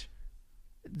fresh.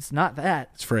 It's not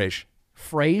that. It's fresh.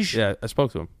 Frage? Yeah, I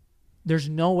spoke to him. There's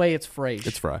no way it's Frage.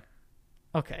 It's Fry.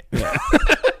 Okay.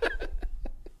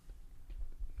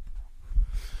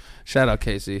 Shout out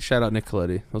Casey. Shout out Nick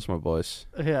Coletti. Those are my boys.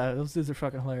 Yeah, those dudes are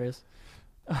fucking hilarious.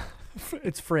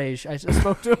 It's Frage. I just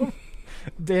spoke to him.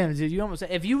 Damn, dude, you almost.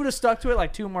 If you would have stuck to it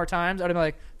like 2 more times, I'd have been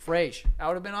like, Frage. I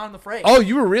would have been on the Frage. Oh,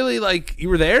 you were really like you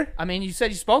were there? I mean, you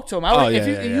said you spoke to him. I would,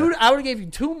 I would have gave you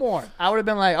 2 more. I would have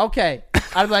been like, okay.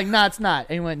 I'd be like, nah, it's not.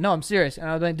 And he went, no, I'm serious. And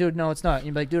I'd be like, dude, no, it's not. And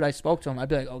you'd be like, dude, I spoke to him. I'd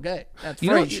be like, okay, that's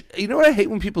Frage. You know what I hate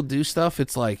when people do stuff?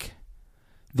 It's like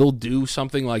they'll do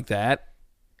something like that,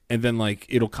 and then like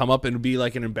it'll come up and it'll be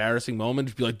like an embarrassing moment.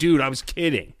 It'll be like, dude, I was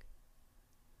kidding.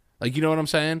 Like, you know what I'm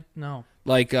saying? No.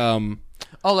 Like,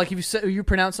 Oh, like if you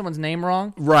pronounce someone's name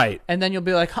wrong, right? And then you'll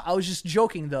be like, I was just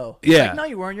joking, though. Yeah. Like, no,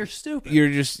 you weren't. You're stupid. You're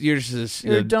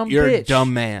a dumb You're bitch. a You're a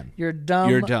dumb man. You're dumb.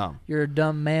 You're dumb. You're a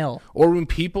dumb male. Or when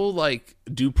people like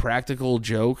do practical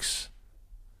jokes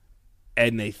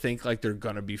and they think like they're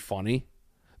gonna be funny,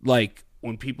 like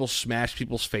when people smash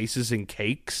people's faces in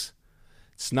cakes,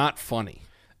 it's not funny.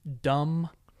 Dumb.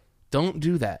 Don't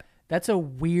do that. That's a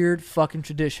weird fucking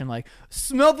tradition. Like,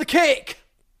 smell the cake.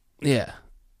 Yeah.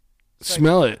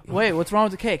 Smell it. Wait, what's wrong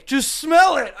with the cake? Just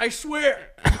smell it. I swear.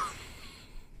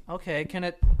 Okay, can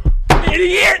it?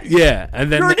 Idiot. Yeah,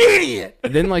 and then You're an idiot.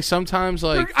 And then like sometimes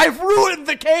like I've ruined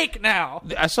the cake now.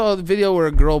 I saw the video where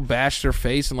a girl bashed her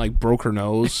face and like broke her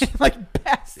nose. Like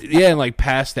passed. Yeah, and like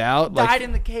passed out. Died Like,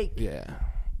 in the cake. yeah.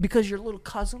 Because your little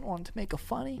cousin wanted to make a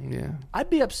funny. Yeah. I'd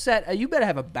be upset. You better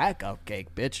have a backup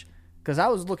cake, bitch. Because I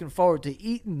was looking forward to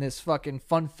eating this fucking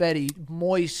funfetti,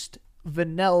 moist,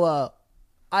 vanilla,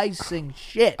 icing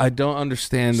shit. I don't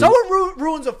understand. Someone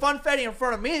ruins a funfetti in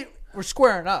front of me, we're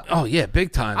squaring up. Oh yeah,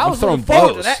 big time. I I'm was throwing looking forward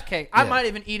to blows. that cake. I Yeah. might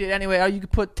even eat it anyway. Oh, you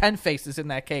could put 10 faces in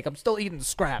that cake. I'm still eating the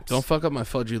scraps. Don't fuck up my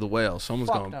Fudgy the Whale.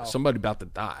 Fuck no. Somebody about to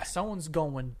die. Someone's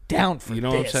going down for You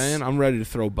know this. what I'm saying? I'm ready to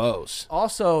throw bows.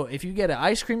 Also, if you get an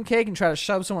ice cream cake and try to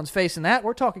shove someone's face in that,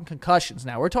 we're talking concussions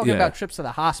now. We're talking Yeah. about trips to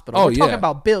the hospital. Oh, we're talking yeah.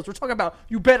 about bills. We're talking about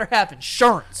you better have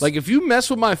insurance. Like if you mess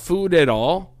with my food at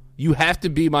all, you have to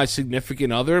be my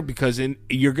significant other because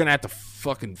you're gonna have to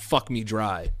fucking fuck me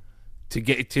dry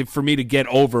for me to get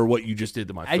over what you just did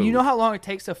to my food. and you know how long it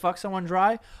takes to fuck someone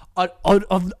dry? A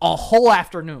whole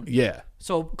afternoon. Yeah,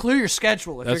 So clear your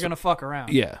schedule if That's you're gonna fuck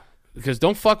around. yeah. Because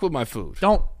don't fuck with my food.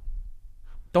 Don't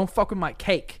fuck with my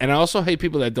cake. And I also hate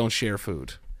people that don't share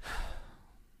food.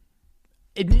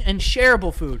 And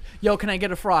shareable food. Yo, can I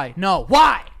get a fry? No.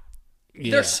 Why?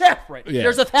 Yeah. They're separate. Yeah.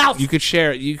 There's 1,000. You could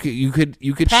share it. You could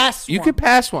Pass You one. could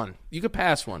pass one. You could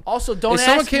pass one. Also, don't If ask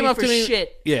someone came me up for to me-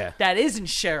 shit Yeah. that isn't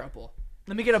shareable.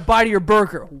 Let me get a bite of your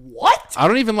burger. What? I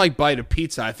don't even like bite of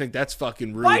pizza. I think that's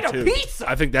fucking rude Bite of too. pizza?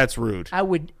 I think that's rude. I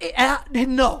would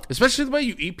no. Especially the way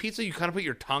you eat pizza, you kind of put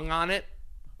your tongue on it.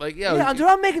 Like, Yeah, dude,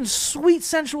 I'm making sweet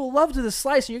sensual love to the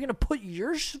slice, and you're gonna put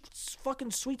your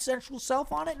fucking sweet sensual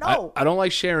self on it? No. I don't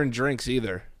like sharing drinks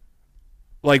either.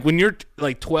 Like when you're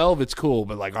like 12, it's cool,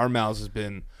 but like our mouths has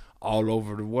been all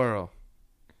over the world.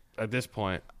 At this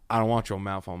point, I don't want your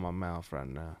mouth on my mouth right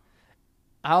now.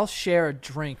 I'll share a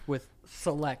drink with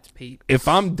select people. If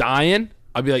I'm dying,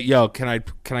 I'll be like, "Yo, can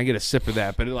I get a sip of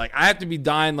that?" But like, I have to be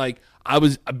dying. Like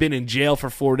I've been in jail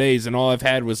for 4 days, and all I've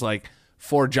had was like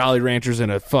 4 Jolly Ranchers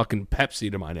and a fucking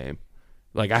Pepsi to my name.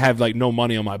 Like I have like no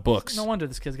money on my books. No wonder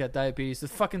this kid's got diabetes. The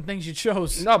fucking things you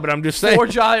chose. No, but I'm just saying. 4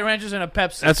 Jolly Ranchers and a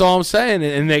Pepsi. That's all I'm saying.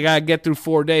 And they gotta get through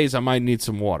 4 days. I might need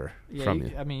some water from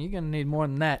you. I mean, you're gonna need more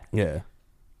than that. Yeah, You're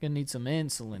gonna need some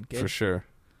insulin, kid. for sure.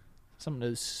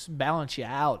 Something to balance you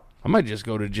out. I might just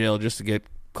go to jail just to get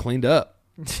cleaned up.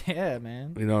 Yeah,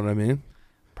 man. You know what I mean?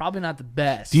 Probably not the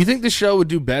best. Do you think the show would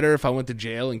do better if I went to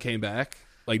jail and came back,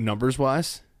 like numbers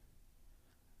wise?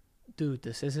 Dude,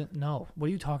 this isn't. No. What are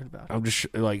you talking about? I'm just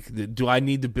like, do I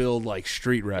need to build like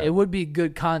street rap? It would be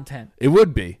good content. It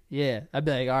would be. Yeah. I'd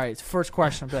be like, all right, first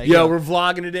question. I'd be like, Yo, we're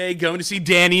vlogging today, going to see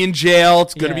Danny in jail.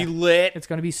 It's gonna Yeah. be lit. it's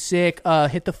going to be sick.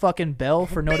 Hit the fucking bell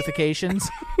for notifications.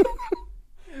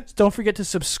 Don't forget to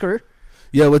subscribe.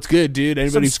 Yo, what's good, dude?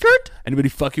 Anybody Subskirt? Anybody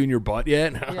fuck you in your butt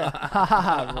yet?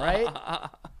 Yeah. Right?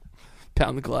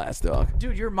 Pound the glass, dog.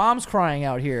 Dude, your mom's crying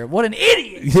out here. What an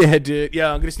idiot! Yeah, dude.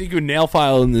 Yeah, I'm gonna sneak you a nail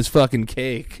file in this fucking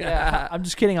cake. Yeah, I'm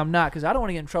just kidding. I'm not, because I don't want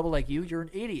to get in trouble like you. You're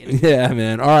an idiot. Yeah,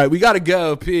 man. All right, we gotta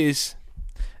go. Peace.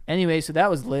 Anyway, so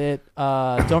that was lit.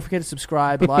 Don't forget to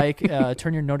subscribe, like,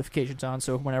 turn your notifications on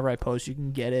so whenever I post, you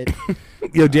can get it.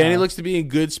 Yo, Danny looks to be in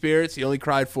good spirits. He only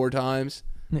cried 4 times.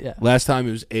 Yeah. Last time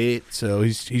it was 8, so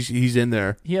he's in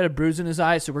there. He had a bruise in his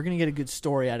eye, so we're gonna get a good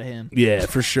story out of him. Yeah,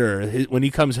 for sure. When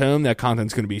he comes home, that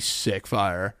content's gonna be sick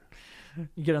fire.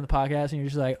 You get on the podcast and you're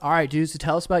just like, "All right, dudes, so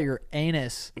tell us about your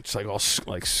anus. It's like I'll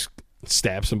like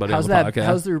stab somebody How's on the that?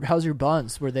 podcast. How's your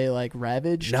buns? Were they like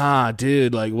ravaged? Nah,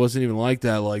 dude, like it wasn't even like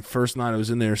that. Like first night I was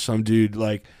in there, some dude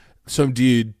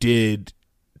did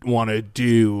want to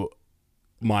do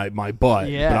my butt,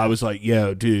 Yeah. but I was like,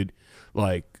 yo, dude,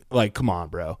 like come on,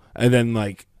 bro. And then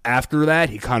like after that,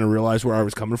 he kind of realized where I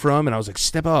was coming from, and I was like,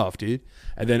 step off, dude.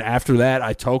 And then after that,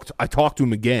 I talked to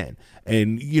him again,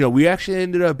 and we actually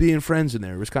ended up being friends in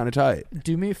there. It was kind of tight.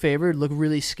 Do me a favor, look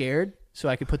really scared, so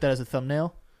I could put that as a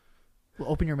thumbnail. Well,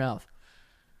 open your mouth.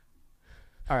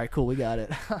 All right, cool, we got it.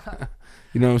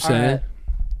 You know what I'm saying?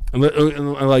 right.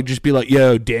 And like just be like,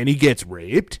 yo, Danny gets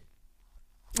raped.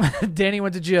 Danny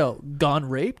went to jail, gone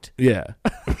raped. Yeah.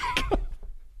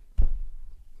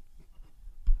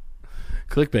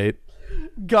 Clickbait.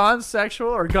 Gone sexual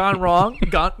or gone wrong?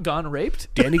 gone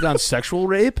raped? Danny gone sexual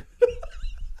rape?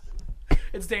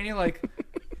 It's Danny like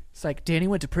it's like Danny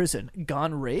went to prison.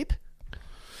 Gone rape?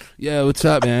 Yo, what's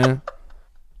up, man?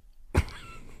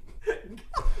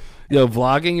 Yo,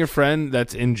 vlogging your friend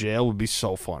that's in jail would be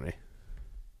so funny.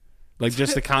 Like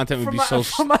just the content would be so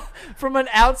from an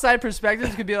outside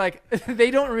perspective, it could be like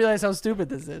they don't realize how stupid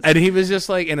this is. And he was just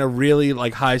like in a really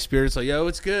like high spirits, like, yo,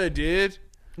 what's good, dude?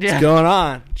 Yeah. What's going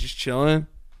on? Just chilling.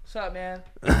 What's up, man?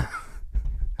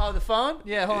 Oh, the phone?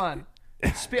 Yeah, hold on.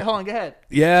 Hold on, go ahead.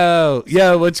 Yo,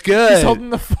 what's good? He's holding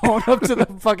the phone up to the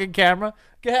fucking camera.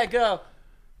 Go ahead, go.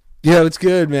 Yo, what's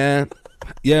good, man?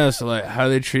 Yeah, so like, how are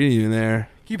they treating you in there?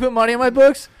 Can you put money on my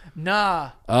books?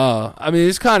 Nah. Oh, I mean,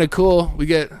 it's kind of cool. We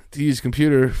get to use a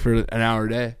computer for an hour a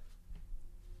day.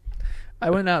 I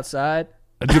went outside.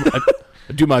 I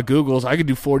do my Googles. I could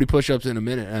do 40 push-ups in a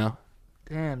minute now.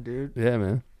 Damn, dude. Yeah,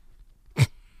 man.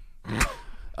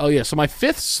 Oh, yeah, so my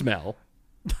 5th smell,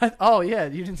 Oh, yeah,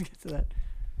 you didn't get to that.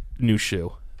 new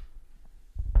shoe.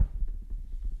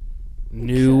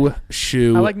 New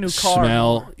shoe I like new car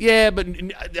smell. more. Yeah, but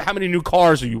how many new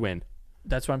cars are you in?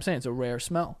 That's what I'm saying. It's a rare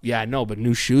smell. Yeah, I know, but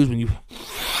new shoes when you...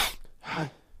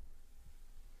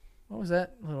 What was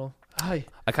that little... Hi.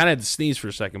 I kind of had to sneeze for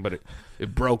a second, but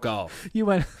it broke off. You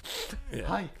went... Yeah.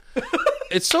 Hi.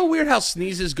 It's so weird how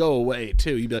sneezes go away,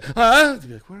 too. You'd be like, huh? You'd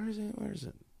be like, where is it? Where is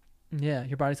it? Yeah,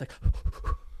 your body's like...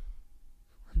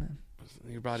 And then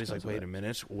Your body's like, goes wait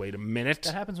away. a minute.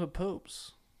 that happens with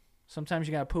poops. Sometimes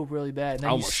you got to poop really bad. And then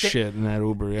I you almost shit in that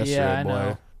Uber yesterday, Yeah, I boy.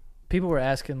 know. People were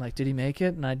asking, like, did he make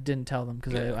it? And I didn't tell them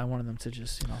because I wanted them to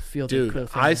just, feel the Dude,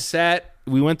 cliffhanger.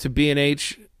 we went to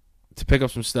B&H to pick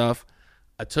up some stuff.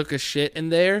 I took a shit in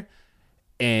there,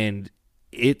 and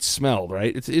it smelled,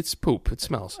 right? It's poop. It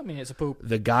smells. I mean, it's a poop.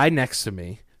 The guy next to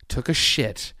me took a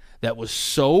shit that was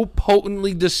so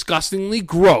potently, disgustingly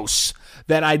gross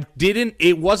that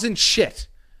it wasn't shit.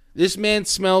 This man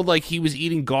smelled like he was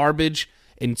eating garbage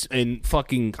and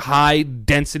fucking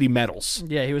high-density metals.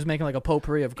 Yeah, he was making like a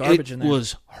potpourri of garbage in there. It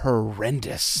was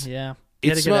horrendous. Yeah. You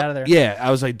had to get out of there. Yeah,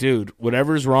 I was like, dude,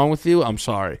 whatever's wrong with you, I'm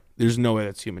sorry. There's no way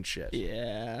that's human shit.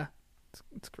 Yeah.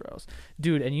 It's gross.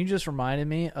 Dude, and you just reminded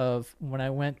me of when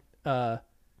I went to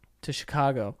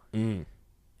Chicago and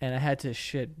I had to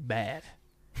shit bad.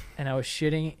 And I was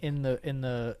shitting in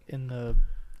the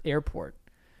airport.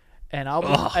 And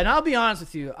I'll be honest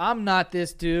with you, I'm not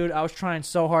this dude. I was trying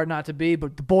so hard not to be,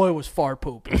 but the boy was fart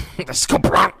pooping.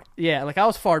 Yeah, like I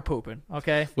was fart pooping,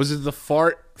 okay? Was it the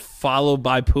fart followed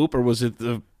by poop, or was it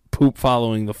the poop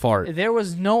following the fart? There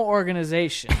was no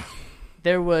organization.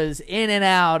 There was in and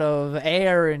out of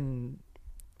air and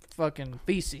fucking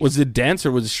feces. Was it dense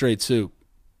or was it straight soup?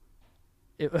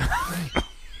 It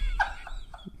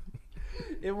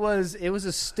was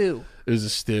a stew. It was a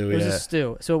stew, It was a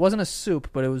stew. So it wasn't a soup,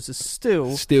 but it was a stew.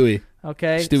 Stewy.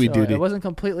 Okay? Stewy so duty. It wasn't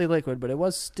completely liquid, but it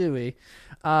was stewy.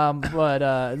 But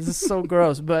this is so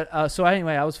gross. But so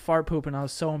anyway, I was fart pooping. I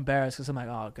was so embarrassed because I'm like,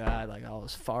 oh God, like all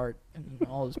this fart and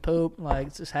all this poop. Like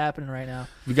it's just happening right now.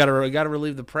 We gotta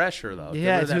relieve the pressure, though. Get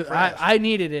Yeah, rid of that dude, pressure. I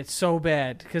needed it so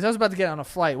bad because I was about to get on a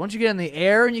flight. Once you get in the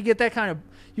air and you get that kind of,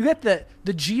 you get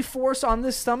the G-force on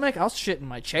this stomach, I'll shit in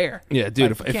my chair. Yeah,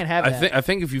 dude. Like, you can't have that. I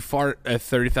think if you fart at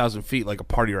 30,000 feet, like a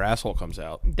part of your asshole comes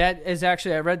out. That is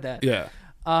actually, I read that. Yeah.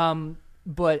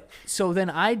 But so then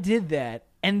I did that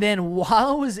And then while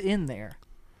I was in there,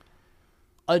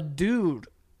 a dude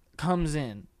comes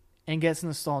in and gets in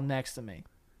the stall next to me,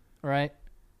 right?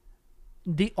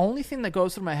 The only thing that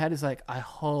goes through my head is like, I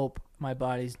hope my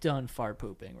body's done fart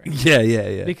pooping right now.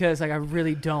 Yeah. Because like I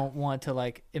really don't want to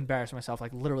like embarrass myself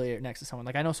like literally next to someone.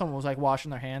 Like I know someone was like washing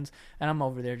their hands and I'm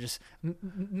over there just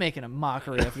making a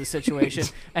mockery of the situation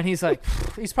and he's like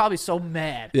he's probably so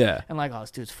mad. Yeah. And like, oh,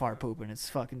 this dude's fart pooping. It's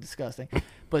fucking disgusting.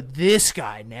 But this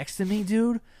guy next to me,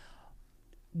 dude,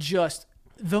 just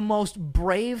the most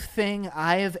brave thing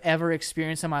I have ever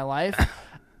experienced in my life.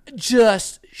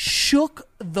 Just shook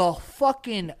the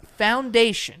fucking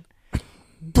foundation.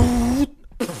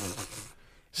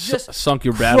 Just sunk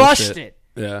your crushed battleship. it.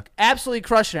 Yeah. Absolutely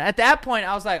crushed it. At that point,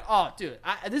 I was like, "Oh, dude,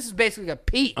 this is basically a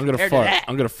peak." I'm gonna compared fart. to that.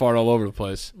 I'm gonna fart all over the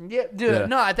place. Yeah, dude. Yeah.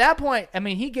 No, at that point, I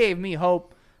mean, he gave me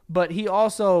hope, but he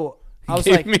also, I was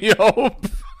Gave like, me hope.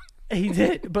 he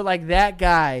did, but like that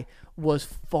guy was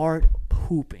fart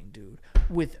pooping, dude,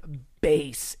 with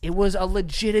bass. It was a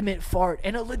legitimate fart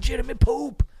and a legitimate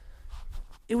poop.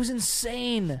 It was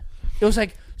insane. It was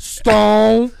like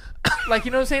stone, like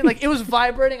you know what I'm saying. Like it was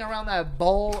vibrating around that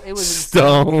bowl. It was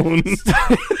Stone.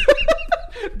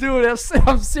 dude.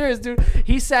 I'm serious, dude.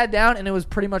 He sat down and it was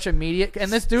pretty much immediate.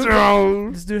 And this dude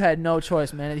had no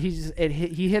choice, man.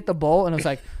 He hit the bowl and it was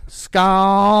like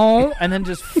scone, and then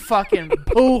just fucking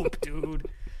poop, dude.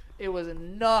 It was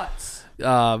nuts.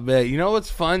 Man, you know what's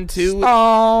fun too?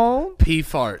 Stone. Pee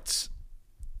farts.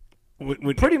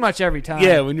 When, Pretty much every time.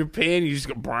 yeah, when you're peeing, you just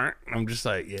go. Brr. I'm just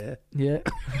like, yeah. Yeah.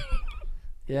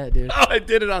 Yeah, dude. Oh, I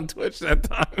did it on Twitch that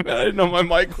time. I didn't know my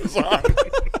mic was on.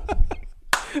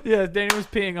 Yeah, Danny was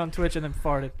peeing on Twitch and then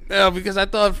farted. No, because I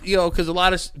thought, because a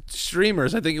lot of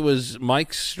streamers, I think it was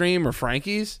Mike's stream or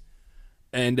Frankie's,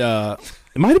 and it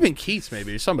might have been Keith's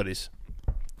maybe, or somebody's.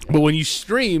 But when you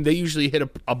stream, they usually hit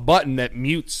a button that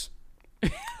mutes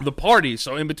the party.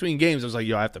 So in between games, I was like,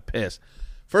 I have to piss.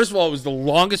 First of all, it was the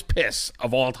longest piss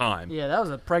of all time. Yeah, that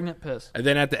was a pregnant piss. And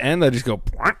then at the end, I just go,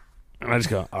 and I just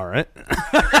go, all right.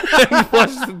 And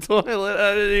flush the toilet.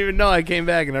 I didn't even know. I came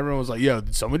back, and everyone was like, yo,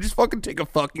 did someone just fucking take a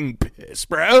fucking piss,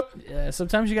 bro? Yeah,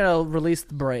 sometimes you gotta release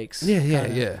the brakes.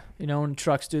 Yeah. You know, when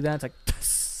trucks do that, it's like...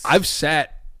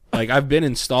 I've been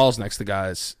in stalls next to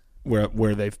guys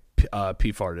where they've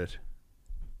pee farted.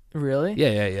 Really?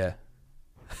 Yeah.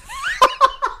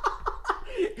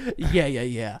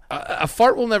 Yeah. A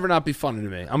fart will never not be funny to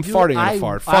me. I'm farting on a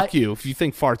fart. Fuck you. If you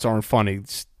think farts aren't funny,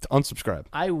 just unsubscribe.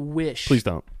 I wish... Please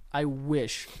don't. I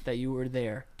wish that you were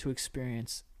there to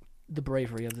experience the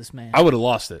bravery of this man. I would have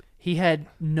lost it. He had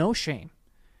no shame.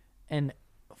 And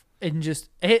just...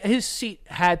 His seat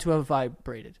had to have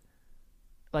vibrated.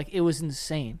 Like, it was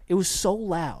insane. It was so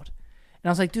loud. And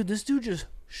I was like, dude, this dude just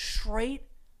straight...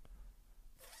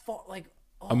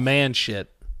 A man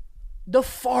shit. The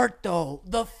fart, though.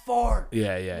 The fart.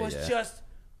 Yeah. Was just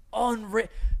unreal.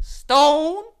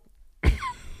 Stone.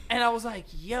 And I was like,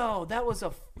 yo, that was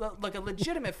a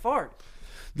legitimate fart.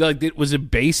 Like, was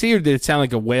it bassy or did it sound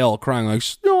like a whale crying like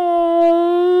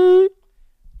Stone?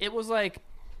 It was like,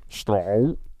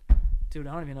 Stone. dude,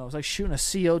 I don't even know. It was like shooting a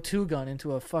CO2 gun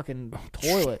into a fucking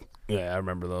toilet. Yeah, I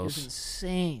remember It those. was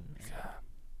insane.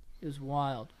 It was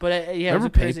wild. But yeah, Remember it was a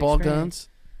crazy paintball experience. guns?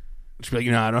 Just be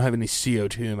like, I don't have any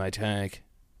CO2 in my tank.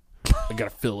 I gotta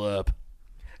fill up.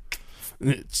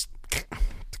 It's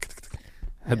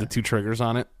had the two triggers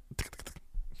on it.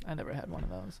 I never had one of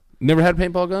those. Never had a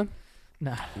paintball gun?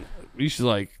 Nah. We used to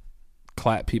like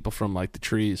clap people from like the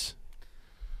trees.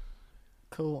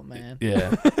 Cool, man.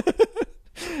 Yeah.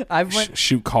 I've went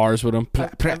Shoot cars with them.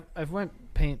 I've went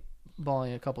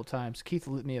paintballing a couple times. Keith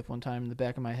lit me up one time in the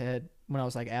back of my head when I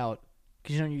was like out.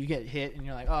 Because you get hit and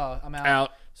you're like, oh, I'm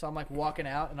out. So I'm like walking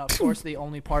out, and of course the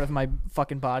only part of my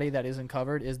fucking body that isn't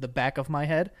covered is the back of my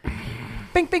head.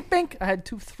 Bink, bink, bink. I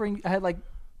had like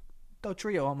a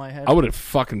trio on my head. I would have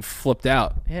fucking flipped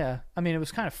out. Yeah. I mean, it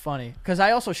was kind of funny. Because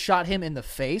I also shot him in the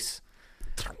face.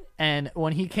 And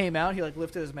when he came out, he like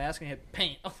lifted his mask and he had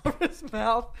paint all over his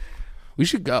mouth. We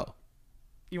should go.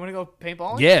 You want to go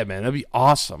paintballing? Yeah, man. That'd be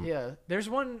awesome. Yeah. There's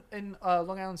one in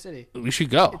Long Island City. We should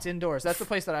go. It's indoors. That's the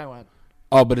place that I went.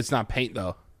 Oh, but it's not paint,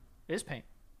 though. It is paint.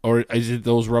 Or is it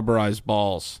those rubberized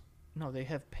balls? No, they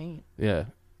have paint. Yeah.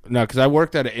 No, because I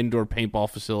worked at an indoor paintball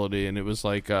facility, and it was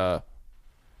like, it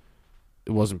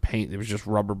wasn't paint. It was just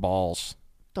rubber balls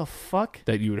The fuck?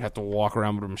 that you would have to walk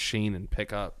around with a machine and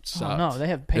pick up. Oh, Sucks. no, they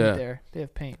have paint Yeah. there. They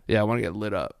have paint. Yeah, I want to get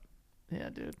lit up. Yeah,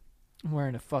 dude. I'm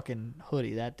wearing a fucking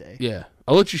hoodie that day. Yeah.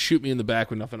 I'll let you shoot me in the back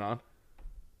with nothing on.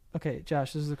 Okay,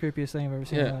 Josh, this is the creepiest thing I've ever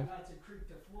seen in Yeah. my life.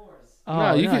 Oh,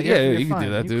 No, you can- yeah, you're you can fine. do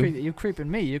that, you dude. You creeping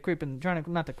me. You're creeping, trying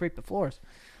to not to creep the floors.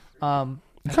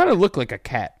 You kind of look like a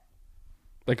cat,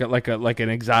 like an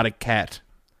exotic cat.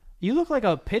 You look like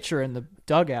a pitcher in the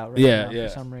dugout right Yeah, now yeah.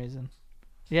 for some reason.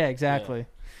 Yeah, exactly.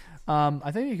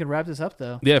 I think you can wrap this up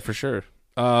though. Yeah, for sure.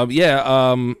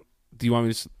 Yeah. Do you want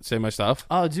me to say my stuff?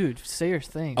 Oh, dude, say your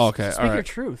things. Okay, Speak all right. your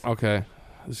truth. Okay,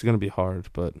 this is gonna be hard,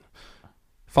 but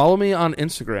follow me on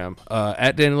Instagram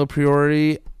at Daniel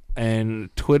Priori,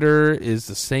 and Twitter is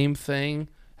the same thing.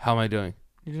 How am I doing?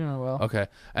 You're doing well. Okay,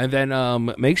 and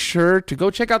then make sure to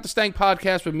go check out the Stank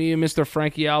Podcast with me and Mr.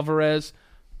 Frankie Alvarez.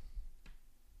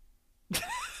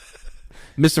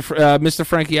 Mr.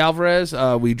 Frankie Alvarez.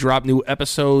 We drop new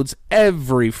episodes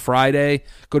every Friday.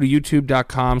 Go to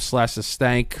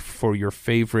youtube.com/thestank for your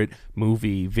favorite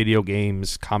movie, video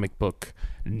games, comic book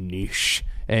niche.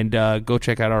 And go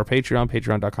check out our Patreon,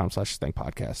 patreon.com/thestank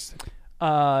podcast.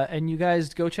 And you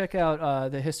guys go check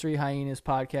out the History Hyenas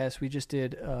podcast. We just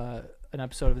did an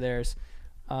episode of theirs.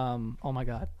 Oh my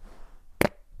God.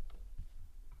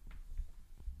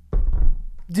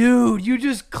 Dude, you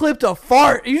just clipped a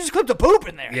fart. You just clipped a poop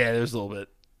in there. Yeah, there's a little bit.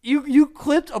 You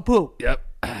clipped a poop. Yep.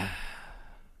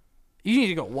 You need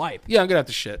to go wipe. Yeah, I'm gonna have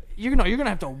to shit. You're gonna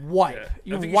have to wipe. Yeah. I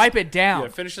You think wipe it down. Yeah,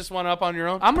 finish this one up on your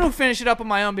own. I'm gonna finish it up on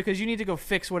my own because you need to go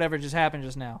fix whatever just happened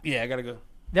just now. Yeah, I gotta go.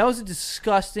 That was a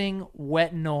disgusting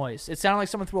wet noise. It sounded like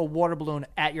someone threw a water balloon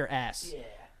at your ass. Yeah,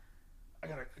 I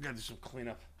gotta do some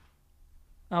cleanup.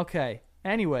 Okay.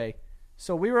 Anyway,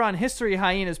 so we were on History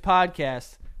Hyenas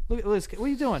podcast. Look at Liz. What are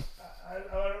you doing? I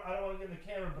don't want to get in the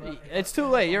camera, but It's too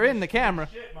late. You're in the camera.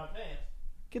 Shit, my pants.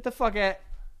 Get the fuck out.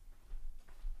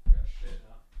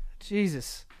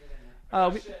 Jesus.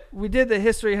 We did the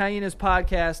History Hyenas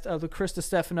podcast with Krista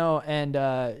Stefano and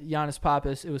Giannis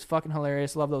Pappas. It was fucking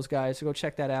hilarious. Love those guys. So go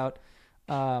check that out.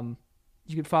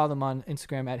 You can follow them on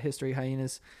Instagram at History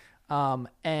Hyenas.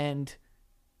 And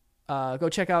go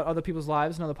check out Other People's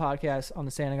Lives, another podcast on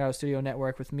the San Antonio Studio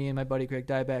Network with me and my buddy Greg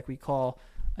Dybeck. We call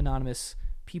anonymous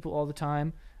people all the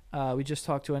time. We just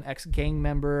talked to an ex-gang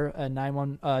member, a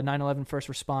 9/11 first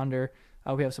responder.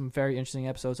 We have some very interesting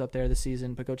episodes up there this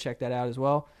season, but go check that out as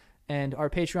well. And our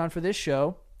Patreon for this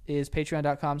show is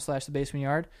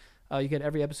patreon.com/thebasementyard. You get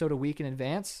every episode a week in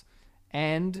advance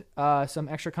and some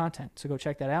extra content. So go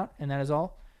check that out. And that is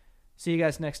all. See you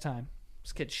guys next time.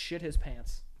 This kid shit his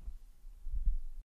pants.